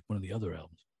would like one of the other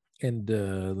albums. And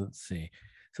let's see.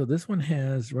 So this one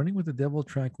has "Running with the Devil"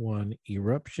 track one,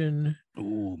 "Eruption."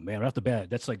 Oh man, right off the bat,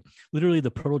 that's like literally the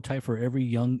prototype for every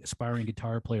young aspiring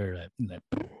guitar player. That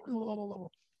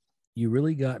 "You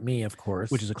Really Got Me," of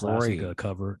course, which is a classic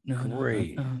cover.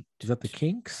 Great. Is that the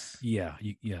Kinks? Yeah.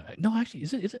 No, actually,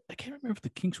 is it? I can't remember if the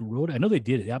Kinks wrote it. I know they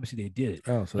did it. Obviously, they did it.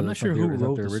 Oh, so I'm not sure who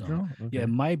wrote the the original. song. Okay. Yeah, it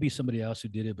might be somebody else who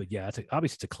did it, but yeah,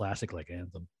 obviously it's a classic like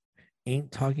anthem.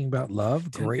 "Ain't Talking About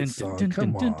Love," great song.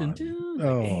 Come on.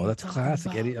 Oh, that's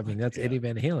classic. Eddie. I mean, that's Eddie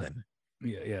Van Halen.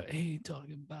 Yeah. Ain't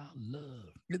talking about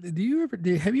love. Have you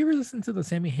ever listened to the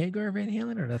Sammy Hagar Van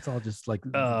Halen, or that's all just like Or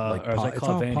as pop? I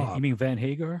call Van, you mean Van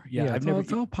Hagar? Yeah,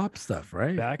 it's all pop stuff,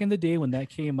 right? Back in the day when that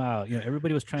came out,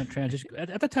 everybody was trying to transition.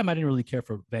 At the time, I didn't really care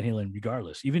for Van Halen,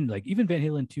 regardless. Even Van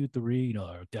Halen 2, 3,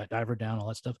 or Diver Down, all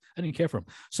that stuff. I didn't care for him.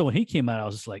 So when he came out, I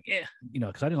was just like,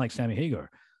 because I didn't like Sammy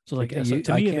Hagar. So I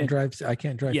can't drive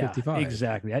 55.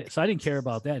 Exactly. So I didn't care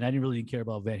about that, and I didn't really care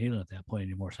about Van Halen at that point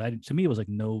anymore. So to me, it was like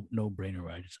no brainer.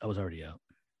 I was already out.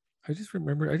 I just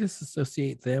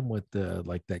associate them with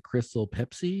like that Crystal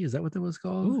Pepsi. Is that what that was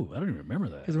called? Ooh, I don't even remember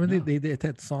that. Because when they did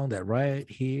that song, that "Right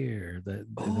Here," it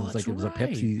was a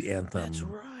Pepsi anthem. That's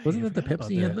right. Wasn't it the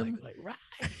Pepsi anthem? Right.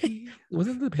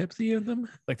 Wasn't it the Pepsi anthem?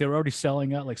 Like they were already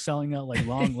selling out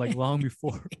long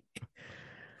before.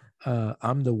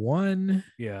 "I'm the One."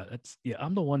 Yeah,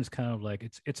 I'm the One is kind of like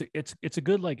it's a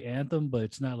good like anthem, but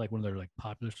it's not like one of their like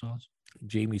popular songs.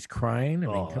 "Jamie's Crying." I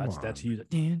mean, come on. That's huge.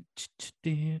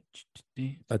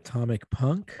 "Atomic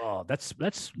Punk." Oh, that's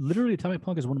literally Atomic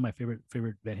Punk is one of my favorite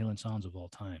Van Halen songs of all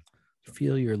time.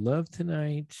 "Feel Your Love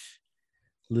Tonight,"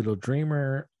 "Little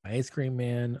Dreamer," "Ice Cream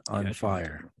Man," "On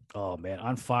Fire." Oh man,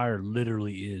 "On Fire"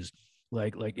 literally is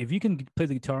like if you can play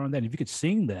the guitar on that, if you could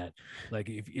sing that, like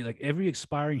if like every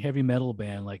aspiring heavy metal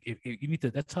band, like if you need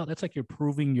to, that's like you're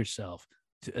proving yourself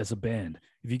as a band.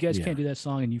 If you guys can't do that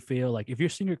song and you fail, like if your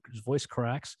singer's voice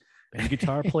cracks and the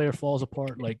guitar player falls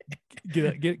apart, like get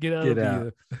out. Get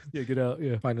out.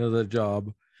 Yeah, find another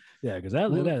job. Yeah, because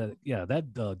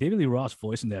that David Lee Roth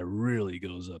voice in that really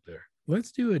goes up there.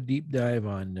 Let's do a deep dive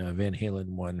on Van Halen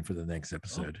 1 for the next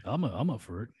episode. I'm up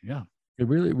for it. Yeah. It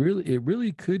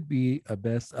really could be a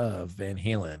best of Van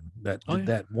Halen.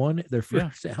 That one, their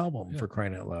first album, for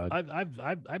crying out loud.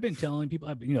 I've been telling people,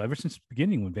 ever since the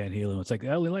beginning when Van Halen, it's like I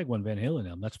only like one Van Halen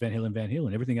album. That's Van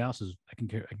Halen. Everything else is I can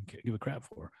give a crap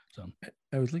for. So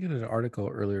I was looking at an article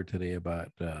earlier today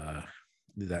about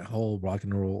that whole Rock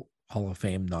and Roll Hall of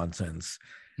Fame nonsense,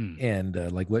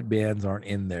 and like what bands aren't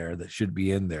in there that should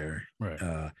be in there.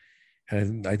 Right.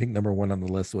 And I think number one on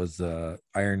the list was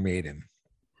Iron Maiden.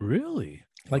 Really?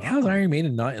 Like, how's Iron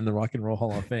Maiden not in the Rock and Roll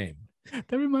Hall of Fame?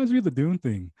 That reminds me of the Dune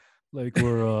thing, like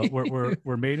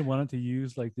where Maiden wanted to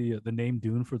use like the name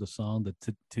Dune for the song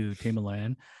to Tame a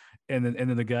Land, and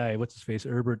then the guy, what's his face,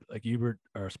 Ebert,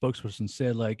 our spokesperson,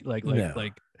 said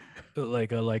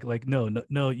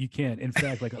no, you can't. In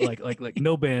fact, like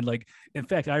no band, like in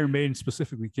fact, Iron Maiden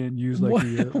specifically can't use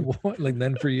like what? Like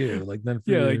none for you, like none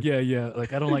for you. Yeah,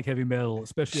 like I don't like heavy metal,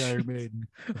 especially Iron Maiden.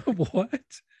 What?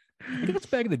 I guess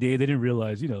back in the day, they didn't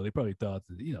realize, they probably thought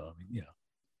that,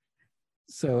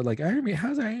 So like Iron Maiden,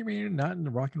 how's Iron Maiden not in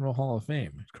the Rock and Roll Hall of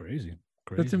Fame? it's crazy.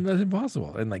 That's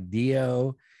impossible. And like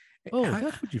Dio. Oh,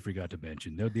 that's what you forgot to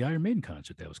mention. The Iron Maiden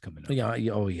concert that was coming up.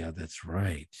 Yeah. Oh yeah, that's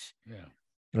right. Yeah.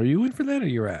 Are you in for that or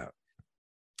you're out?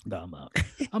 No, I'm out.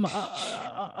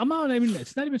 I'm out. I mean,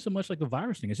 it's not even so much like the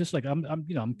virus thing. It's just like I'm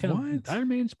kind of Iron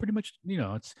Maiden's pretty much,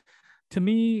 it's to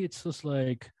me, it's just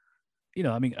like,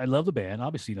 I mean, I love the band.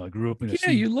 Obviously, I grew up in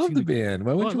a you love the band.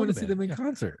 Why wouldn't you want to see them in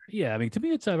concert? Yeah, I mean, to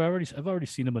me, it's I've already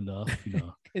seen them enough.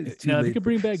 It's now, if you could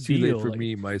bring back Dio for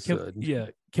me, my son.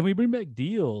 Can we bring back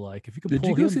Dio? Like, if you could did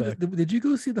pull you go him see back. Did you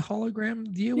go see the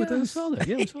hologram Dio with us? We saw that.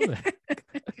 Yeah, we saw that.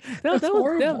 That was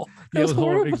horrible. It was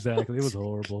horrible. Exactly. It was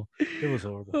horrible. It was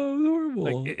horrible. Oh, it was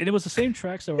horrible. And it was the same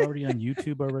tracks that were already on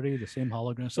YouTube already, the same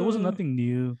hologram. So it wasn't nothing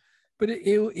new. But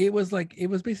it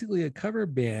was basically a cover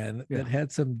band that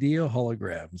had some Dio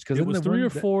holograms. Because it was 3 or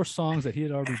 4 songs that he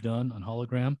had already done on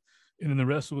hologram, and then the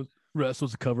rest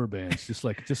was cover bands,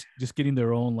 just getting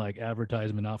their own like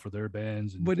advertisement out for their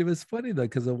bands. But it was funny though,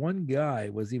 because the one guy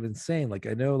was even saying, like,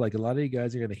 I know like a lot of you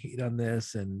guys are gonna hate on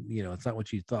this, and it's not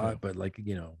what you thought, but like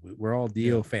we're all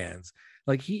Dio fans.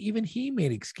 Like he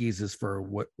made excuses for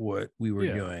what we were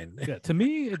doing. Yeah, to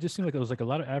me, it just seemed like it was like a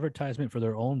lot of advertisement for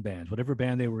their own bands, whatever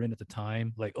band they were in at the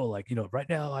time. Like, right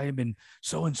now I am in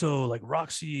so and so, like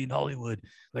Roxy in Hollywood.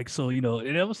 Like, so it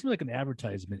almost seemed like an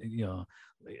advertisement.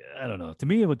 I don't know. To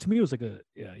me, it was like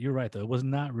you're right though. It was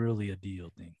not really a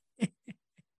Dio thing.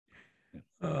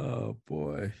 Oh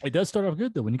boy, it does start off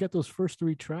good though. When you got those first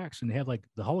 3 tracks and they have like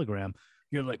the hologram,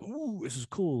 you're like, ooh, this is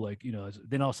cool. Like,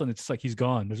 then all of a sudden it's like he's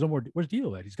gone. There's no more. Where's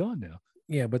Dio at? He's gone now.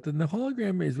 Yeah, but then the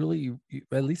hologram is really,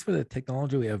 at least for the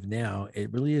technology we have now,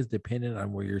 it really is dependent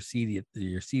on where you're seated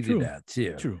at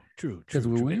too. True. Because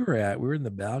where we were in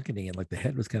the balcony, and like the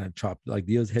head was kind of chopped, like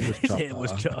Dio's head was chopped. It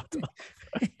was chopped off.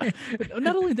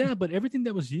 Not only that, but everything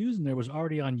that was used in there was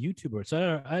already on YouTube.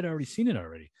 So I'd already seen it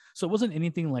already. So it wasn't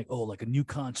anything like, like a new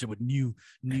concert with new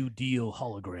Dio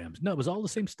holograms. No, it was all the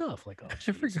same stuff. Like, I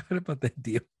forgot about that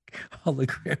Dio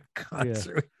hologram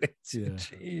concert. Yeah.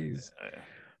 Jeez.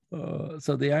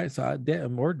 So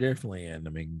more definitely in. I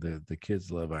mean, the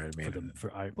kids love Iron Maiden.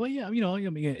 Well, yeah,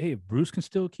 hey, if Bruce can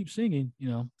still keep singing,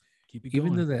 keep it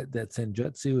even going. though that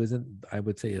Senjutsu isn't, I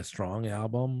would say, a strong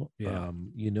album. Yeah.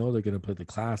 They're going to play the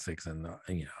classics, and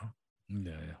Yeah.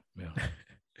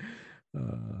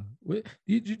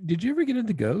 Did you ever get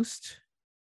into Ghost?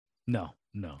 No.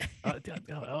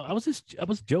 I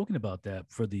was joking about that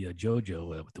for the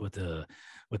JoJo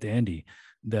with Andy,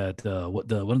 that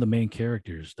one of the main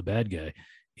characters, the bad guy,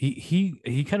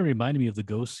 he kind of reminded me of the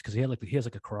Ghost, because he has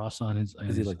like a cross on his.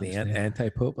 Is he like the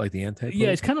anti-pope, like the anti-pope? Yeah,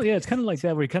 it's kind of like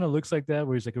that, where he kind of looks like that,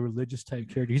 where he's like a religious type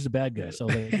character. He's a bad guy, so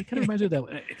like, he kind of reminds me of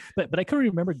that. But I couldn't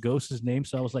remember Ghost's name,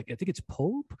 so I was like, I think it's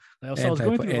Pope. I was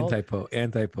going through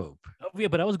anti-pope. Yeah,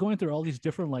 but I was going through all these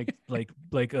different like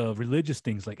religious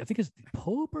things. Like I think it's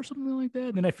Pope or something like that.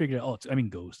 And then I figured,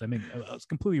 Ghost. I was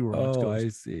completely wrong. Oh, I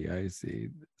see.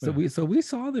 So we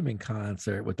saw them in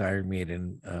concert with Iron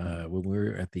Maiden when we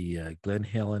were at the Glen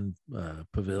Helen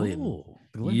Pavilion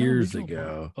years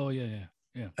ago. Oh yeah.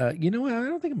 You know what? I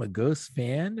don't think I'm a Ghost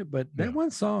fan, but that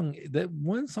one song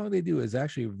they do is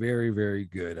actually very, very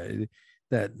good. I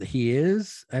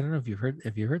don't know if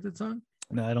have you heard that song?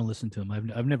 No, I don't listen to him.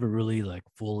 I've never really like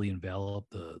fully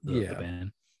enveloped the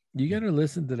band. You got to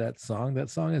listen to that song. That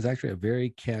song is actually a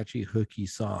very catchy, hooky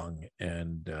song,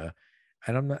 and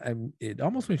it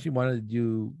almost makes you want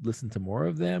to listen to more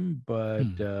of them. But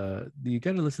you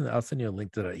got to listen. I'll send you a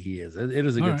link to that. It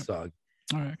is a good song.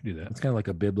 All right, I can do that. It's kind of like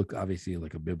a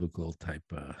biblical type.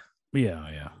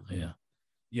 Yeah.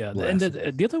 And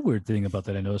the other weird thing about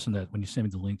that I noticed, in that when you sent me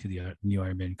the link to the new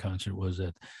Iron Maiden concert, was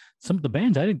that some of the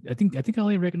bands I think I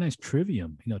only recognized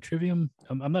Trivium. Trivium.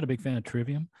 I'm not a big fan of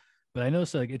Trivium, but I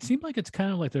noticed like it seemed like it's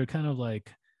kind of like they're kind of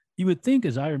like, you would think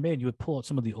as Iron Maiden you would pull out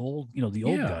some of the old old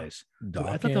guys.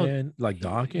 Dokken. Like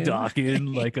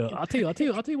I'll tell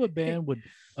you what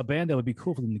a band that would be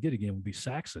cool for them to get again would be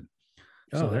Saxon.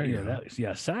 So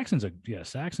Saxons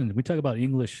Saxons. We talk about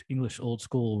English old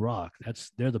school rock.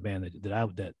 They're the band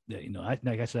that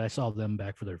like I said, I saw them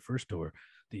back for their first tour,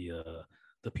 the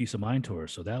Peace of Mind tour.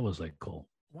 So that was like cool.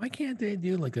 Why can't they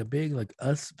do like a big like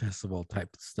US festival type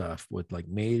stuff with like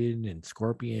Maiden and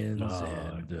Scorpions?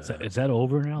 Is that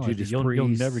over now? You'll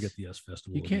never get the US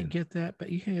festival. You can't get that, but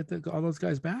you can't get all those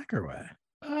guys back, or what?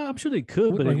 I'm sure they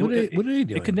could, but what are they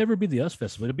doing? It could never be the US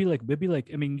festival. It'd be like,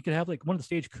 I mean, you could have like one of the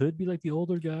stage could be like the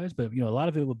older guys, but a lot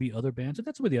of it would be other bands, and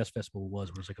that's what the US festival was.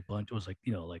 Where it was like a bunch. It was like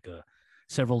like a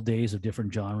several days of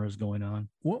different genres going on.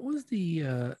 What was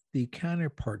the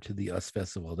counterpart to the US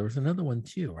Festival? There was another one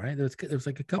too, right? There was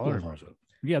like a couple of them.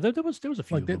 Yeah, there was a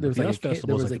few. Like of them. there was The like US Festival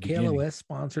there was was like a the beginning. KLOS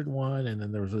sponsored one, and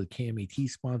then there was a KMET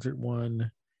sponsored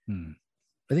one. Hmm.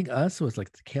 I think us was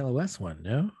like the KLOS one,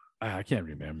 no? I can't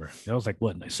remember. That was like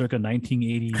what, circa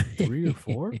 1983 or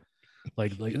four.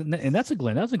 And that's a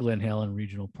Glen Helen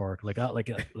Regional Park, like out like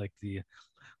the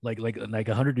like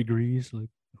 100 degrees. Like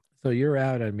So you're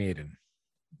out on Maiden.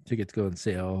 Tickets go on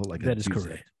sale like that on is Tuesday.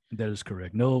 correct. That is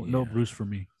correct. No Yeah. Bruce for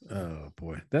me. Oh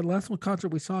boy, that last one concert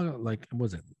we saw, like,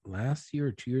 was it last year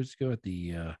or 2 years ago at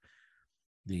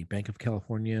the Bank of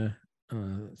California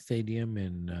stadium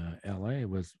in LA? It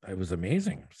was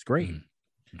amazing. It's great.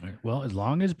 All right. Well, as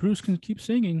long as Bruce can keep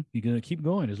singing, you're gonna keep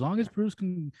going. As long as Bruce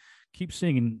can keep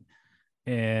singing,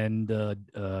 and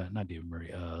not David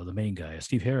Murray, the main guy,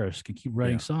 Steve Harris, can keep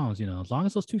writing songs. As long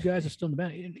as those two guys are still in the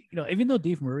band, even though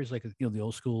Dave Murray is like the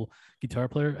old school guitar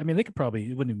player. I mean, they could probably,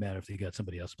 it wouldn't even matter if they got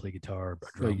somebody else to play guitar or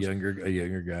drums. A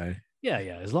younger guy. Yeah.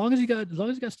 As long as you got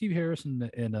Steve Harris and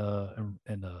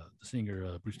the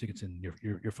singer Bruce Dickinson,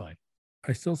 you're fine.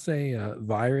 I still say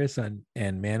Virus and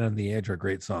Man on the Edge are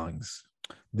great songs.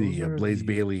 The Blaze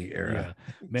Bailey era.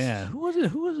 Yeah. Man, who was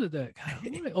it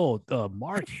that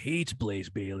Mark hates Blaze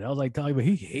Bailey. I was like telling him,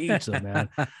 he hates him, man.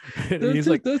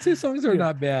 those two songs are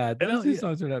not bad. Those two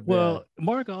songs are not bad. Well,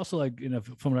 Mark also, like,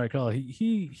 from what I recall,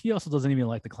 he also doesn't even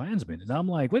like the Klansman. And I'm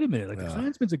like, wait a minute, like the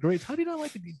Klansman's a great, how do you not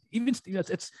like it? Even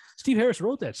it's Steve Harris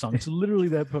wrote that song. It's literally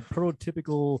that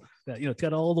prototypical that it's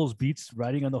got all those beats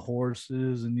riding on the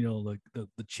horses and like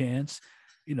the chants.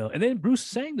 And then Bruce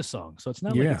sang the song, so it's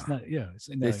not like it's not. Yeah,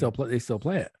 they still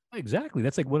play it. Exactly,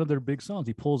 that's like one of their big songs.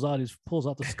 He pulls out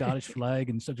the Scottish flag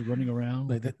and starts running around.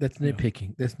 Like that's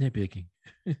nitpicking. That's nitpicking.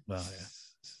 Well,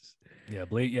 yeah,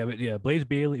 Blaze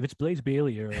Bailey. If it's Blaze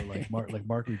Bailey era, like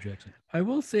Mark rejects it. I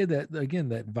will say that again,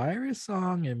 that Virus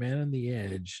song and Man on the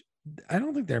Edge, I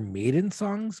don't think they're Maiden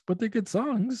songs, but they're good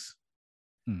songs.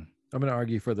 I'm going to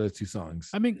argue for those two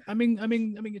songs. I mean, all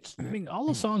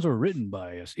the sonons are written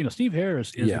by us. Steve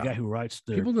Harris is the guy who writes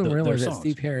the. People don't realize that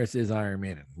Steve Harris is Iron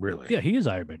Maiden, really. Yeah, he is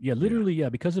Iron Maiden. Yeah, literally,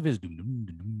 because of his,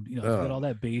 he's got all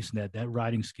that bass and that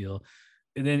writing skill,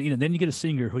 and then then you get a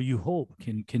singer who you hope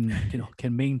can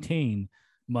maintain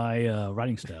my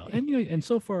writing style, and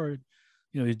so far,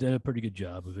 he's done a pretty good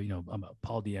job of I'm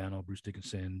Paul Di'Anno, Bruce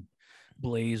Dickinson,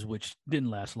 Blaze, which didn't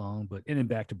last long, and then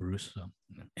back to Bruce. So,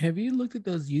 have you looked at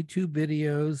those YouTube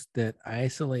videos that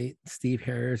isolate Steve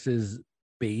Harris's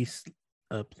bass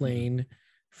playing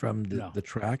from the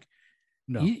track?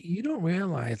 No, you don't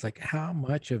realize like how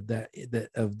much of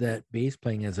that bass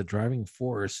playing as a driving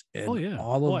force in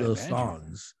all of those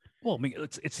songs. Well, I mean,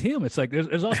 it's him. It's like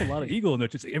there's also a lot of ego in there.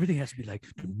 Just everything has to be like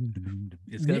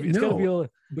it's gotta be all.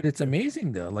 But it's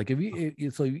amazing though. Like if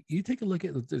you take a look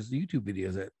at there's YouTube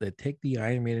videos that take the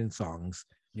Iron Maiden songs,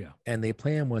 and they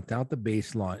play them without the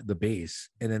bass,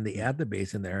 and then they add the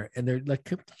bass in there, and they're like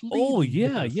completely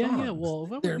yeah. Well,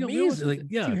 they're amazing.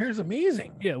 Steve Harris is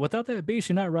amazing. Yeah, without that bass,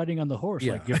 you're not riding on the horse.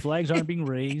 Like your flags aren't being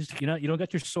raised. You don't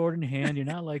got your sword in hand. You're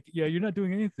not like you're not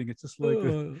doing anything. It's just like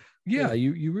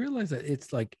you realize that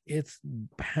it's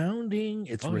pounding,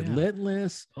 it's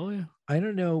relentless. I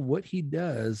don't know what he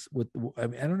does with. I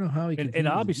mean, I don't know how he can. And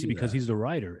obviously, because he's the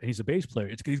writer and he's a bass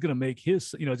player, he's gonna make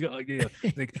his. He's gonna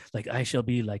like I shall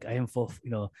be like I am full.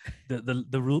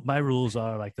 The rule. My rules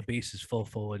are like the bass is full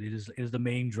forward. It is the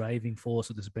main driving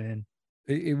force of this band.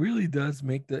 It really does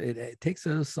make it takes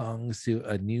those songs to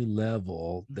a new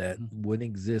level that wouldn't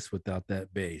exist without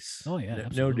that bass. Oh yeah,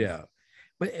 no doubt.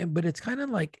 But it's kind of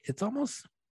like it's almost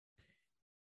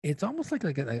like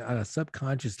on a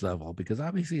subconscious level, because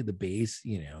obviously the bass,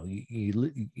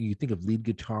 you think of lead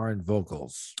guitar and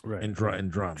vocals, right, and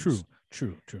drums.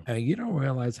 True. And you don't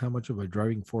realize how much of a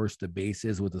driving force the bass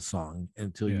is with a song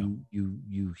until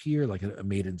you hear like a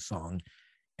Maiden song,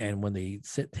 and when they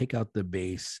take out the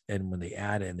bass and when they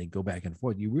add it and they go back and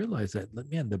forth, you realize that,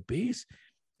 man, the bass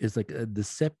is like a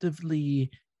deceptively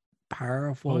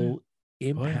powerful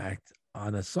impact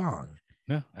on a song.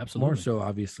 Yeah, absolutely. More so,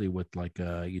 obviously, with like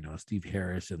Steve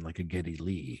Harris and like a Geddy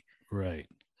Lee. Right.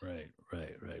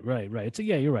 It's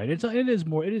you're right. It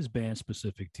is band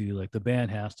specific too. Like the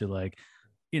band has to like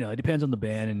it depends on the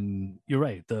band, and you're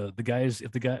right. The guys,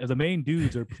 if the main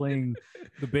dudes are playing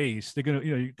the bass, they're gonna,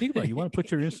 you think about it, you want to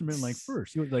put your instrument like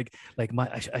first. You like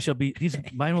I shall be these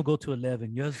mine will go to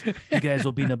 11. You guys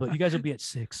will be number. You guys will be at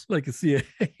 6. Like a CA.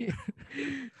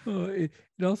 Oh, it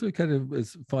also kind of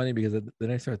is funny because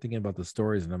then I started thinking about the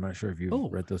stories, and I'm not sure if you've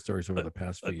read those stories over the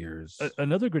past few years.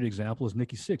 Another great example is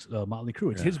Nikki Sixx, Motley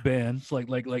Crue. It's his band. It's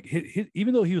like his,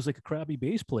 even though he was like a crappy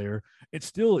bass player, it's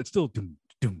still doom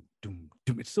doom doom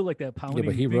doom. It's still like that pounding. Yeah,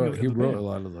 but he wrote a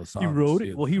lot of those songs. He wrote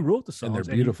it. Well, he wrote the songs. And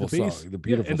they're beautiful songs. The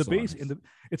beautiful and the songs. bass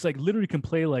it's like literally can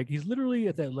play like he's literally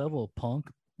at that level of punk,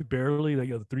 barely like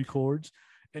the 3 chords,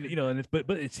 and and it's but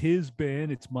it's his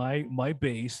band. It's my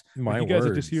bass. My you guys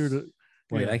are just here to.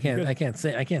 Wait, I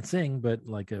can't sing, but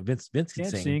like Vince can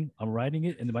sing. I'm writing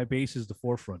it, and my bass is the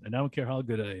forefront, and I don't care how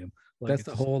good I am. Like, that's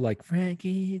the whole like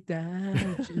Frankie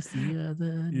died just the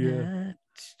other night.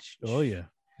 Oh yeah.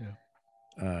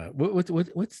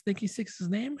 What's Nikki Sixx's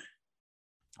name?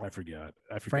 I forgot.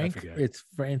 Frank. It's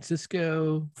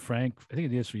Francisco. Frank. I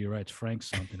think it is for you, right? It's Frank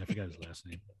something. I forgot his last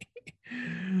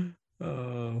name.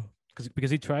 Oh, because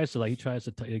he tries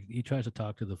to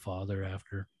talk to the father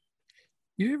after.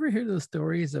 You ever hear those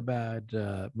stories about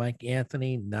Mike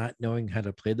Anthony not knowing how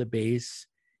to play the bass,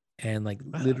 and like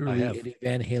literally Eddie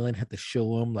Van Halen had to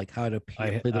show him like how to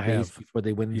play the bass before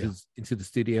they went into the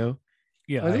studio?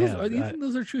 Yeah, do you think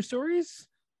those are true stories?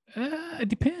 It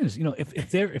depends.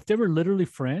 If they were literally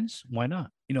friends, why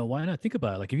not? Why not? Think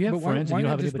about it. Like if you have friends and you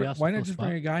don't have anybody else, why not just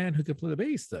bring a guy in who can play the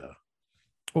bass though?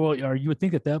 Well, or you would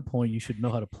think at that point you should know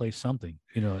how to play something.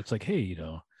 It's like, hey,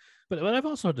 But I've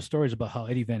also heard the stories about how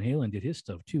Eddie Van Halen did his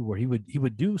stuff too, where he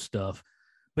would do stuff,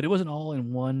 but it wasn't all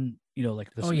in one. You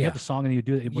have the song and he would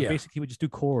do it. Basically, he would just do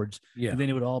chords, and then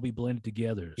it would all be blended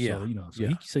together. So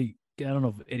I don't know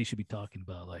if Eddie should be talking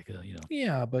about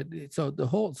Yeah, but so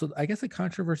I guess the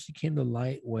controversy came to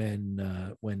light when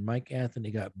Mike Anthony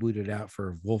got booted out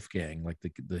for Wolfgang, like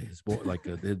his boy, like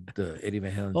the Eddie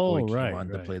Van Halen's boy came on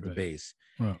to play the bass.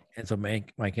 Right. And so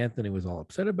Mike Anthony was all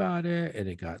upset about it, and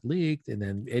it got leaked. And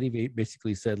then Eddie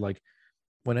basically said, like,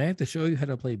 when I have to show you how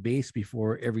to play bass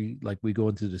before we go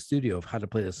into the studio of how to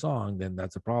play the song, then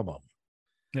that's a problem.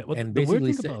 Yeah, and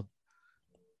basically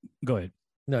go ahead.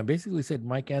 No, basically said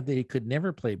Mike Anthony could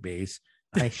never play bass.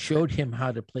 I showed him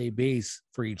how to play bass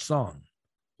for each song.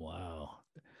 Wow.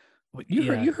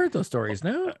 You heard those stories,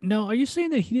 no? No, are you saying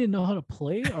that he didn't know how to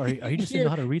play, or he just didn't know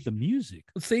how to read the music?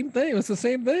 Same thing. It's the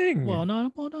same thing. Well, no.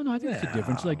 I think it's a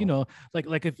difference. Like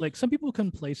if some people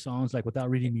can play songs like without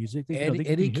reading music.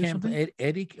 Eddie can't.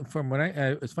 Eddie, from when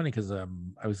it's funny because I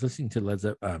was listening to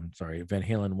Van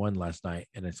Halen 1 last night,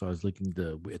 and so I was looking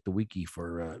at the wiki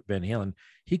for Van Halen.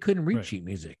 He couldn't read sheet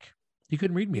music. He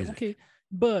couldn't read music. Okay.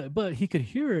 But he could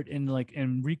hear it and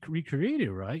recreate it,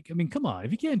 right? I mean, come on.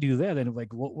 If you can't do that, then like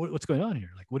what's going on here?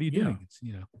 Like, what are you doing? It's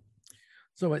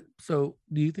So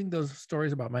do you think those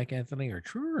stories about Mike Anthony are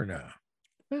true or no?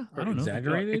 Yeah, I don't know.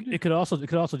 Exaggerated? It could also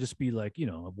just be like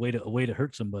a way to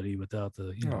hurt somebody without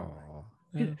the you know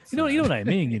what I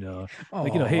mean.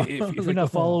 Hey, if you're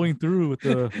not following through with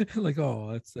the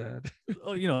that's sad.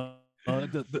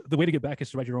 The way to get back is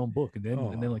to write your own book and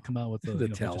then come out with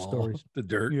the stories, the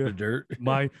dirt,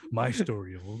 my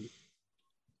story.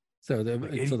 So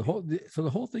the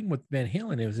whole thing with Van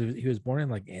Halen is he was born in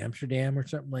like Amsterdam or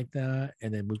something like that,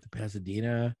 and then moved to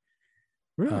Pasadena.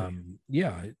 Really?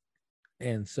 Yeah.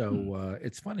 And so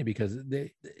it's funny because the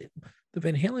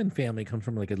Van Halen family comes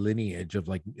from like a lineage of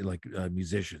like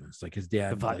musicians. Like his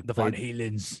dad, the Van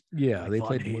Halens. Yeah, they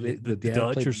played the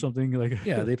Dutch or something like.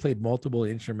 Yeah, they played multiple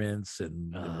instruments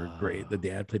and they were great. The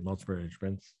dad played multiple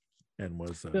instruments and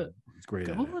was great.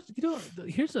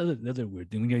 Here's the other weird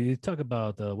thing. When you talk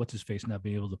about what's his face not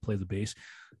being able to play the bass,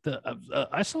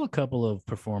 I saw a couple of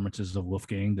performances of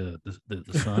Wolfgang, the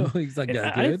son. He's like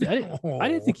that good. I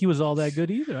didn't think he was all that good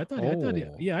either. I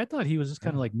thought he was just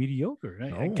kind of like mediocre.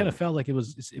 I kind of felt like it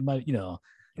might,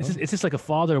 it's just like a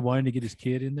father wanting to get his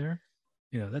kid in there.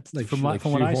 That's like from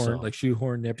what I saw. Like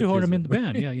shoehorn him in the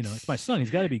band. Yeah, it's my son. He's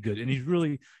got to be good, and he's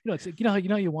really, it's like,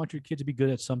 how you want your kid to be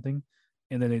good at something.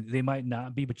 And then they might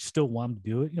not be, but you still want them to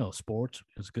do it. Sports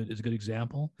is a good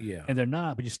example. Yeah. And they're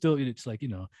not, but you still, it's like,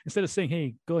 instead of saying,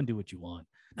 hey, go and do what you want.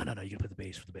 No, you gotta play the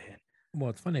bass for the band. Well,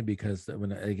 it's funny because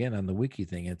again, on the wiki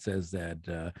thing, it says that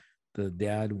the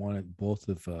dad wanted both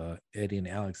of Eddie and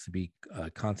Alex to be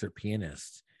concert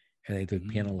pianists, and they took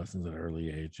piano lessons at an early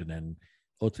age. And then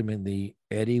ultimately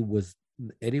Eddie was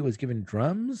given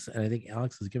drums, and I think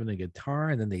Alex was given a guitar,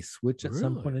 and then they switched at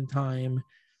some point in time.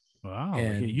 Wow.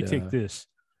 And you take this.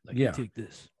 You take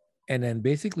this. And then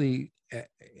basically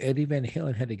Eddie Van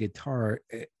Halen had a guitar.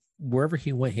 Wherever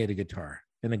he went, he had a guitar.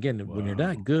 And again, when you're Wow.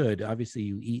 that good, obviously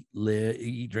you eat,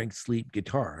 drink, sleep,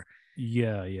 guitar.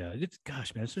 Yeah, yeah. It's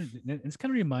gosh, man. It's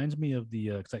kind of reminds me of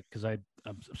the because I'm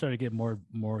starting to get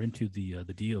more into the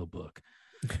Dio book,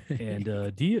 and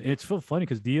Dio. It's so funny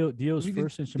because Dio's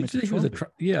first Did instrument's you a say he was a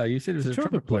trumpet. yeah? You said he was He's a a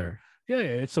trumpet trumpet player. player.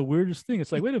 Yeah, yeah. It's the weirdest thing.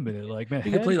 It's like, wait a minute, like man,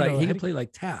 He could play like he had could play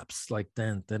like taps, like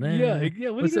dun, dun, yeah, dun. yeah.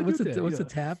 What are you gonna do with that? What's the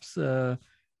taps? That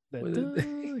What is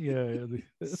it? yeah,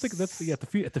 it's like that's yeah. At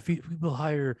the feet, we'll Yeah,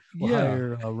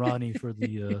 hire Ronnie for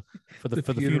the the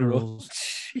for the funeral. funerals.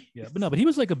 Yeah, but no, but he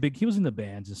was like he was in the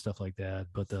bands and stuff like that.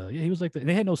 But yeah, he was like and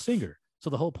they had no singer. So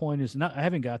the whole point is not I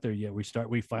haven't got there yet.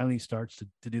 We finally starts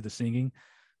to do the singing.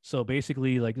 So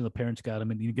basically, like the parents got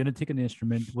him, and you're gonna take an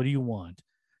instrument. What do you want?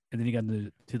 And then he got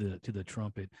to the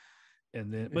trumpet,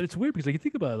 and then but it's weird because like you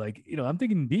think about it, like I'm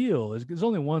thinking Dio is there's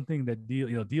only one thing that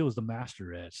Dio is the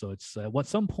master at. So it's what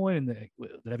some point in that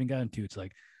I haven't gotten to. It's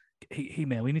like hey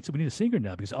man, we need a singer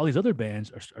now because all these other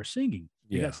bands are singing.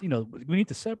 Yeah. We need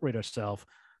to separate ourselves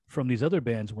from these other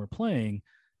bands we're playing,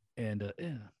 and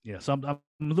yeah. So I'm a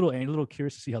little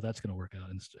curious to see how that's going to work out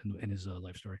in his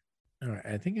life story. All right.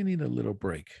 I think I need a little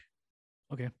break.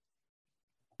 Okay.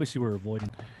 Obviously, we're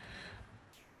avoiding.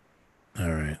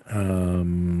 All right.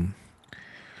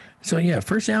 So yeah,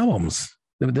 first albums.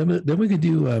 Then we could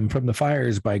do "From the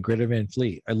Fires" by Greta Van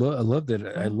Fleet. I love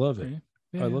that. I love it.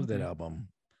 Yeah, I love that album.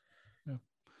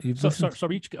 Yeah. So are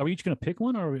we each going to pick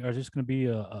one, or is this going to be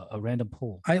a random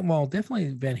poll? Well,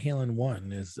 definitely Van Halen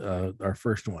 1 is our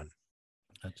first one.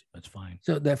 That's fine.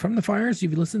 So that "From the Fires,"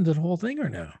 you've listened to the whole thing or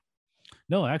no?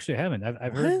 No, actually, I haven't.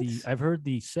 I've heard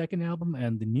the second album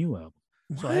and the new album.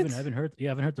 So I haven't heard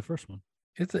the first one.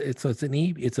 It's an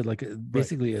EP. It's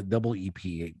basically a double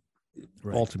EP.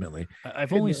 Right. Ultimately,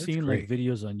 I've only seen like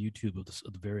videos on YouTube of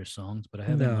the various songs, but I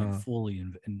haven't like fully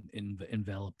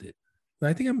enveloped it.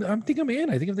 I think I'm in.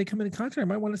 I think if they come in concert, I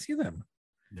might want to see them.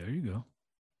 There you go.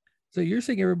 So you're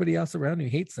saying everybody else around you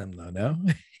hates them though, no?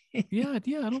 yeah. I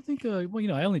don't think.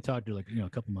 Well, I only talked to like a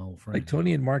couple of my old friends. Like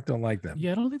Tony and Mark don't like them.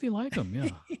 Yeah, I don't think they like them. Yeah,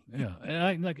 yeah.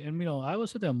 And I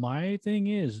was at that. My thing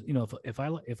is, if I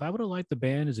would have liked the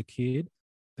band as a kid,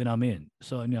 then I'm in.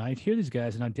 So I hear these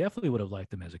guys, and I definitely would have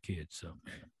liked them as a kid. So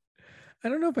I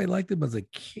don't know if I liked them as a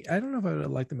kid. I don't know if I would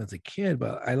have liked them as a kid,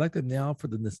 but I like them now for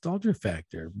the nostalgia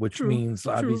factor, which means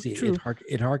obviously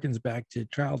it harkens back to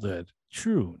childhood.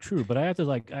 True. But I have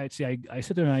to I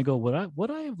sit there and I go,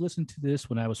 would I have listened to this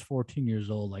when I was 14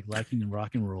 years old, like liking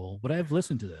rock and roll? Would I have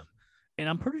listened to them? And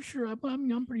I'm pretty sure I'm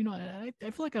pretty, I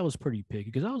feel like I was pretty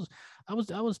picky because I always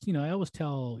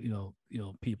tell,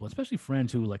 people, especially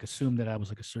friends who like assume that I was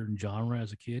like a certain genre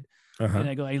as a kid. And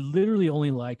I go, I literally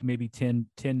only liked maybe 10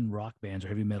 rock bands or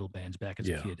heavy metal bands back as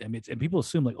a kid. I mean, and people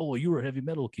assume like, oh, you were a heavy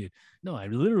metal kid. No, I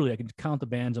can count the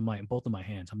bands on both of my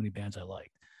hands, how many bands I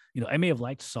liked. I may have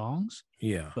liked songs,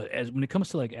 but when it comes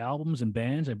to like albums and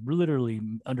bands, I'm literally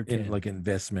under 10. Like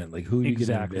investment, like who you can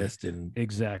invest in.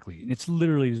 Exactly. And it's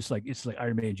literally just like, it's like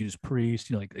Iron Maiden, Judas Priest,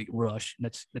 like Rush. And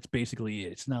that's basically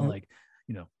it. It's not like,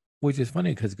 Which is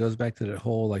funny because it goes back to the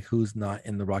whole like who's not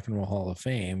in the Rock and Roll Hall of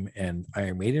Fame, and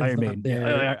Iron Maiden's not there.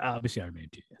 Yeah, obviously Iron Maiden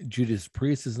too. Judas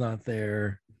Priest is not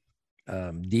there.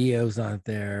 Dio's not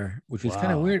there, which is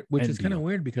kind of weird. Is kind of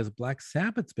weird because Black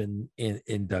Sabbath's been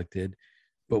inducted,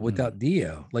 but without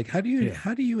Dio. Like, how do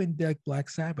you induct Black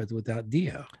Sabbath without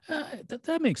Dio?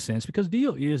 That makes sense because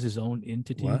Dio is his own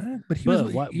entity. What?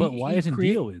 But why isn't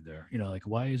Dio in there? Like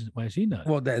why is he not?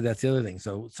 Well, that's the other thing.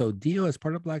 So Dio is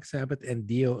part of Black Sabbath and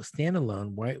Dio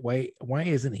standalone. Why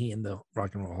isn't he in the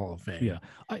Rock and Roll Hall of Fame? Yeah,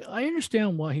 I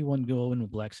understand why he wanted to go in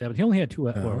with Black Sabbath. He only had two.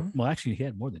 Well, actually, he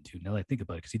had more than two. Now that I think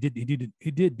about it, because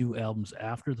he did do albums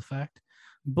after the fact.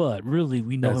 But really,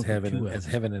 we know as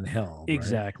Heaven and Hell.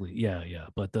 Exactly. Right? Yeah.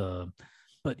 But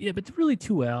really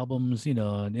 2 albums,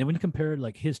 and when you compare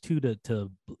like his 2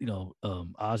 to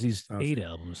Ozzy's 8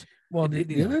 albums. Well,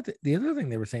 the other thing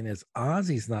they were saying is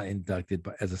Ozzy's not inducted,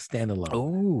 but as a standalone.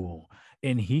 Oh,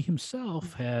 and he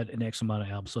himself had an X amount of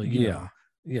albums. So yeah.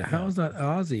 How is that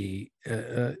Ozzy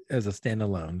as a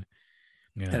standalone?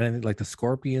 Yeah, and I think like the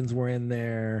Scorpions were in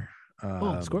there.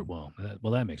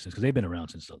 That makes sense because they've been around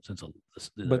since but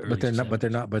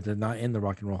they're not in the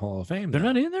Rock and Roll Hall of Fame. They're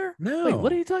not in there. No. Wait,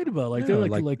 what are you talking about? Like no, they're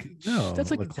no. That's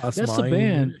the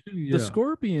band. Yeah. The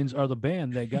Scorpions are the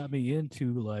band that got me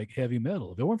into like heavy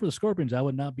metal. If it weren't for the Scorpions, I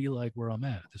would not be like where I'm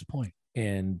at this point.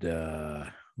 And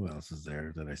who else is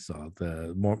there that I saw?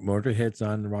 The Motorhead's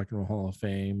on the Rock and Roll Hall of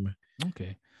Fame.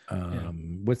 Okay.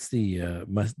 What's the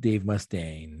Dave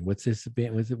Mustaine? What's his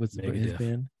band? What's his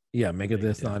band? Yeah,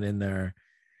 Megadeth's not in there.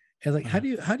 And like, how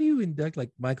do you induct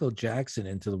like Michael Jackson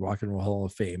into the Rock and Roll Hall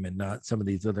of Fame and not some of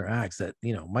these other acts that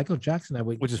Michael Jackson? I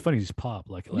would, Which is funny. He's pop.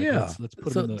 Like yeah. let's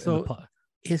put him in the pop.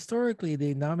 Historically,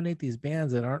 they nominate these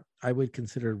bands that aren't, I would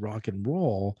consider, rock and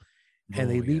roll, and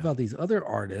they leave out these other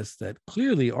artists that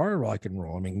clearly are rock and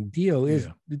roll. I mean, Dio is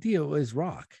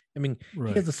rock. I mean,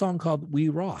 he has a song called "We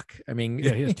Rock." I mean,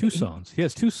 yeah, he has two songs. He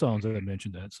has two songs that I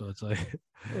mentioned that. So it's like,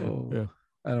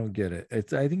 I don't get it.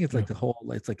 I think it's like the whole.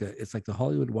 It's like the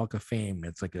Hollywood Walk of Fame.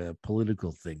 It's like a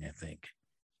political thing, I think.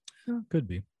 Could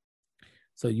be.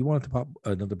 So you want to pop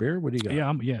another beer? What do you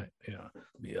got? Yeah.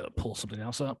 Let me pull something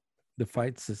else up. The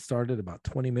fights started about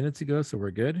 20 minutes ago, so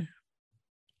we're good.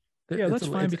 Yeah, that's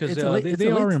fine because they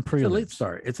are in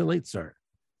prelims. It's a late start.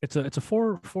 It's a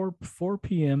 4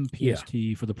 p.m.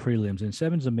 PST for the prelims, and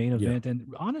 7's the main event.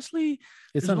 And honestly,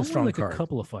 it's not a strong like card. A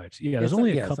couple of fights. Yeah, there's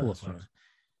only a couple of fights.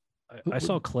 I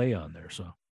saw Clay on there,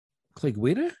 so Clay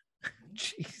Guida.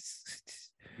 Jeez.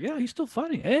 Yeah, he's still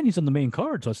fighting, and he's on the main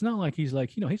card, so it's not like he's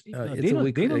like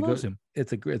Dana loves him.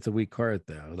 It's a weak card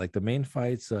though. Like the main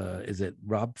fights, is it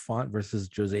Rob Font versus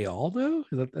Jose Aldo?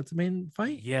 That's the main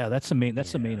fight? Yeah, that's the main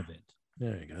event.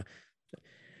 There you go.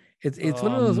 It's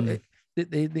one of those.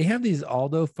 They have these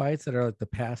Aldo fights that are like the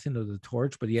passing of the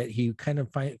torch, but yet he kind of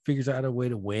figures out a way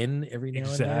to win every now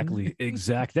and then.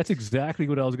 Exactly. That's exactly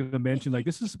what I was going to mention. Like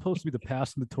this is supposed to be the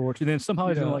passing the torch, and then somehow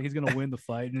he's going to win the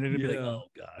fight, and then it'll be like, oh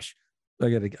gosh. I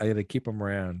gotta keep them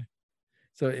around.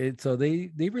 So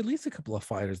they released a couple of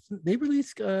fighters. They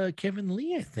released Kevin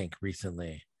Lee, I think,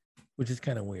 recently, which is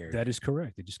kind of weird. That is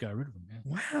correct. They just got rid of him. Yeah.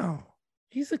 Wow,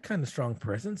 he's a kind of strong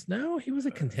presence now. He was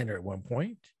a contender at one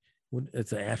point.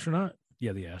 It's an astronaut.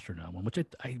 Yeah, the astronaut one, which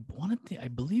I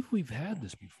believe we've had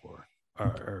this before.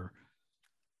 I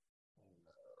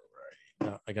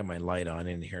got my light on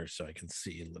in here so I can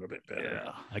see a little bit better.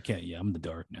 Yeah, I can't. Yeah, I'm in the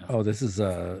dark now. Oh, this is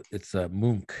it's a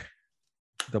Munk.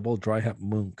 Double dry hop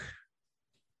Munk.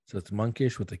 So it's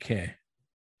monkish with a K.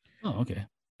 Oh, okay.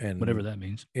 And whatever that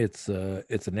means. It's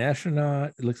an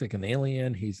astronaut. It looks like an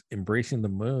alien. He's embracing the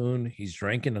moon. He's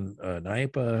drinking an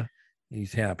IPA.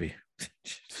 He's happy.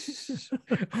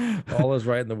 All is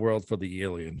right in the world for the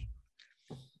alien.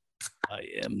 I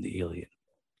am the alien.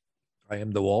 I am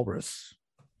the walrus.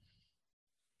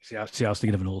 See, I was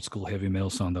thinking of an old school heavy metal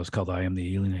song that was called "I Am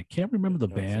the Alien." I can't remember the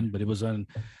band, but it was on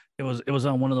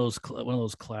one of those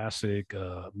classic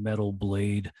Metal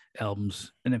Blade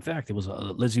albums, and in fact, it was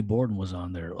Lizzie Borden was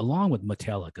on there along with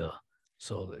Metallica.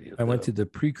 So I went to the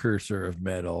precursor of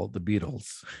metal, the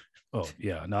Beatles. Oh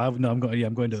yeah, I'm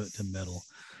going to metal.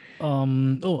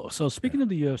 So speaking of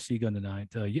the UFC gun tonight,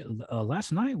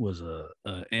 last night was a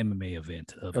MMA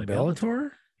event. A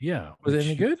Bellator? Yeah. Was it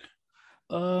any good?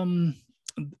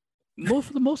 Most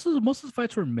of the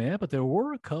fights were meh, but there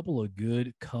were a couple of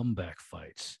good comeback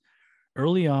fights.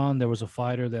 Early on, there was a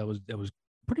fighter that was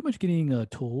pretty much getting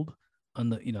told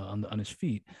on his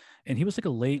feet, and he was like a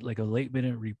late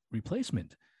minute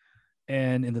replacement.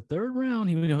 And in the third round,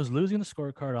 he was losing the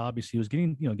scorecard. Obviously, he was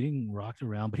getting rocked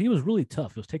around, but he was really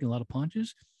tough. He was taking a lot of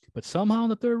punches, but somehow in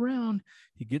the third round,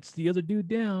 he gets the other dude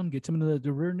down, gets him into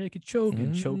the rear naked choke,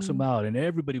 and chokes him out. And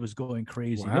everybody was going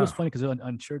crazy. Wow. It was funny because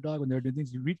on Sherdog, when they're doing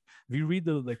things, if you read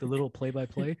the little play by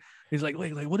play, he's like,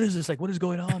 wait, like what is this? Like, what is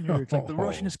going on here? It's like the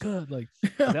Russian is cut. Like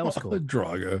that was cool.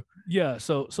 Drago. Yeah.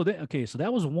 So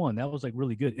that was one that was like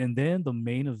really good. And then the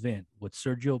main event with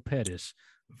Sergio Pettis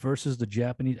versus the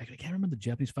Japanese. I can't remember the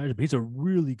Japanese fighter, but he's a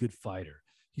really good fighter.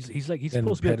 He's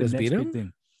supposed to be like the next big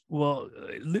thing. Well,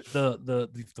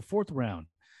 the fourth round,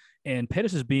 and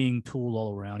Pettis is being tooled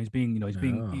all around. He's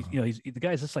the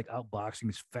guy's just like outboxing.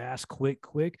 He's fast,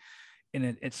 quick,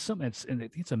 and it's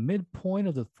a midpoint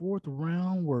of the fourth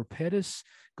round where Pettis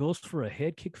goes for a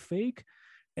head kick fake.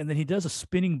 And then he does a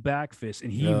spinning back fist,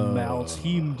 and he melts.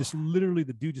 He just literally,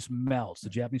 the dude just melts the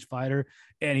Japanese fighter,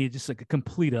 and he just like a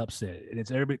complete upset. And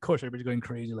it's everybody, of course, everybody's going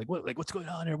crazy. Like, what's going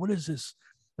on here? What is this?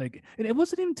 Like, and it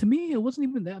wasn't even, to me, it wasn't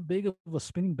even that big of a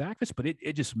spinning back fist, but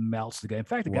it just melts the guy. In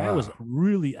fact, the guy was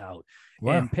really out.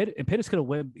 Wow. And Pettis could have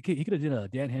went, he could have did a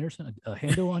Dan Henderson, a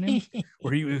Hendo on him,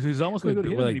 where he was almost going to go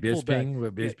to him. Like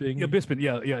Bisping?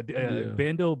 Yeah, Bisping,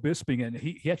 Bando Bisping, and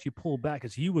he actually pulled back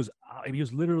because he was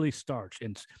literally starched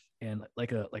and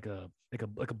like a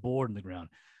board in the ground.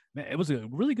 Man, it was a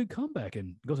really good comeback,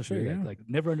 and goes to show you that, like,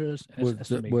 never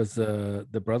underestimate. Was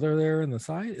the brother there in the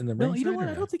side in the ring? No, you know what?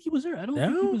 I don't think he was there. I don't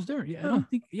think he was there. Yeah, I don't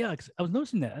think. Yeah, I was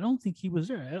noticing that. I don't think he was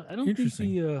there. I don't think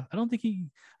he. I don't think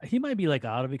he might be like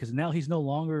out of it because now he's no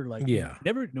longer like. Yeah.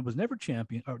 Was never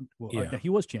champion. He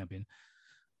was champion.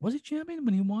 Was he champion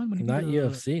when he won? Not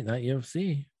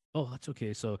UFC. Oh, that's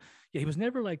okay. So yeah, he was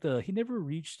never like he never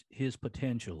reached his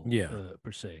potential. Yeah.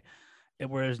 Per se. And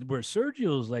whereas where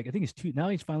Sergio's like, I think he's two now.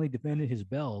 He's finally defended his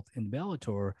belt in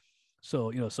Bellator,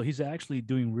 so so he's actually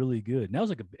doing really good. And that was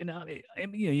like I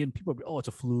mean, people, oh, it's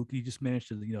a fluke. He just managed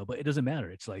to, but it doesn't matter.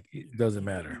 It's like It doesn't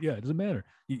matter. Yeah, it doesn't matter.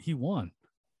 He won.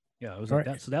 Yeah, it was All like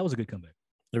right. that. So that was a good comeback.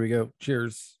 There we go.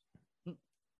 Cheers.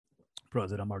 Bro,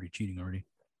 that I'm already cheating already.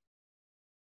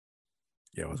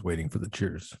 Yeah, I was waiting for the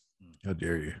cheers. How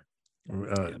dare you?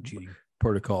 Yeah, I'm cheating.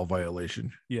 Protocol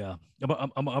violation. Yeah,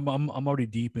 I'm already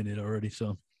deep in it already.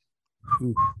 So,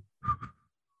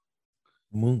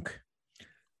 Monk,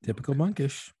 typical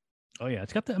monkish. oh yeah,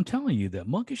 it's got that. I'm telling you that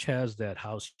monkish has that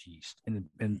house yeast,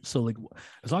 and so like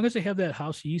as long as they have that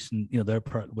house yeast and their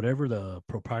whatever the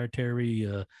proprietary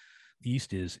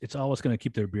yeast is, it's always going to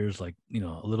keep their beers like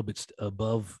a little bit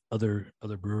above other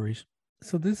breweries.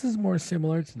 So this is more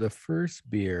similar to the first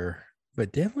beer,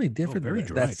 but definitely different. Very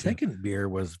dry, that second beer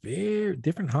was very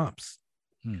different hops.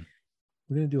 We're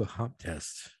gonna do a hop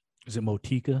test. Is it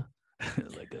Motica?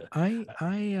 Like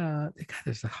God,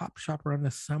 there's a hop shop around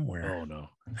us somewhere. Oh no,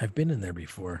 I've been in there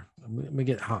before. Let me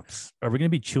get hops. Are we gonna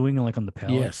be chewing like on the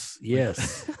palate?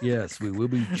 Yes. We will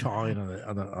be chawing on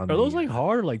the. Are those like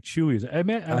hard, like chewy? Is it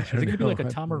gonna be like a know.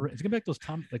 tamarind? It's gonna be like those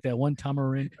like that one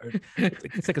tamarind. Or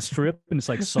it's like a strip and it's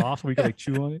like soft where you can like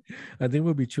chew on it. I think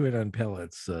we'll be chewing on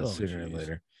pellets sooner or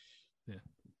later. Yeah.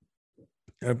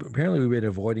 Apparently, we've been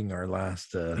avoiding our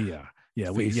last.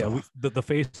 The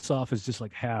face off is just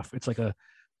like half. It's like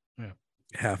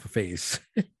half a face.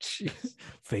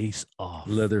 Face off.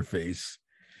 Leather face.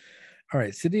 All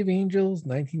right, City of Angels,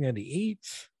 1998.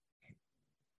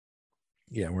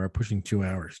 Yeah, we're pushing 2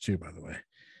 hours too, by the way.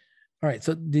 All right,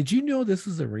 so did you know this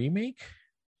was a remake?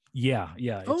 Yeah.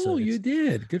 You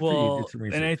did. Good for you. Did some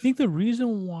research. And I think the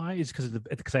reason why is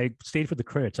because I stayed for the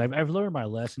credits. I've learned my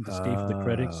lesson to stay for the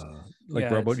credits.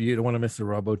 You don't want to miss the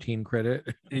Robotine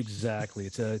credit. Exactly.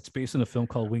 It's based on a film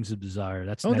called Wings of Desire.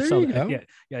 There you go.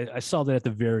 Yeah. I saw that at the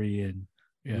very end.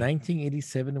 Yeah.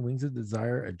 1987, Wings of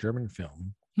Desire, a German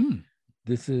film.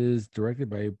 This is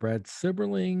directed by Brad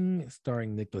Silberling,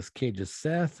 starring Nicolas Cage as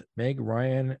Seth, Meg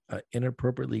Ryan,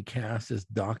 inappropriately cast as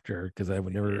Doctor, because I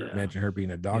would never imagine her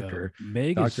being a doctor.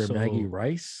 Yeah. Dr. Maggie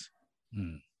Rice.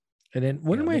 And then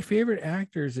one of my favorite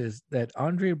actors is that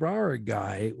Andre Braugher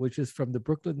guy, which is from the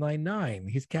Brooklyn Nine-Nine.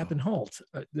 He's Captain Holt.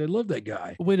 I love that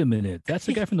guy. Wait a minute. That's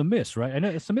the guy from The Mist, right? I know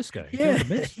it's the Mist guy. Yeah. The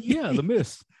Mist? Yeah, The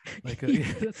Mist.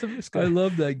 That's the Mist guy. I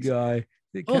love that guy.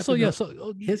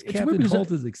 His Captain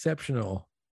Holt is exceptional.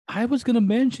 I was gonna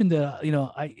mention that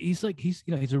he's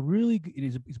a really good,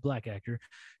 he's a black actor.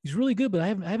 He's really good, but I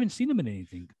haven't seen him in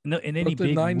anything. No, in any Brooklyn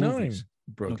big Nine-Nine. movies.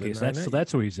 Brooklyn Nine-Nine. So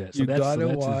that's where he's at. So you gotta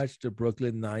watch the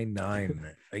Brooklyn Nine-Nine.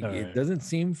 It doesn't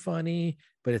seem funny,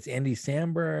 but it's Andy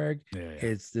Samberg.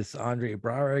 It's this Andre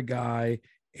Braugher guy.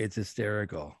 It's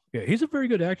hysterical. Yeah, he's a very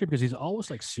good actor because he's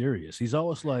always like serious. He's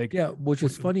always like which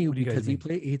is funny because he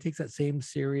takes that same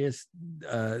serious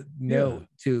note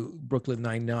to Brooklyn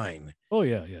Nine-Nine. Oh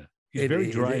yeah. He's very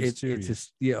dry and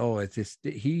serious.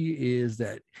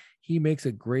 He makes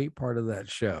a great part of that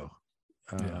show.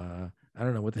 I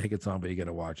don't know what the heck it's on, but you got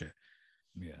to watch it.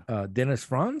 Yeah. Dennis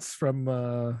Franz from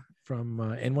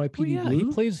NYPD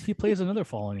Blue. He plays another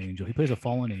fallen angel. He plays a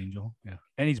fallen angel. Yeah,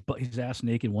 and he's ass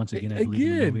naked once again.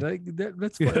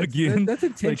 That's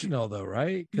intentional though,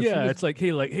 right? Yeah, it's like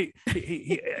hey,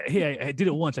 I did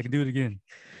it once. I can do it again.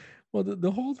 Well,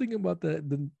 the whole thing about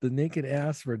the naked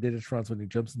ass for Dennis Franz when he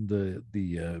jumps into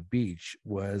the beach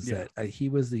was that he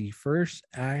was the first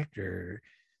actor.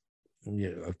 Yeah,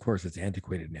 of course, it's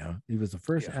antiquated now. He was the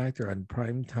first actor on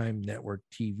primetime network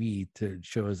TV to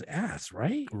show his ass,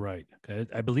 right? Right.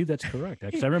 I believe that's correct.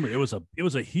 Because I remember it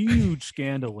was a huge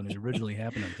scandal when it originally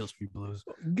happened on Hill Street Blues.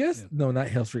 No, not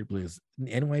Hill Street Blues.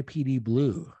 NYPD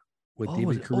Blue with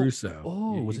David Caruso.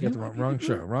 Was it got the wrong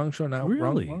show? Wrong show now.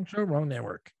 Really? Wrong show. Wrong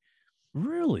network.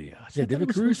 Really? Yeah,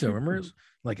 David Caruso. Remember?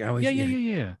 Like I was.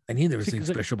 Yeah. I knew there was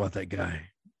something special about that guy.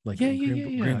 Like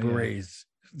Green Berets.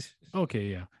 Okay,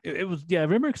 yeah, it was. Yeah, I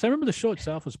remember because I remember the show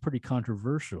itself was pretty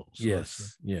controversial. So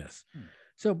yes.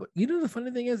 So, but the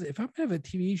funny thing is, if I'm gonna have a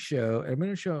TV show and I'm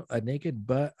gonna show a naked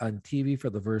butt on TV for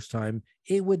the first time,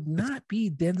 it would not be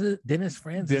Dennis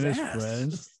Franz's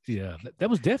ass. Yeah, that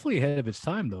was definitely ahead of its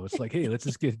time, though. It's like, hey, let's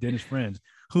just get Dennis Franz,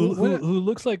 who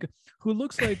looks like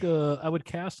I would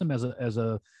cast him as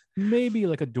a maybe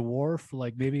like a dwarf,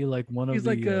 like maybe like one of he's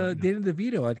like Danny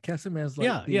DeVito. I'd cast him as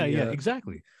like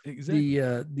exactly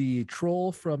the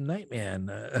troll from Nightman.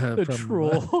 The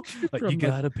troll, like you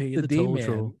gotta pay the toll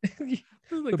troll.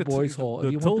 Like the boy's hole,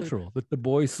 the toll troll, the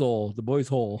boy's soul, the boy's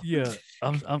hole. Yeah,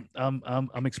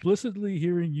 I'm explicitly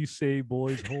hearing you say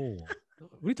boy's hole.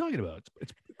 What are you talking about?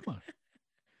 It's come on.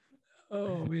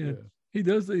 Oh man. He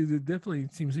does. He definitely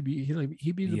seems to be.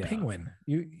 He'd be the Yeah. Penguin.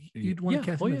 You'd want to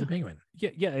cast Oh him as yeah. the Penguin.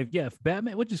 Yeah. If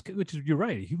Batman, which is you're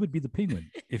right, he would be the Penguin.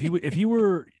 If he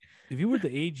were the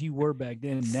age he were back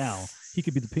then, now he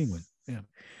could be the Penguin. Yeah.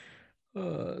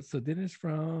 So Dennis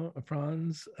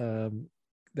Franz,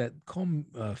 that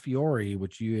Colm Fiore,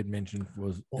 which you had mentioned,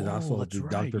 is Oh, also that's the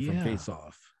right. doctor from Yeah. Face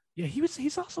Off. Yeah,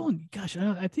 he's also in. Gosh,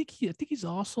 I think he's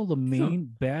also the main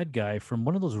bad guy from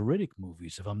one of those Riddick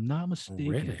movies, if I'm not mistaken.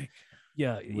 Riddick.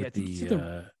 Yeah, With I think he's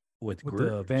with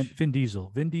the Vin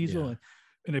Diesel. Yeah.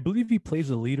 And I believe he plays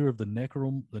the leader of the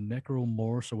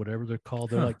Necromorphs or whatever they're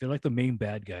called. They're like the main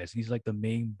bad guys. He's like the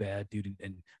main bad dude,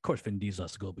 and of course Vin Diesel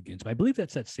has to go up against. But I believe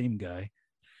that's that same guy.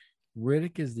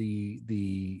 Riddick is the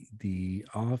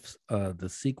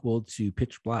sequel to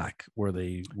Pitch Black, where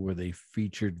they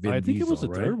featured Vin Diesel. I think it was the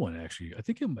right? third one actually. I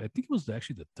think it was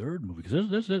actually the third movie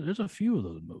because there's a few of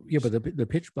those movies. Yeah, but the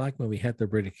Pitch Black movie had the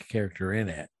Riddick character in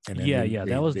it. And then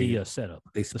that was the setup.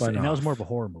 They spun off. And that was more of a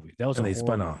horror movie. That was and a they horror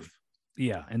spun movie. off.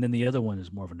 Yeah, and then the other one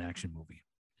is more of an action movie.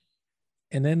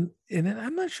 And then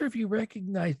I'm not sure if you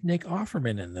recognize Nick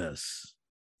Offerman in this.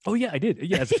 Oh yeah, I did.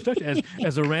 Yeah,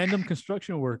 as a random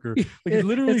construction worker, like he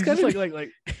literally It's just gotta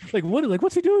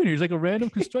what's he doing here? He's like a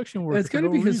random construction worker. It's got to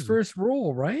for be no his reason. first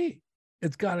role, right?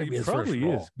 It's got to be his probably first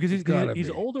role. is because he's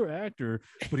an be. older actor,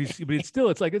 but it's still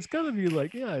it's got to be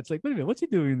like it's like wait a minute, what's he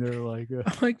doing there? Like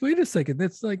I'm like, wait a second,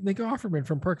 that's like Nick Offerman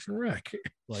from Parks and Rec.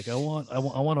 like I want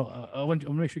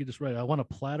to make sure you get this right. I want a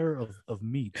platter of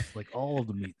meat, like all of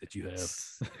the meat that you have.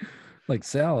 Like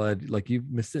salad, like you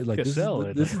missed it. Like Yeah, this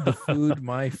salad. This is the food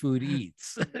my food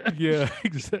eats. Yeah,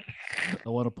 exactly.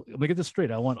 Let me get this straight.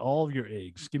 I want all of your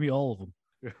eggs. Give me all of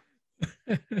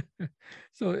them.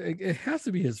 So it has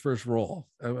to be his first role.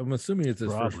 I'm assuming it's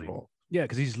his Probably. first role. Yeah,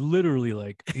 because he's literally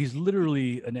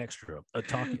an extra, a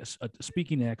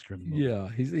speaking extra. In the movie. Yeah,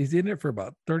 he's in it for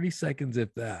about 30 seconds,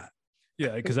 if that.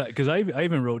 Yeah, because I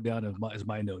even wrote down as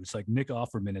my note. It's like Nick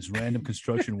Offerman as random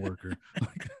construction worker,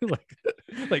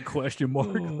 like question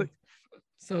mark. Oh.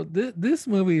 So this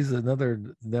movie is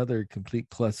another complete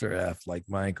cluster F, like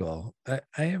Michael. I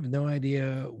have no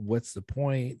idea what's the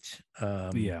point.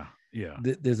 Yeah.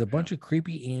 There's a bunch of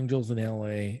creepy angels in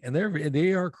LA, and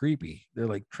they are creepy. They're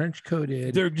like trench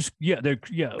coated. They're just yeah.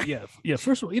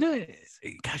 First of all,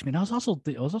 gosh, man, I was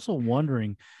also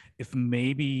wondering if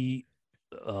maybe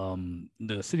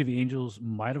the City of Angels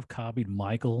might have copied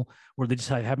Michael, where they just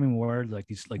have him wear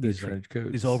these trench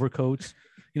coats. these overcoats,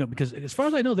 because as far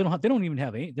as I know, they don't even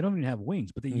have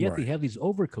wings, but yet they have these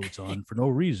overcoats on for no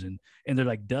reason, and they're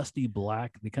like dusty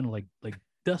black. They kind of like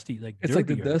dusty, like it's like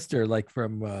the duster, like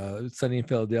from Sunny in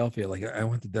Philadelphia. Like I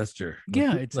want the duster.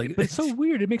 Yeah, but it's so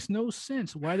weird. It makes no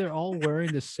sense why they're all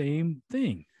wearing the same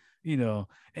thing, and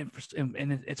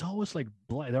it's always like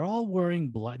black. They're all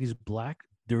wearing these black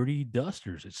dirty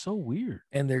dusters. It's so weird,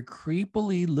 and they're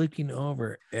creepily looking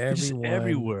over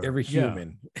everywhere, every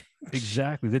human. Yeah.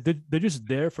 Exactly. They're just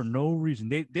there for no reason.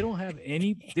 They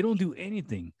don't do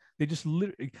anything. They just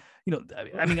literally,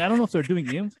 I mean, I don't know if they're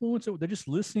doing influence or they're just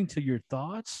listening to your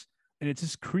thoughts, and it's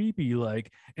just creepy.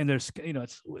 Like, and there's,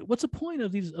 it's what's the point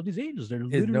of these angels? They're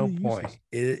literally no point.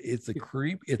 It's a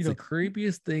creep. It's the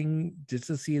creepiest thing just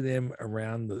to see them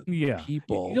around the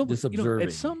people just observing.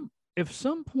 If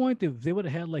some point if they would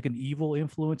have had like an evil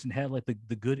influence and had like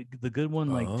the good one,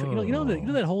 like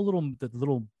that whole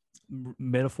little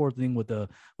metaphor thing with the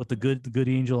good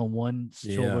angel on one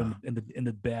shoulder and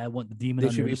the bad one, the demon.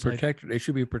 They should be protected. They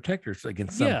should be protectors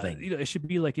against something. Yeah, it should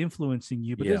be like influencing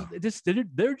you, but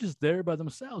they're just there by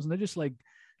themselves, and they're just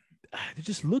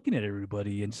looking at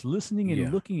everybody and just listening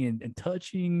and looking and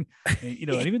touching, and,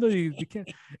 and even though you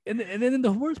can't, and then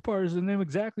the worst part is, and then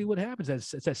exactly what happens.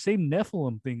 It's that same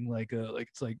Nephilim thing,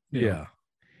 it's like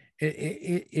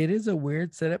It is a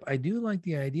weird setup. I do like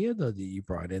the idea though that you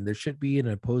brought in. There should be an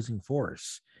opposing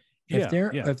force. If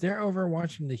they're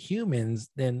overwatching the humans,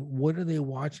 then what are they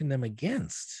watching them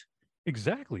against?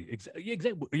 Exactly. Yeah.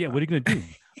 What are you gonna do?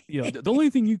 The only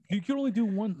thing you can only do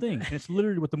one thing, and it's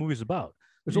literally what the movie's about.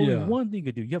 There's only one thing you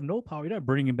can do. You have no power. You're not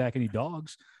bringing back any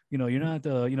dogs. You're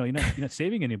not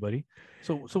saving anybody.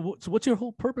 So what's your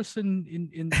whole purpose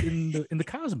in the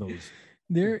cosmos?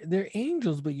 They're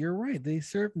angels, but you're right. They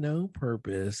serve no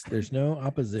purpose. There's no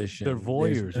opposition. They're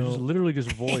voyeurs. They're just literally just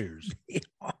voyeurs. It's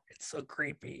so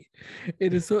creepy.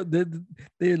 It is so they're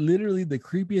literally the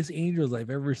creepiest angels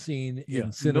I've ever seen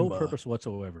in cinema. No purpose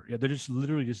whatsoever. Yeah, they're just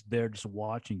literally just there, just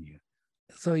watching you.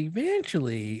 So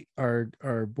eventually,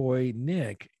 our boy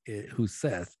Nick, who's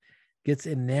Seth, gets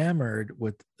enamored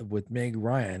with Meg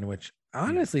Ryan, which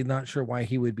honestly not sure why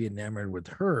he would be enamored with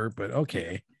her, but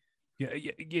okay.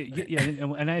 Yeah.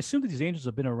 And I assume that these angels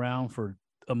have been around for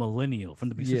a millennial from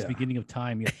since Yeah. the beginning of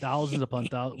time. Thousands upon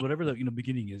thousands, whatever the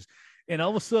beginning is. And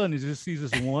all of a sudden, he just sees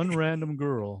this one random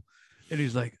girl, and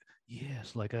he's like,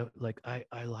 "Yes,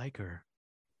 I like her."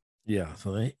 Yeah.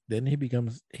 So then he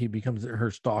becomes her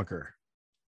stalker.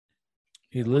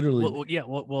 He literally.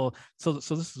 So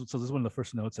this is one of the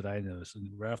first notes that I noticed,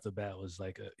 and right off the bat was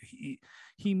like he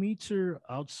meets her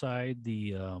outside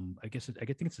the I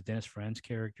think it's the Dennis Franz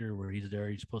character where he's there.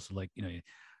 He's supposed to like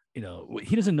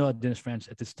he doesn't know Dennis Franz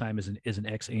at this time is an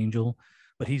ex-angel,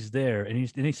 but he's there, and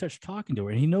he starts talking to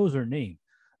her, and he knows her name,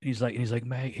 and he's like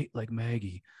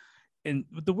Maggie, and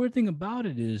the weird thing about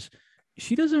it is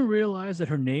she doesn't realize that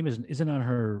her name isn't on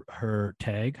her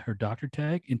tag, her doctor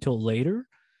tag, until later.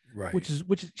 Right. Which is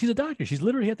she's a doctor. She's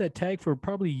literally had that tag for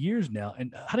probably years now.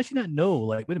 And how does she not know?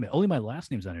 Like, wait a minute, only my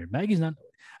last name's on here. Maggie's not.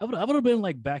 I would have been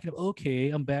like backing up.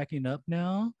 Okay, I'm backing up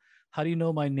now. How do you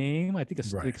know my name? I think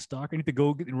like stalker. I need to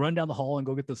go run down the hall and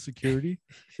go get the security.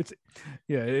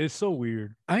 It's so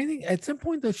weird. I think at some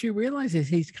point though she realizes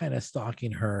he's kind of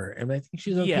stalking her, and I think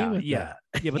she's okay with that.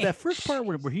 Yeah, but that first part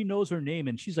where he knows her name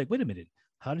and she's like, wait a minute,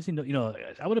 how does he know?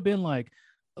 I would have been like,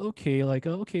 okay,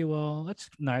 well, that's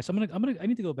nice. I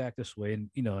need to go back this way, and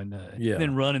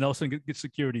then run and also get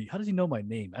security. How does he know my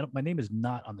name? My name is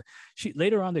not on the. She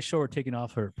later on they show her taking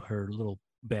off her little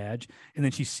badge, and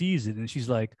then she sees it, and she's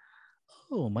like,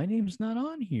 oh, my name's not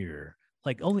on here.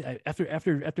 Like only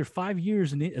after 5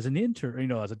 years as an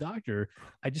intern, as a doctor,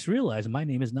 I just realized my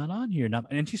name is not on here.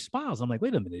 And she smiles. I'm like,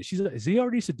 wait a minute, is he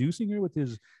already seducing her with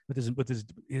his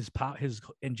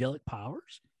angelic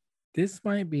powers? This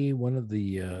might be one of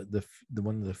the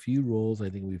one of the few roles I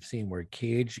think we've seen where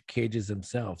Cage is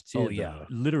himself too. Oh yeah,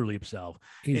 literally himself.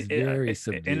 He's very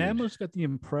subdued. And I almost got the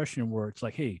impression where it's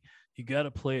like, hey, you got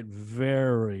to play it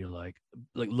very like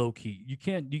low key.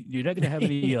 You're not gonna have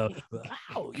any. You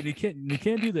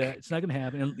can't do that. It's not gonna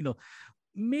happen. And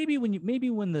maybe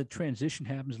when the transition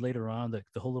happens later on, the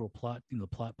whole little plot,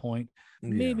 plot point,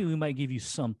 maybe we might give you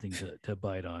something to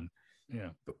bite on.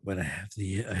 Yeah, but when I have to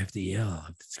yell, I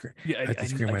have to scream. Yeah, I have to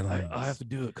scream my lines. I have to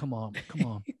do it. Come on.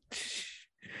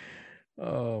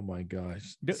 Oh my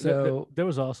gosh! There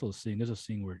was also a scene. There's a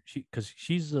scene where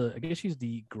she's I guess she's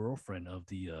the girlfriend of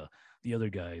the other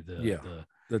guy.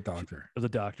 The doctor. The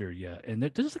doctor, yeah. And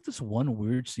there's like this one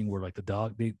weird scene where like the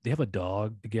dog they have a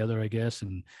dog together, I guess,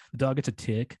 and the dog gets a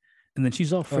tick. And then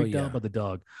she's all freaked out by the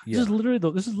dog. This is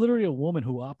literally a woman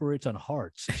who operates on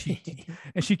hearts.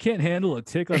 And she can't handle a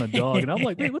tick on a dog. And I'm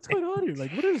like, wait, what's going on here?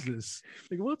 Like, what is this?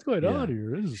 Like, what's going on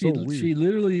here? This is so weird. She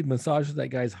literally massages that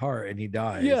guy's heart and he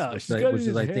dies. Yeah, which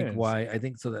is I think why I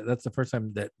think so that's the first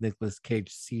time that Nicolas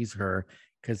Cage sees her,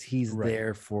 because he's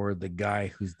there for the guy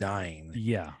who's dying.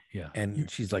 Yeah. And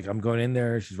she's like, I'm going in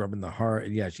there. She's rubbing the heart.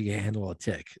 And she can't handle a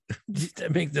tick.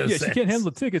 That makes no sense. She can't handle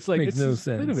a tick. It's like, makes no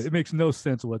sense. It makes no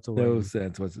sense whatsoever. No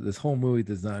sense. This whole movie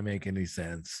does not make any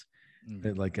sense.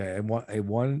 Like I want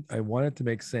it to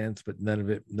make sense, but none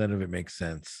of it makes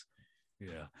sense.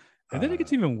 Yeah. And then it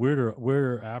gets even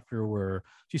weirder after, where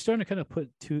she's starting to kind of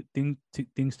put two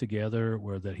things together,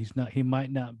 where that he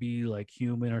might not be like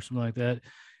human or something like that.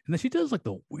 And then she does like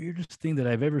the weirdest thing that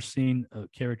I've ever seen a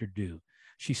character do.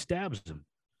 She stabs him.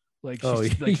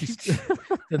 The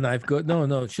knife goes.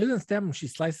 No, she doesn't stab him. She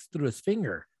slices through his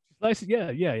finger.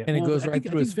 Yeah. And it goes right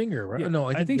through his finger, right? Yeah, no,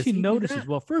 I think she notices.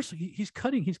 Well, first he's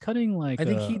cutting like. I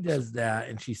think he does that,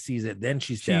 and she sees it. Then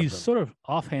she stabs him. Sort of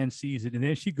offhand sees it, and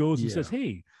then she goes and says,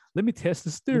 "Hey, let me test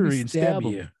this theory and stab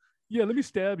him." Yeah, let me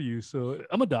stab you. So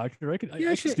I'm a doctor. I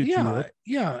can stitch you up.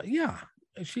 Yeah.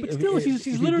 But still,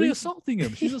 she's literally assaulting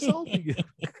him. She's assaulting him.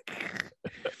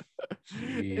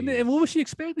 And what was she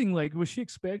expecting? Like, was she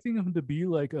expecting him to be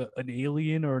like an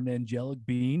alien or an angelic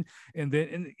being? And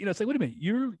it's like, wait a minute,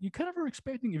 you kind of are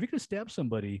expecting, if you're gonna stab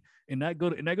somebody and not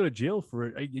go to jail for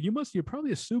it, you're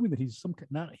probably assuming that he's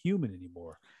not human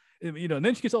anymore. And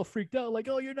then she gets all freaked out, like,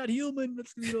 oh, you're not human.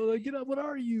 Let's like, get up. What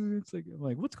are you? It's like, I'm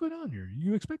like, what's going on here?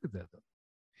 You expected that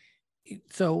though.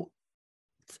 So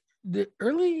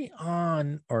early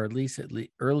on, or at least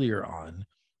earlier on,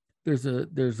 there's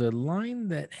a line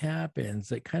that happens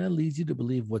that kind of leads you to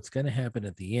believe what's going to happen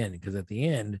at the end, because at the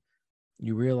end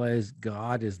you realize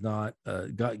God is not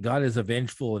God is a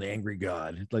vengeful and angry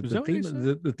God. Like the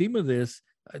theme of this,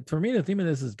 for me, the theme of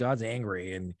this is God's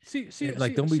angry and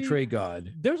don't betray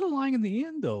God. There's a line in the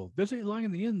end though.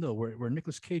 Where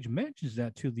Nicolas Cage mentions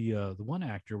that to the one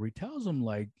actor, where he tells him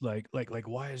like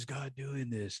why is God doing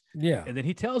this? Yeah. And then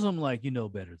he tells him like, you know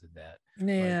better than that.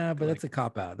 Yeah, but that's a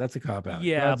cop out.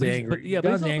 Yeah, God's angry.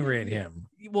 God's angry at him.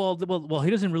 Well, he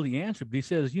doesn't really answer, but he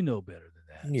says, you know better than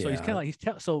that. Yeah. So he's kind of like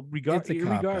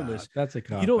regardless. That's a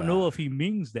cop You don't know if he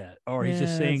means that or he's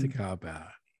just saying it's a cop out.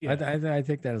 Yeah. I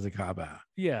think that is a cop out.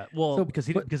 Yeah. Well, So, because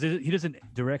but he doesn't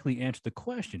directly answer the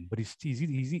question, but he's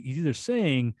either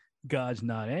saying God's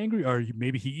not angry, or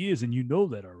maybe he is, and you know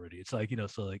that already. It's like,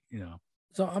 so like,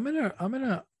 so I'm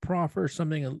gonna proffer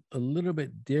something a little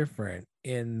bit different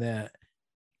in that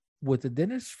with the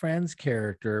Dennis Franz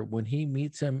character when he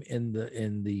meets him in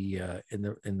the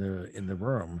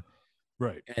room,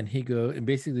 right. and he go and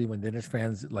basically when Dennis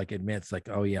Franz like admits like,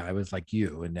 oh yeah, I was like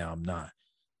you and now I'm not.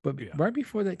 But Yeah. right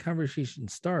before that conversation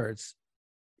starts,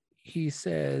 he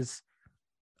says,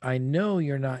 I know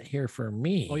you're not here for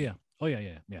me. Oh yeah. Oh yeah.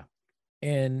 Yeah. Yeah.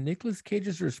 And Nicolas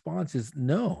Cage's response is,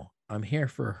 no, I'm here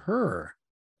for her.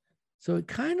 So it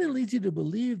kind of leads you to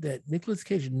believe that Nicolas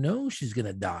Cage knows she's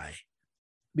gonna die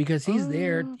because he's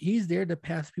there to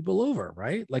pass people over,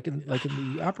 right? Like in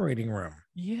the operating room.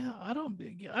 Yeah, I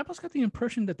almost got the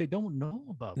impression that they don't know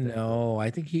about that. No, I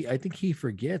think he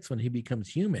forgets when he becomes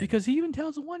human. Because he even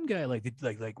tells the one guy, were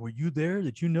you there?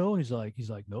 Did you know? He's like,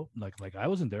 nope. Like I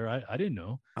wasn't there. I didn't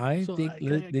know. I So think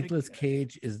Nicolas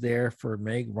Cage is there for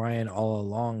Meg Ryan all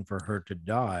along for her to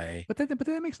die. But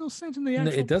that makes no sense in the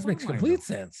actual. It does make complete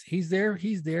though. sense. He's there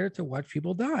to watch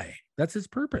people die. That's his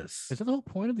purpose. Is that the whole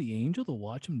point of the angel, to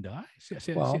watch him die?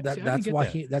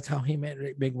 That's how he met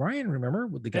Meg Ryan. Remember,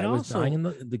 the guy was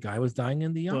dying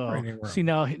in the operating room. See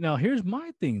now here's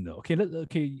my thing though.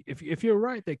 Okay, if you're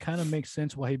right, that kind of makes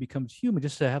sense why he becomes human,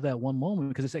 just to have that one moment.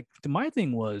 Because it's like, my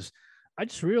thing was, I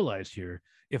just realized here,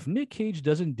 if Nick Cage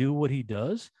doesn't do what he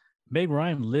does, Meg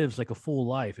Ryan lives like a full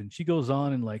life, and she goes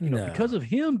on and like, because of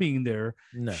him being there,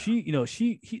 because she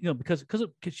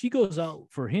goes out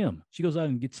for him. She goes out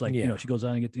and gets like, she goes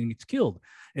out and gets killed.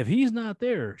 If he's not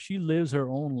there, she lives her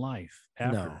own life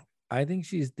after. No, I think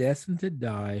she's destined to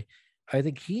die. I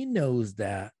think he knows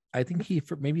that. I think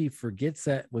maybe he forgets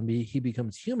that when he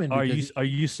becomes human. Are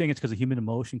you saying it's because the human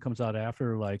emotion comes out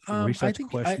after, like, I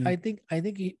think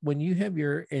when you have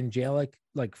your angelic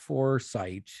like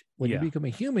foresight, when you become a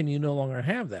human, you no longer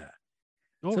have that.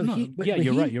 Oh, so no.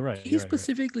 You're right. He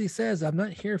specifically says, "I'm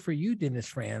not here for you, Dennis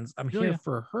Franz. I'm here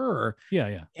for her."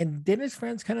 Yeah. And Dennis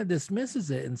Franz kind of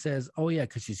dismisses it and says, "Oh yeah,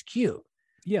 because she's cute."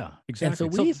 Yeah, exactly.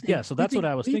 And so that's what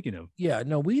I was thinking of. Yeah,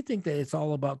 no, we think that it's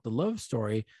all about the love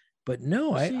story. But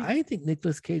no, I think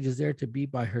Nicolas Cage is there to be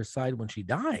by her side when she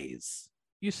dies.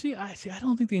 You see, I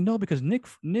don't think they know, because Nick,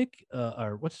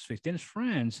 or what's his face, Dennis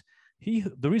Franz.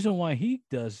 The reason why he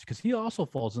does, because he also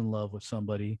falls in love with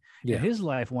somebody, and his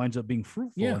life winds up being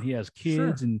fruitful, and he has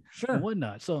kids and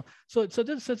whatnot. So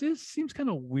it seems kind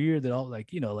of weird that all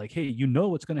like, hey,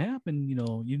 what's going to happen,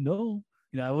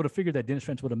 I would have figured that Dennis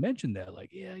Franz would have mentioned that, like,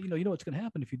 what's going to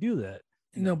happen if you do that.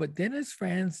 No, but Dennis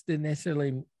Franz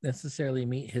didn't necessarily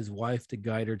meet his wife to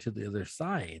guide her to the other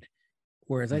side.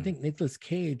 Whereas I think Nicolas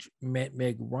Cage met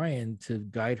Meg Ryan to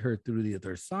guide her through the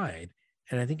other side.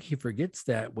 And I think he forgets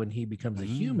that when he becomes a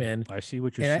human. I see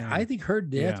what you're saying. I think her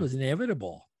death was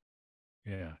inevitable.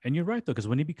 Yeah. And you're right, though, because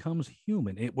when he becomes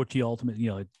human, which he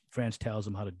ultimately, Franz tells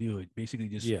him how to do it, basically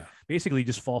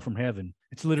just fall from heaven.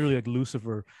 It's literally like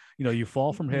Lucifer, you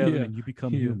fall from heaven and you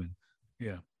become human.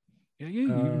 Yeah. Yeah, you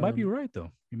might be right, though.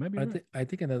 You might be right. I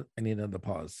think I need another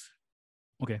pause.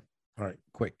 Okay. All right,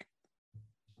 quick.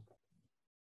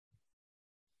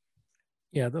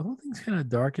 Yeah, the whole thing's kind of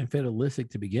dark and fatalistic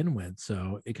to begin with,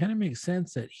 so it kind of makes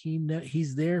sense that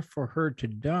he's there for her to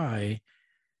die,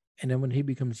 and then when he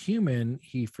becomes human,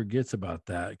 he forgets about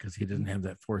that because he doesn't have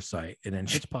that foresight, and then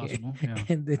it's possible, yeah.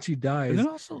 And then she dies. And then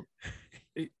also,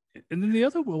 and then the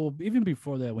other, even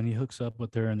before that, when he hooks up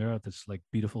with her and they're at this like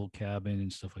beautiful cabin and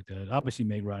stuff like that. Obviously,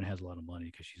 Meg Ryan has a lot of money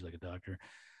because she's like a doctor,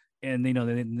 and they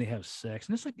have sex,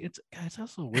 and it's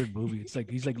also a weird movie. It's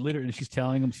like he's like literally, and she's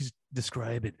telling him,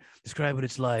 describe what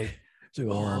it's like. It's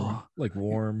like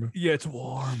warm. Yeah, it's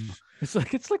warm.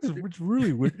 It's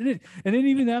really weird. And then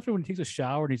even after when he takes a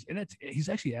shower, and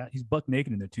he's buck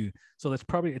naked in there too. So that's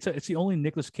probably it's the only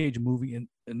Nicolas Cage movie and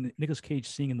Nicolas Cage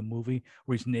scene in the movie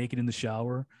where he's naked in the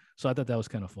shower. So I thought that was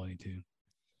kind of funny too.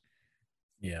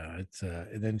 Yeah, it's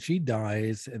and then she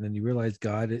dies, and then you realize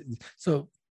so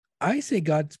I say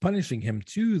God's punishing him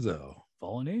too, though.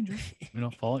 Fallen angels,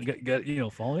 fallen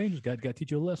angels got to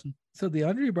teach you a lesson. So the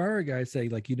Andre Braugher guys say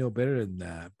like, better than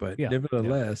that, but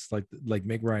nevertheless, like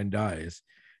Meg Ryan dies.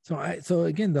 So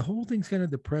again, the whole thing's kind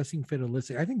of depressing,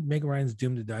 fatalistic. I think Meg Ryan's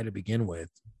doomed to die to begin with,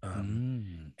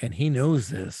 and he knows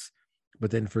this, but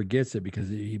then forgets it because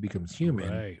he becomes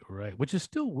human. Right. Which is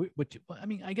still, which I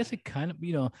mean, I guess it kind of,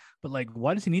 but like,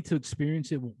 why does he need to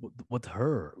experience it with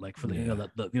her? Like for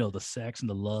the, the sex and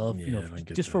the love,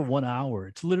 just for 1 hour.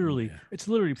 It's literally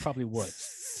probably what,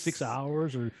 6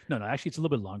 hours or no, actually it's a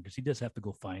little bit longer because he does have to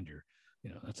go find her.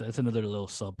 That's another little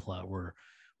subplot where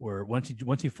where once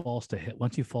he falls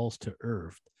to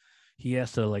Earth, he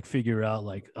has to like figure out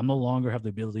like I'm no longer have the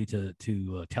ability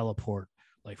to teleport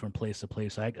like from place to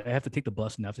place. I have to take the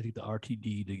bus and I have to take the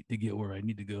RTD to get where I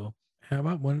need to go. How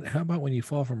about when you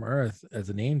fall from Earth as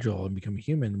an angel and become a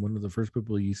human? One of the first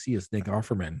people you see is Nick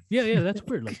Offerman. Yeah, that's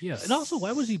weird. Like, yeah, and also,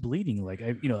 why was he bleeding? Like,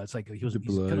 it's like he's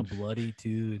kind of bloody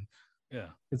too. And, yeah,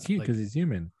 it's cute because he's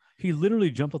human. He literally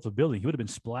jumped off the building. He would have been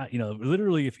splat.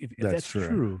 Literally, if that's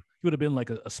true, he would have been like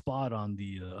a spot on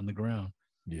the ground.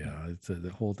 Yeah, the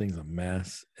whole thing's a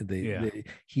mess. The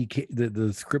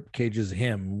script cages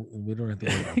him. We don't have to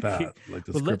worry about that. Like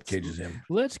the script cages him.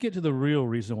 Let's get to the real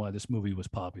reason why this movie was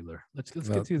popular. Let's get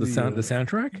to the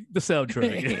soundtrack. The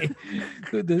soundtrack.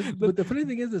 But the funny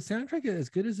thing is, the soundtrack, as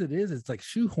good as it is, it's like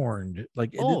shoehorned.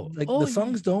 The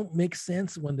songs don't make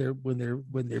sense when they're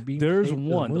being. There's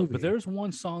one, but there's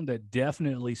one song that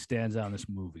definitely stands out in this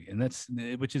movie, and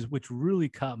which really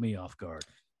caught me off guard.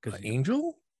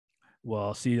 Angel.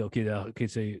 Well, see,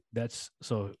 say that's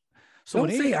so. Don't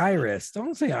say Iris.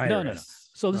 Don't say Iris.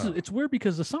 No. So it's weird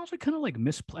because the songs are kind of like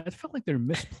misplaced. I felt like they're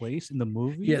misplaced in the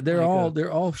movie. Yeah, they're all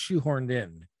shoehorned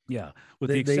in. Yeah,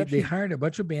 they hired a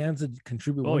bunch of bands to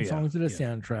contribute songs to the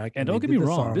soundtrack. And don't get me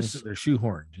wrong, they're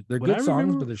shoehorned. They're good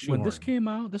songs, but they're shoehorned. When this came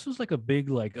out, this was like a big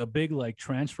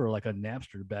transfer, like a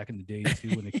Napster back in the day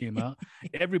too. When it came out,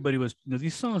 everybody was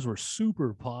these songs were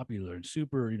super popular and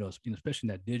super especially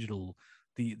in that digital.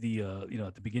 At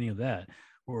the beginning of that,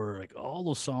 where like all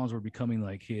those songs were becoming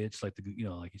like hits, like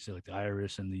like you said, like the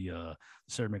Iris and the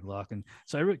Sarah McLachlan.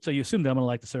 So you assume that I'm gonna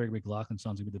like the Sarah McLachlan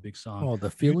songs gonna be the big song. Oh, the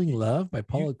Feeling Love by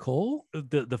Paula Cole.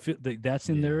 That's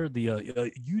in there. The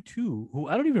U2, who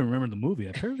I don't even remember the movie.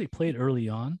 Apparently played early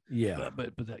on. Yeah,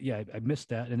 but I missed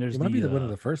that. And there's might be one of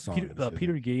the first songs.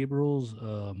 Peter Gabriel's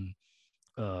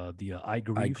I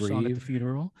Grieve song at the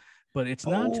funeral. But it's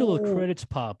not until the credits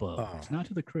pop up. It's not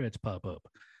until the credits pop up.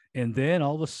 And then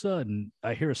all of a sudden,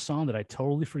 I hear a song that I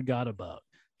totally forgot about.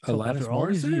 So after all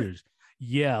these years?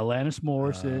 Yeah, Alanis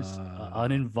Morissette's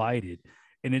Uninvited.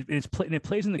 And it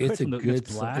plays in the credits when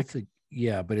it's black.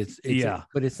 But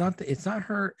it's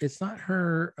not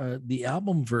her the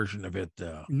album version of it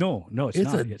though. No,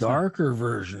 it's a darker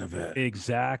version of it.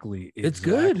 Exactly. It's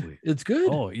good.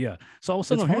 Oh yeah. So all of a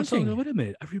sudden I'm hearing something. Wait a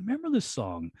minute, I remember this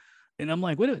song. And I'm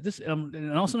like, wait a minute, this, and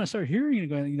all of a sudden I started hearing it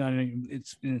going,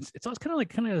 it's kind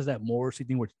of has that Morrissey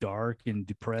thing where it's dark and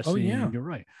depressing. Oh, yeah. You're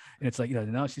right. And it's like,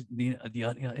 now she's the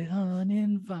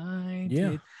uninvited. Yeah.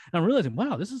 And I'm realizing,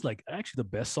 wow, this is like actually the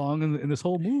best song in this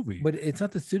whole movie. But it's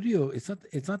not the studio. It's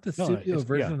not the studio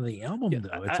version of the album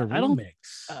though. It's a remix.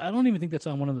 I don't even think that's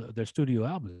on one of their studio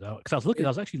albums. Because I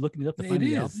was actually looking it up to find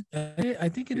the album. I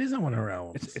think it is on one of her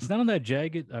albums. It's not on that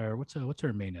Jagged, or what's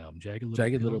her main album? Jagged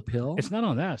Little Pill. It's not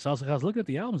on that. So I was looking at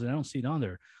the albums and I don't see it on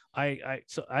there. I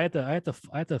had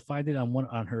to find it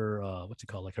on her what's it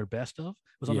called, like her best of. It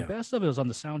was on the best of. It was on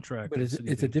the soundtrack. But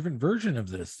it's a different version of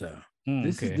this though.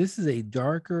 This is a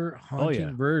darker,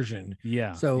 haunting version.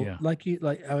 Yeah. So like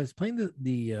I was playing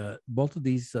the both of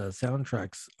these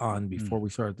soundtracks on before we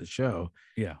started the show.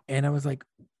 Yeah. And I was like,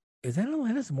 is that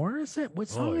Alanis Morissette? What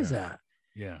song is that?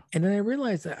 Yeah. And then I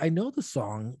realized that I know the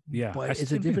song, but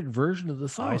it's a different version of the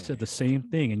song. I said the same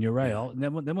thing, and you're right. And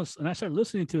then I started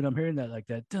listening to it, and I'm hearing that like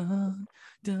that dun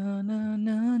dun dun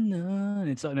dun dun.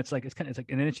 And it's like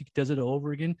and then she does it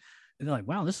over again. And they're like,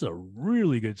 wow, this is a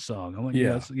really good song. I'm like,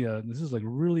 this is like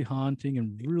really haunting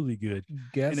and really good.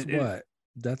 Guess what?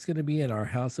 That's going to be in our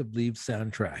House of Leaves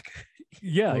soundtrack.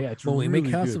 Yeah, it's when really we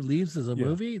make House good. of Leaves as a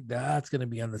movie, that's going to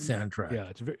be on the soundtrack. Yeah,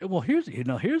 it's very well. Here's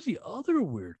the other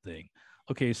weird thing.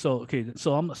 So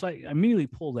I immediately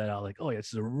pulled that out, like, oh yeah,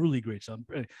 this is a really great song.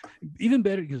 Even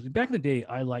better because back in the day,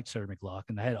 I liked Sarah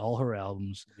McLachlan. I had all her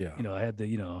albums. Yeah, I had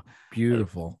the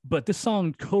beautiful. But this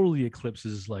song totally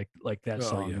eclipses like that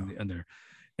song in there.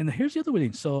 And here's the other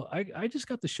thing. So I just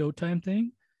got the Showtime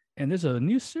thing, and there's a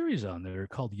new series on there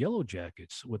called Yellow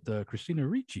Jackets with Christina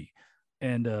Ricci.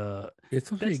 And I think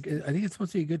it's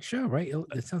supposed to be a good show, right?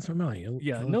 It sounds familiar.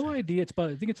 No idea.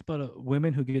 I think it's about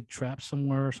women who get trapped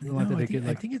somewhere or something like that.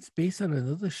 I think it's based on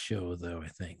another show, though. I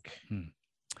think.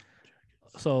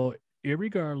 So,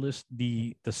 irregardless,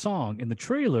 the song in the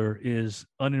trailer is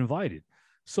Uninvited.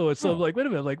 So it's like, wait a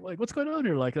minute, like what's going on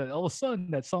here? Like all of a sudden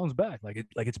that song's back,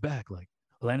 it's back. Like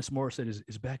Alanis Morissette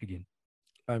is back again.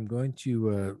 I'm going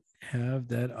to have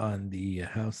that on the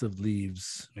House of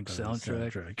Leaves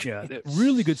soundtrack. Yeah,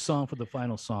 really good song for the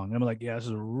final song. And I'm like, yeah, this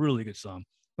is a really good song.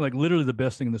 Like literally the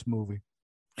best thing in this movie.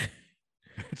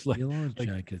 It's like Yellow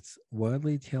Jackets,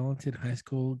 wildly talented high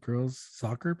school girls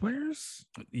soccer players.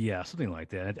 yeah, something like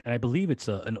that. And I believe it's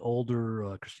an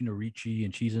older Christina Ricci,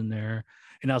 and she's in there.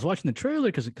 And I was watching the trailer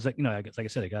because you know, like I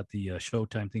said, I got the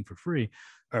Showtime thing for free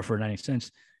or for 90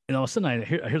 cents. And all of a sudden, I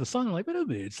hear the song. I'm like, wait a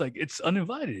minute! It's like it's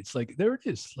uninvited. It's like there it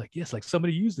is. Like yes, like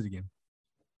somebody used it again.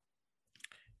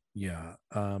 Yeah.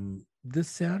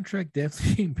 This soundtrack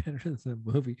definitely better than the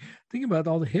movie. Think about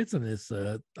all the hits on this.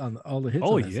 On all the hits.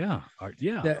 Oh on this. yeah,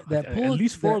 yeah. That At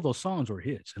least four of those songs were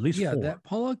hits. At least yeah, four. that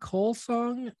Paula Cole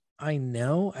song. I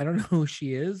know. I don't know who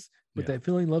she is, but that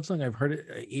Feeling Love song, I've heard it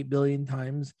 8 billion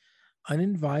times.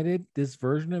 Uninvited. This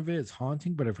version of it is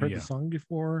haunting, but I've heard the song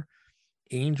before.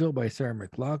 Angel by Sarah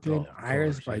McLachlan.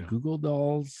 Iris by Google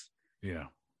Dolls. Yeah.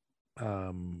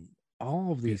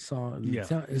 All of these songs,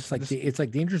 it's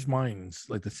like Dangerous Minds.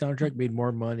 Like the soundtrack made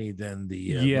more money than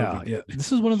the movie.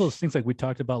 This is one of those things like we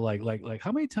talked about. Like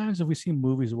how many times have we seen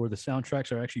movies where the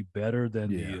soundtracks are actually better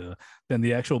than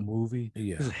the actual movie?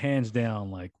 Yeah, this is hands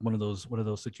down like one of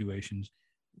those situations.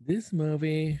 This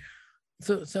movie.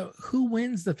 So who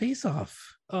wins the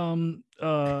face-off?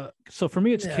 So for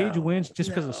me, it's Cage wins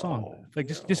just because of the song. Like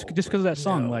just because of that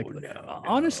song.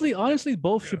 Honestly,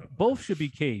 both should be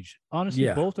Cage. Honestly,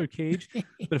 both are Cage.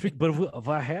 But if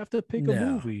I have to pick a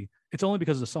movie, it's only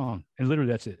because of the song, and literally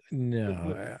that's it.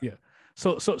 Yeah.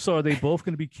 So are they both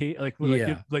going to be Cage? Like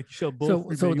you shall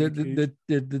both. So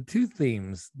the two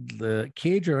themes, the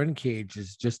Cage or Uncaged,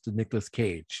 is just the Nicolas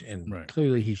Cage, and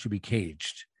clearly he should be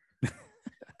caged.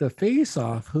 The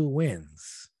face-off, who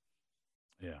wins?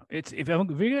 Yeah, if you're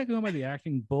not going by the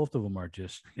acting, both of them are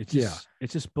just it's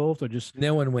just both are just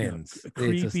no one wins.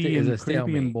 Creepy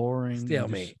and boring.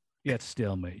 Stalemate. It's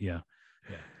stalemate. Yeah.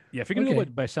 If you're gonna go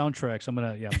by soundtracks, I'm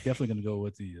definitely gonna go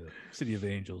with the City of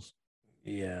Angels.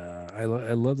 Yeah, I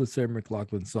love the Sarah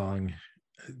McLachlan song.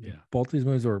 Yeah, both these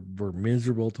movies were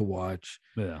miserable to watch.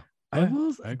 Yeah,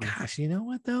 I gosh, you know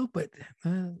what though? But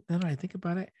now that I think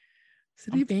about it,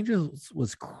 City of Angels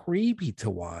was creepy to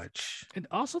watch. And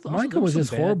also Michael was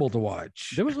just horrible to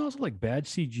watch. There was also like bad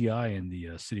CGI in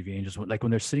the City of Angels, like when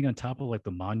they're sitting on top of like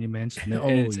the monuments. And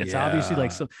it's obviously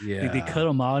like they cut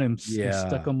them out and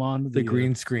stuck them on the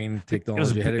green screen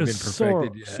technology hadn't been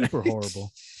perfected yet. Super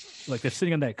horrible. Like they're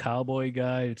sitting on that cowboy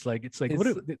guy. It's like they don't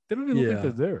even look like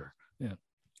they're there. Yeah.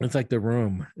 It's like The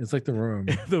Room.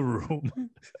 The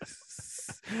Room.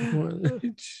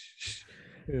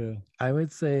 Yeah, I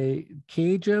would say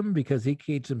cage him because he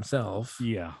caged himself.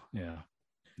 Yeah.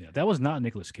 That was not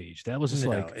Nicolas Cage. That was just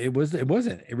it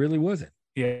wasn't. It really wasn't.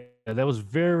 Yeah, that was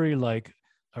very like,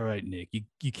 all right, Nick,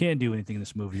 you can't do anything in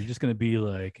this movie. You're just gonna be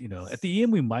like, at the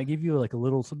end we might give you like a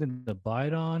little something to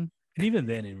bite on, and even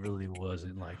then it really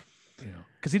wasn't like,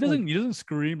 because he doesn't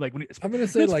scream like when I'm gonna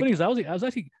say like funny, I was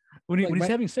actually when he's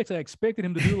having sex, I expected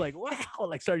him to do like wow,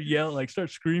 like start yelling, like start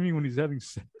screaming when he's having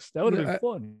sex. That would have been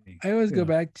funny. I always go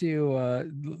back to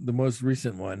the most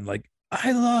recent one, like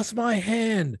I lost my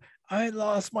hand, I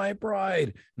lost my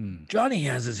bride. Johnny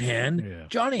has his hand. Yeah.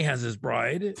 Johnny has his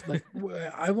bride. Like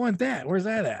I want that. Where's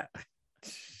that at?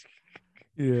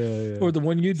 Yeah. Or the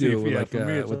one you do with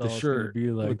the shirt.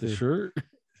 With the shirt.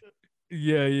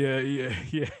 Yeah.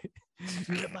 You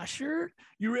ripped my shirt.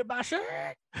 You ripped my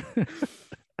shirt.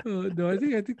 No, I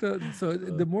think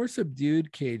the more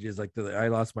subdued Cage is like the I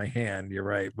lost my hand. You're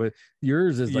right, but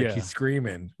yours is like he's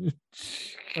screaming.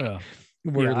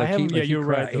 Where you're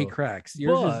right. He cracks.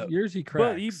 Yours he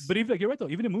cracks. But even like you're right though.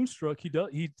 Even in Moonstruck,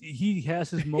 he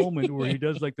has his moment where he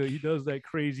does that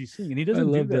crazy scene, and he doesn't.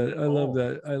 I love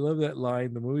that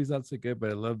line. The movie's not so good,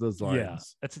 but I love those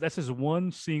lines. Yeah, that's his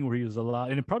one scene where he was allowed,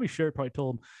 and Sherry probably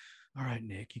told him, "All right,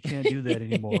 Nick, you can't do that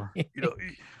anymore.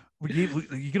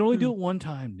 You can only do it one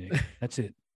time, Nick. That's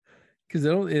it." Because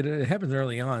it happens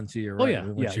early on, so you're right.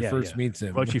 When she first meets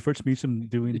him. When she first meets him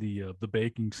doing the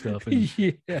baking stuff, and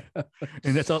and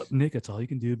that's all, Nick. That's all you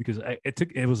can do because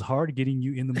it was hard getting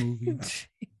you in the movie.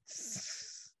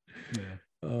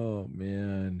 Oh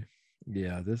man,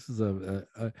 yeah. This is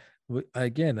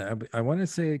again. I want to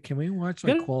say, can we watch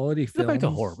quality films? Back to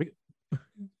horror.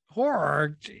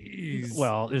 Horror, jeez.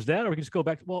 Well, is that, or we can just go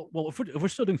back? Well, if we're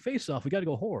still doing Face Off, we got to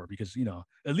go horror because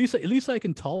at least I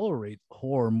can tolerate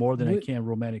horror more than I can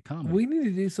romantic comedy. We need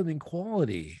to do something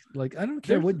quality. Like I don't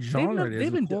care what genre it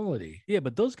is. Quality. Yeah,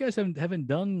 but those guys haven't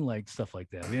done like stuff like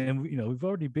that, and we've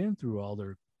already been through all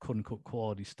their quote unquote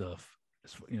quality stuff.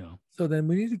 So then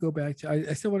we need to go back to.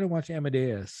 I still want to watch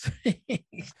Amadeus.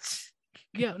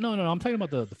 Yeah, no. I'm talking about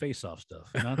the face-off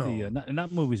stuff, not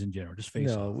not movies in general, just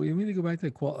face-off. No, we need to go back to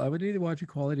I would need to watch a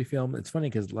quality film. It's funny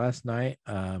because last night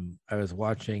I was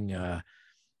watching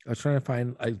I was trying to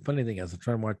find. Funny thing is, I'm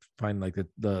trying to find like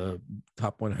the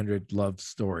top 100 love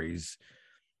stories,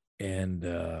 and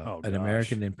Oh An gosh.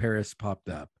 American in Paris popped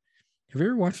up. Have you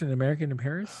ever watched An American in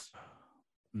Paris?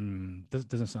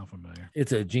 Doesn't sound familiar.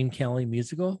 It's a Gene Kelly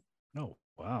musical. Oh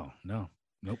wow, no,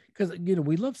 nope. Because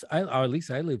we love, or at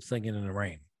least I love Singing in the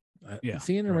Rain. Yeah,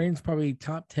 Singing in the right. Rain is probably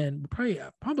top 10,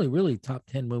 probably really top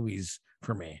 10 movies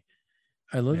for me.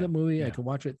 I love Yeah, that movie. I yeah. could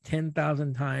watch it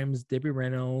 10,000 times. Debbie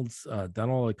Reynolds,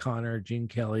 Donald O'Connor, Gene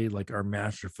Kelly, like, are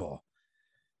masterful.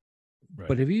 Right.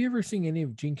 But have you ever seen any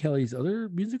of Gene Kelly's other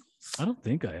musicals? I don't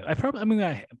think I probably. I mean,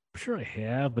 I'm sure I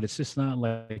have, but it's just not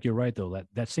like you're right though.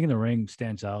 That Singing in the Rain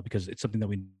stands out because it's something that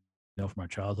we know from our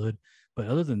childhood. But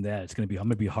other than that, I'm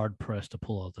gonna be hard pressed to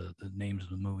pull out the names of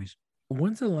the movies.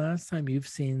 When's the last time you've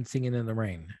seen Singing in the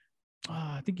Rain?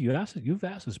 I think you've asked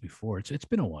this before. It's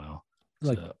been a while.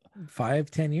 Like So,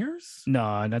 5-10 years?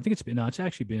 no, and I think it's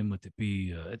actually been with it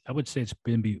be. I would say it's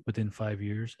been within 5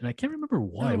 years, and I can't remember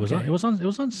why. Oh, okay. It was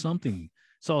on something.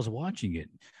 So I was watching it.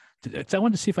 I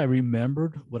wanted to see if I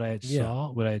remembered what I had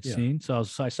what I had seen. So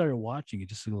I started watching it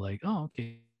just to like, oh,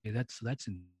 okay, that's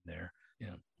in there.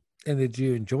 Yeah. And did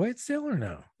you enjoy it still or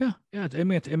no? Yeah, yeah.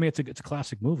 It's a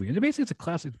classic movie, and basically it's a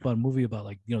classic movie about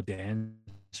like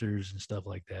dancers and stuff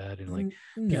like that, and like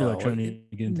people are trying to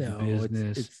get into the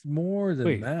business. It's more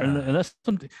than that.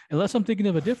 Unless I'm thinking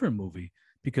of a different movie,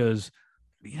 because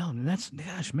and that's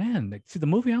man. Like, see, the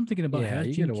movie I'm thinking about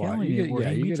has Gene Kelly in it, where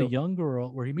he meets a young girl,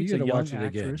 where he meets a young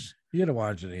actress. You gotta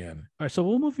watch it again. All right, so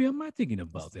what movie am I thinking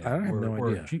about then? I have no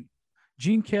idea.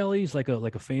 Gene Kelly's like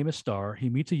a famous star. He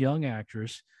meets a young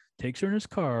actress, takes her in his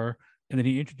car, and then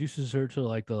he introduces her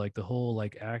to the whole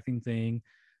like acting thing.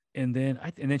 And then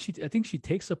I think she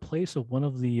takes the place of one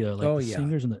of the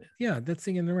singers in the that's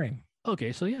Singing in the Rain.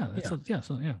 Okay, so yeah.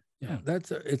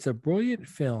 It's a brilliant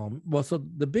film. Well, so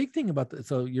the big thing about that,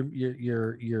 so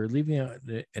you're leaving out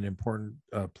an important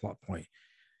plot point.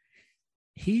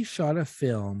 He shot a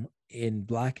film in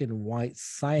black and white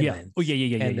silence.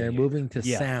 And they're moving to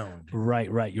sound. Right.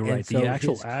 You're right. So the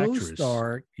actual his actress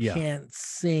co-star can't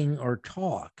sing or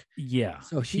talk. Yeah.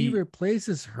 So he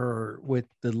replaces her with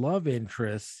the love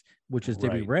interest, which is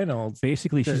Debbie Reynolds.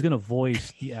 Basically, she's gonna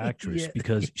voice the actress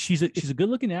because she's a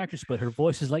good-looking actress, but her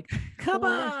voice is like, "Come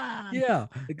on!" Yeah,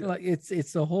 like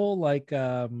it's the whole like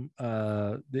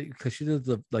because she does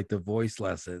the voice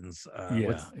lessons.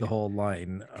 What's the whole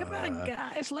line? Come on,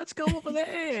 guys, let's go over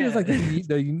there. She has like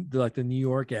the New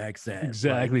York accent.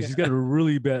 Exactly, she's got a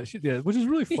really bad, which is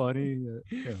really funny.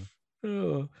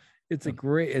 Oh, it's a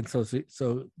great, and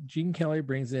so Gene Kelly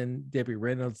brings in Debbie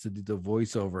Reynolds to do the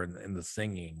voiceover and the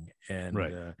singing,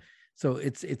 and so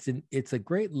it's a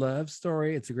great love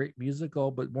story. It's a great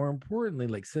musical, but more importantly,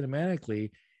 like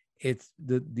cinematically, it's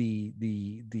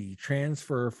the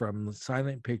transfer from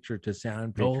silent picture to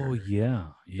sound picture. Oh yeah,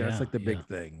 that's like the big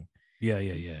thing. Yeah.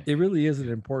 It really is an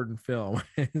important film.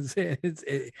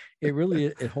 It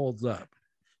really holds up.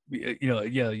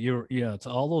 It's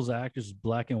all those actors,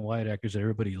 black and white actors that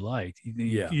everybody liked.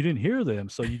 You didn't hear them,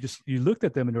 so you looked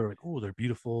at them and they were like, oh, they're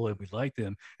beautiful and we like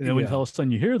them. And then when all of a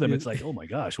sudden you hear them, it's like, oh my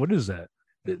gosh, what is that?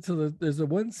 So there's a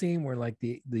one scene where like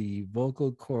the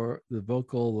vocal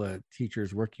teacher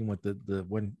is working with the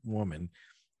one woman,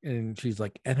 and she's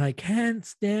like, and I can't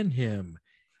stand him.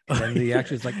 And then the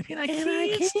actor's like, and I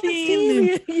can't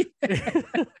stand him.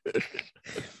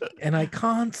 And I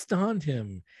can't stand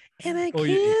him. And I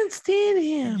can't stand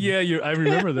him. Yeah, I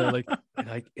remember that. Like,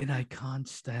 and I can't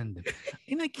stand him.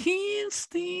 And I can't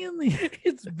stand him.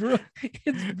 It's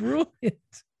brilliant.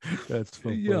 That's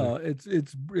funny. Yeah,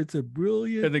 it's a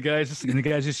brilliant. And the guy's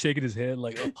just shaking his head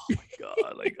like, oh my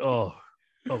god, like oh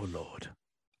Lord.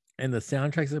 And the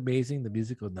soundtrack's amazing. The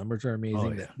musical numbers are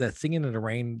amazing. That Singing in the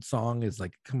Rain song is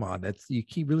like, come on,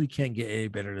 really can't get any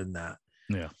better than that.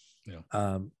 Yeah.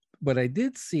 But I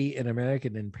did see An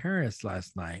American in Paris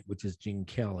last night, which is Gene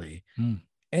Kelly,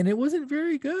 and it wasn't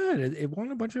very good. It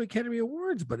won a bunch of Academy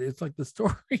Awards, but it's like the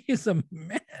story is a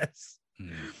mess.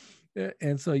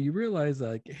 And so you realize,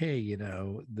 like, hey,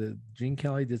 the Gene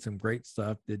Kelly did some great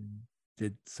stuff.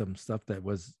 Did some stuff that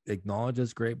was acknowledged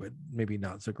as great, but maybe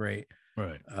not so great.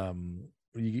 Right.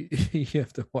 You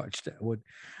have to watch that one.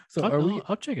 So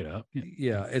I'll check it out.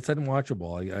 Yeah, it's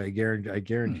unwatchable. I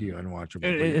guarantee you unwatchable.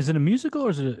 Is it a musical or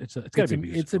is it it's gotta be a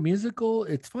musical? It's a musical.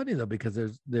 It's funny though, because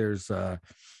there's a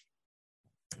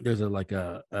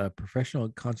professional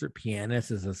concert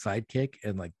pianist as a sidekick,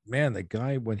 and like, man, the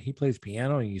guy, when he plays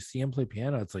piano and you see him play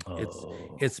piano, it's like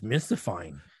it's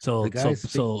mystifying. So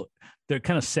they're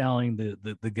kind of selling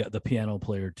the piano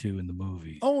player too in the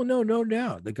movie. Oh no, no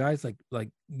doubt. The guy's like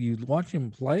you watch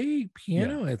him play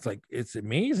piano. It's like it's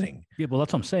amazing. Yeah, well,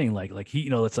 that's what I'm saying. Like he,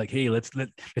 it's like, hey, let's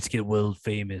get world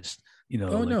famous. Oh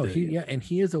like no, and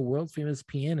he is a world famous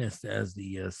pianist as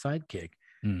the sidekick.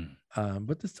 Mm.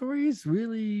 But the story is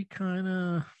really kind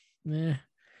of,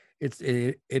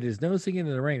 it is no Singing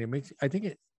in the Rain. It makes, I think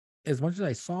it, as much as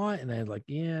I saw it and I like,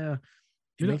 yeah,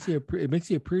 it makes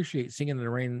you appreciate Singing in the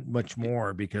Rain much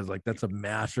more, because like that's a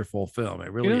masterful film.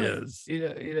 It really is.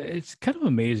 It's kind of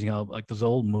amazing how like those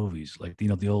old movies, like the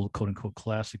old quote unquote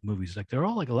classic movies, like they're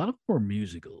all like a lot of more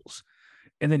musicals.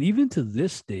 And then even to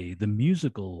this day, the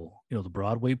musical, the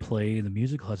Broadway play, the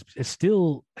musical it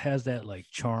still has that like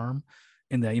charm,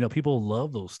 and that people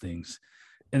love those things.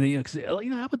 And then cause, I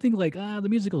would think like the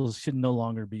musicals should no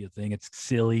longer be a thing. It's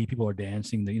silly. People are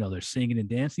dancing. They're singing and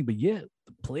dancing. But yet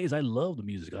the plays, I love the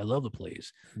music. I love the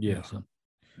plays. Yeah.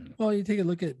 Well, you take a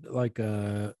look at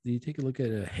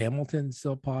Hamilton,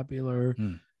 still popular.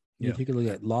 You take a look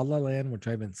at La La Land, which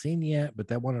I haven't seen yet, but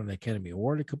that won an Academy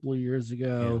Award a couple of years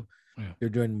ago. Yeah. They're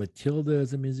doing Matilda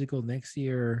as a musical next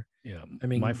year. Yeah, I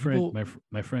mean, my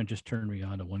friend just turned me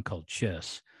on to one called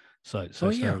Chess. So I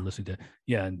started listening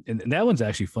to and that one's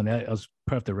actually fun. I was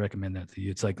probably have to recommend that to you.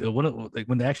 It's like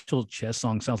when the actual Chess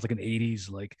song sounds like an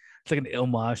 80s, like it's like an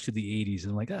homage to the 80s,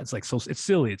 and like it's like so it's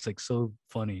silly. It's like so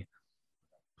funny.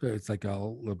 It's like a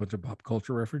bunch of pop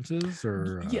culture references,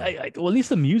 or well, at least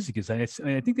the music is. I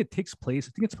think it takes place. I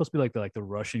think it's supposed to be like the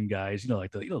Russian guys,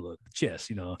 like the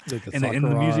chess, like and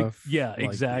the music. Yeah, like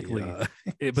exactly.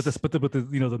 But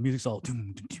the music's all.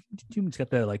 It's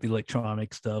got that like the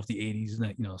electronic stuff, the 80s, and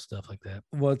that stuff like that.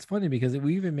 Well, it's funny because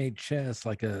we even made chess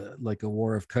like a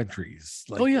war of countries.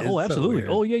 Like, absolutely.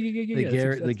 So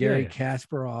the Gary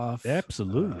Kasparov.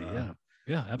 Absolutely, yeah.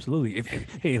 Yeah, absolutely.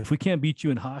 If we can't beat you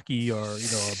in hockey or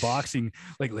boxing,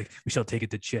 like we shall take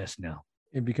it to chess now.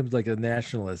 It becomes like a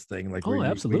nationalist thing. Like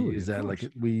absolutely. We use that, like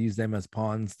we use them as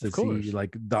pawns to see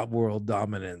like world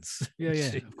dominance. Yeah,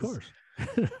 of course.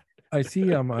 I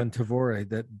see on Tavore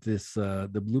that this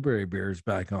the Blueberry Bear is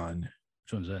back on.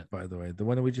 Which one's that? By the way, the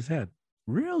one that we just had.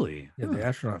 Really? Yeah, the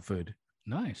astronaut food.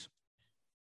 Nice.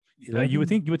 You would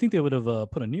think they would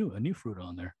have put a new fruit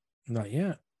on there. Not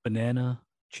yet. Banana,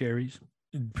 cherries.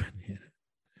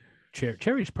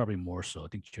 Cherries probably more so. I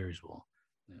think cherries will.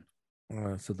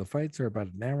 Yeah. So the fights are about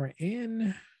an hour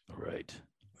in. Right.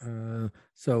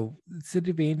 So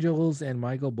City of Angels and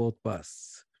Michael both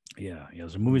busts. Yeah.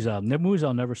 Those are movies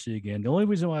I'll never see again. The only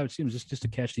reason why I would see them is just to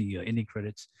catch the ending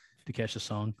credits, to catch the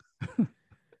song.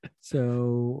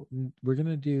 So we're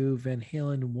gonna do Van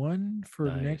Halen 1 for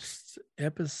next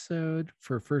episode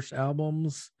for first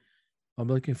albums. I'm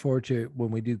looking forward to it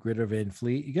when we do Greta Van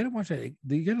Fleet. You got to watch that.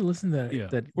 You got to listen to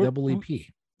that double EP.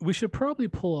 We should probably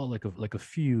pull out like a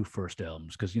few first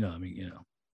albums, because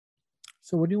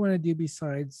So what do you want to do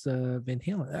besides Van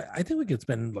Halen? I think we could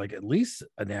spend like at least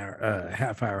an hour,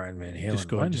 half hour on Van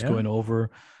Halen. Just going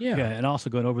over, and also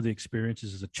going over the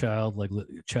experiences as a child, like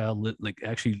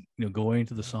actually going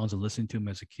into the songs and listening to them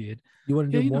as a kid. You want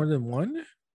to do more than one?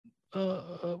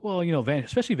 Well,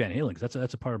 especially Van Halen, because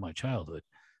that's a part of my childhood.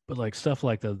 But like stuff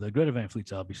like the Greta Van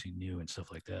Fleet's obviously new and stuff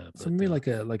like that. So maybe like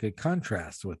a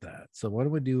contrast with that. So why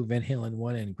don't we do Van Halen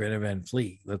 1 and Greta Van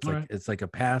Fleet? That's like it's like a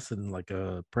past and like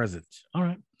a present. All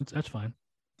right, that's fine.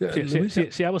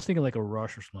 See, I was thinking like a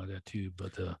Rush or something like that too.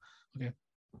 But okay.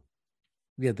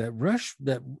 Yeah, that Rush.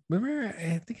 Remember,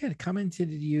 I think I commented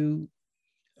to you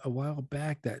a while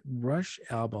back that Rush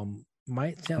album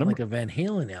might sound like a Van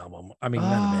Halen album. I mean,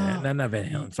 not Van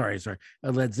Halen. Sorry,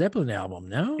 a Led Zeppelin album.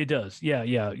 No, it does. Yeah.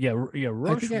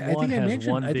 Rush. I think I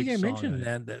mentioned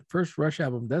that first Rush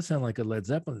album does sound like a Led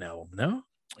Zeppelin album. No.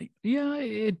 Yeah,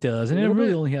 it does, and it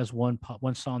really only has one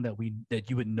song that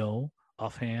you would know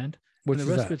offhand. Which the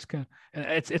rest of it's kind of,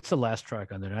 and it's the last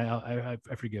track on there.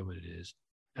 I forget what it is.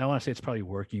 I want to say it's probably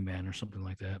Working Man or something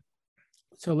like that.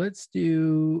 So let's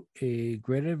do a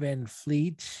Greta Van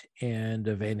Fleet and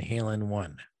a Van Halen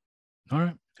 1. All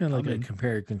right. Kind of like a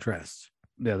compare and contrast.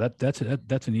 Yeah, that's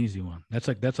an easy one. That's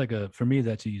like a, for me,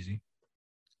 that's easy.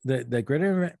 The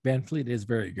Greta Van Fleet is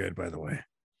very good, by the way.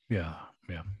 Yeah.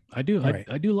 I do.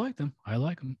 I do like them. I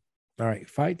like them. All right.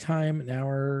 Fight time, an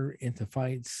hour into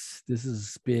fights. This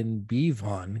has been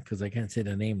Bevon, because I can't say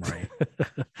the name right.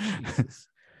 Jesus.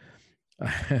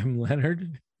 I'm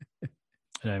Leonard.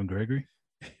 And I'm Gregory.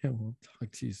 And we'll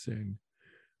talk to you soon.